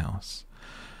bathing house.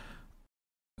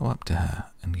 Go up to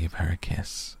her and give her a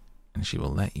kiss, and she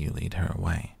will let you lead her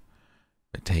away.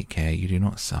 But take care you do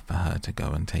not suffer her to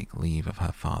go and take leave of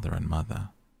her father and mother."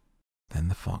 Then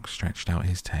the fox stretched out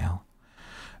his tail,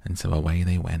 and so away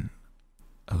they went,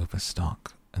 over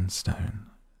stock and stone,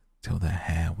 till their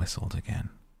hare whistled again.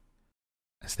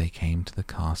 As they came to the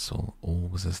castle, all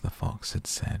was as the fox had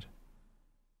said,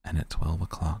 and at 12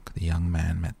 o'clock the young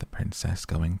man met the princess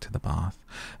going to the bath,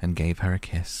 and gave her a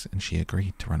kiss, and she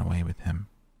agreed to run away with him,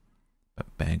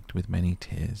 but begged with many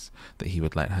tears that he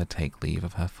would let her take leave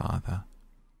of her father.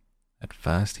 At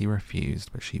first he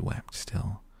refused, but she wept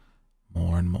still,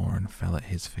 more, and fell at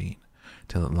his feet,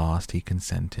 till at last he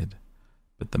consented.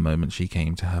 But the moment she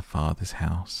came to her father's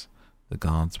house, the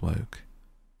guards woke,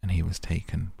 and he was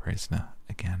taken prisoner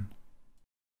again.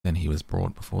 Then he was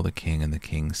brought before the king, and the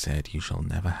king said, "You shall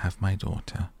never have my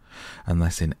daughter,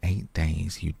 unless in 8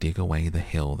 days you dig away the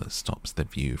hill that stops the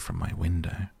view from my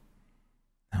window."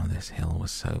 Now this hill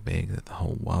was so big that the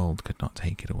whole world could not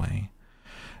take it away.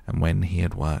 And when he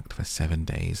had worked for 7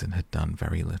 days and had done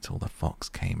very little, the fox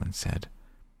came and said,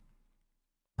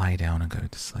 "Lie down and go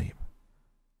to sleep.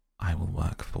 I will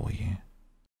work for you."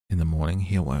 In the morning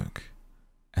he awoke,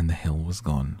 and the hill was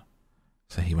gone.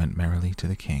 So he went merrily to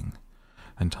the king,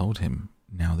 and told him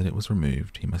now that it was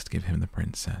removed he must give him the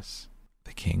princess.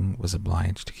 The king was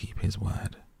obliged to keep his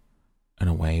word, and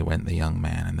away went the young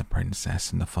man and the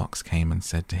princess, and the fox came and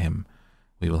said to him,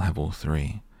 "We will have all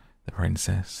three, the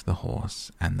princess, the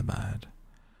horse, and the bird."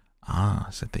 "Ah,"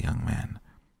 said the young man,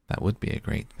 "that would be a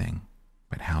great thing,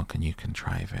 but how can you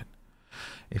contrive it?"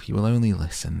 "If you will only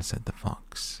listen," said the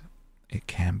fox, "it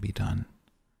can be done.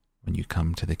 When you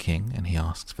come to the king and he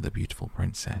asks for the beautiful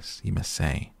princess, you must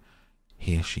say,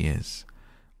 'Here she is.'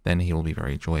 Then he will be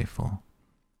very joyful,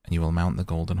 and you will mount the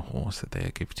golden horse that they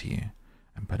give to you,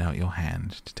 and put out your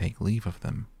hand to take leave of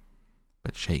them.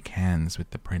 But shake hands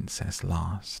with the princess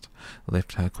last,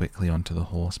 lift her quickly onto the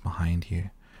horse behind you,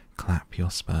 clap your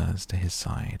spurs to his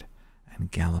side,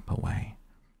 and gallop away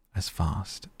as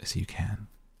fast as you can."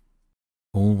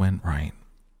 All went right.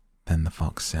 Then the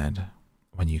fox said,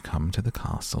 "When you come to the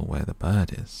castle where the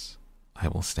bird is, I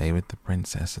will stay with the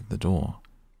princess at the door.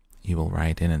 You will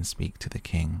ride in and speak to the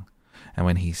king, and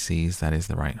when he sees that is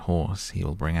the right horse, he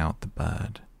will bring out the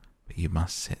bird. But you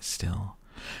must sit still,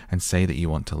 and say that you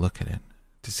want to look at it,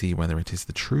 to see whether it is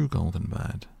the true golden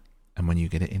bird, and when you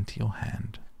get it into your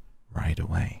hand, ride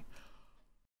away."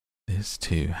 This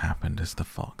too happened as the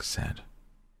fox said.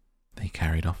 They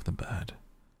carried off the bird.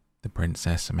 The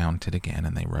princess mounted again,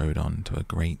 and they rode on to a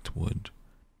great wood.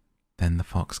 Then the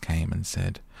fox came and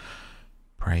said,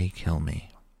 "Pray kill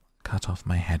me, cut off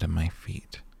my head and my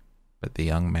feet." But the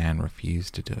young man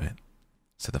refused to do it.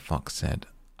 So the fox said,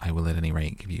 "I will at any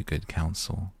rate give you good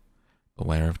counsel.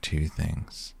 Beware of 2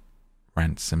 things.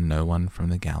 Ransom no one from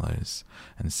the gallows,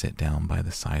 and sit down by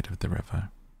the side of the river."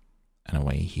 And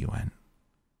away he went.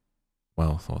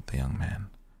 Well, thought the young man,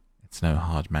 it's no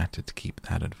hard matter to keep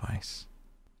that advice.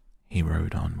 He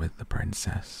rode on with the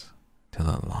princess, till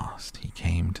at last he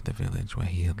came to the village where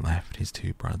he had left his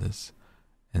 2 brothers,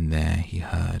 and there he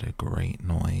heard a great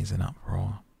noise and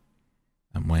uproar.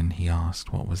 And when he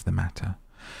asked what was the matter,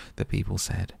 the people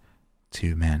said,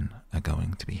 2 men are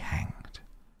going to be hanged.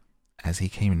 As he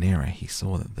came nearer, he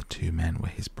saw that the 2 men were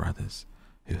his brothers,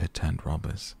 who had turned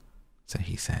robbers. So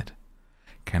he said,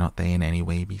 "Cannot they in any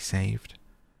way be saved?"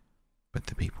 But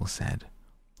the people said,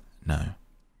 "No,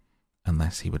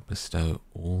 unless he would bestow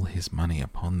all his money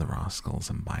upon the rascals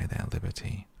and buy their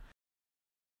liberty,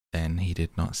 Then he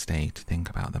did not stay to think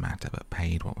about the matter, but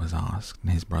paid what was asked,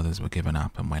 and his brothers were given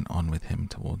up and went on with him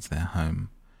towards their home.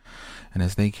 And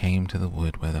as they came to the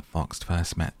wood where the fox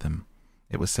first met them,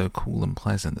 it was so cool and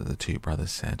pleasant that the two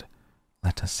brothers said,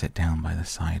 "Let us sit down by the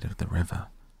side of the river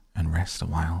and rest a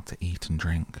while to eat and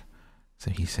drink."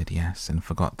 So he said yes, and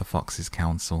forgot the fox's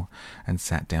counsel, and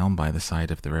sat down by the side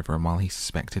of the river, and while he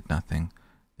suspected nothing,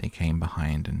 they came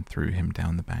behind and threw him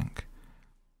down the bank,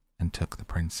 and took the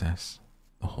princess,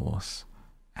 the horse,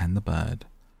 and the bird,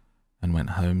 and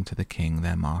went home to the king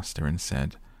their master, and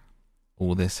said,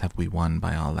 "All this have we won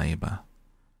by our labour."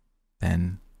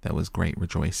 Then there was great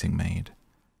rejoicing made,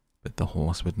 but the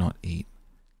horse would not eat,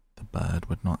 the bird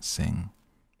would not sing,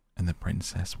 and the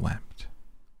princess wept.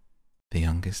 The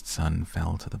youngest son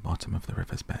fell to the bottom of the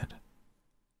river's bed.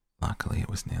 Luckily it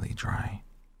was nearly dry,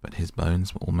 but his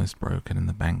bones were almost broken, and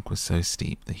the bank was so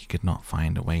steep that he could not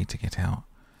find a way to get out.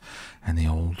 And the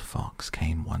old fox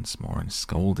came once more and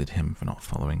scolded him for not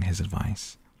following his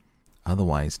advice.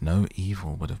 Otherwise no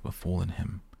evil would have befallen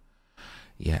him.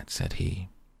 "Yet," said he,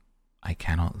 "I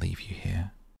cannot leave you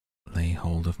here. Lay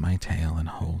hold of my tail and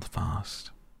hold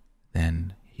fast."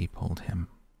 Then he pulled him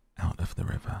out of the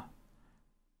river,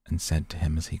 and said to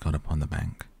him as he got upon the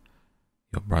bank,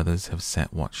 "Your brothers have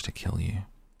set watch to kill you,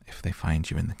 if they find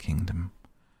you in the kingdom."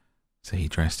 So he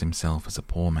dressed himself as a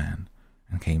poor man,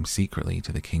 and came secretly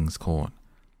to the king's court,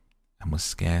 and was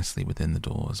scarcely within the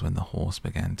doors when the horse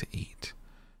began to eat,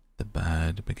 the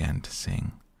bird began to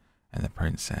sing, and the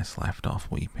princess left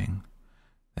off weeping.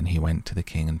 Then he went to the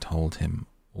king and told him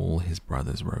all his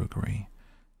brothers' roguery.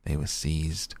 They were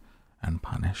seized and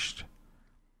punished,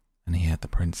 and he had the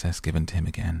princess given to him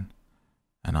again,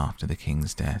 and after the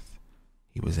king's death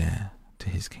he was heir to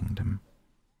his kingdom.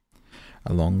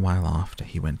 A long while after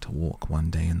he went to walk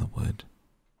one day in the wood,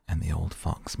 and the old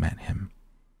fox met him,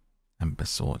 and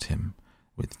besought him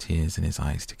with tears in his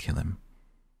eyes to kill him,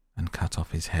 and cut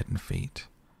off his head and feet,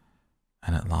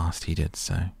 and at last he did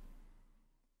so,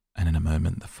 and in a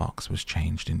moment the fox was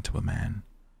changed into a man,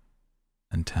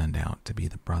 and turned out to be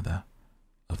the brother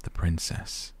of the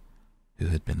princess who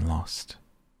had been lost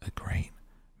a great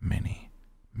many,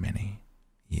 many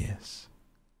years.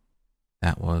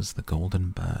 That was The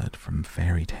Golden Bird from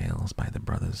Fairy Tales by the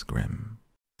Brothers Grimm.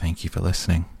 Thank you for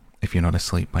listening. If you're not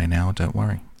asleep by now, don't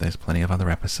worry. There's plenty of other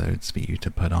episodes for you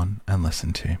to put on and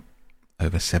listen to.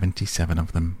 Over 77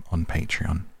 of them on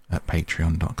Patreon at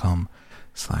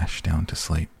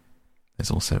patreon.com/downtosleep.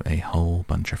 There's also a whole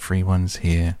bunch of free ones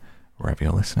here wherever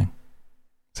you're listening.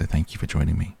 So thank you for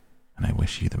joining me, and I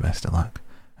wish you the best of luck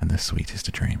and the sweetest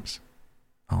of dreams.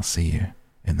 I'll see you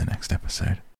in the next episode.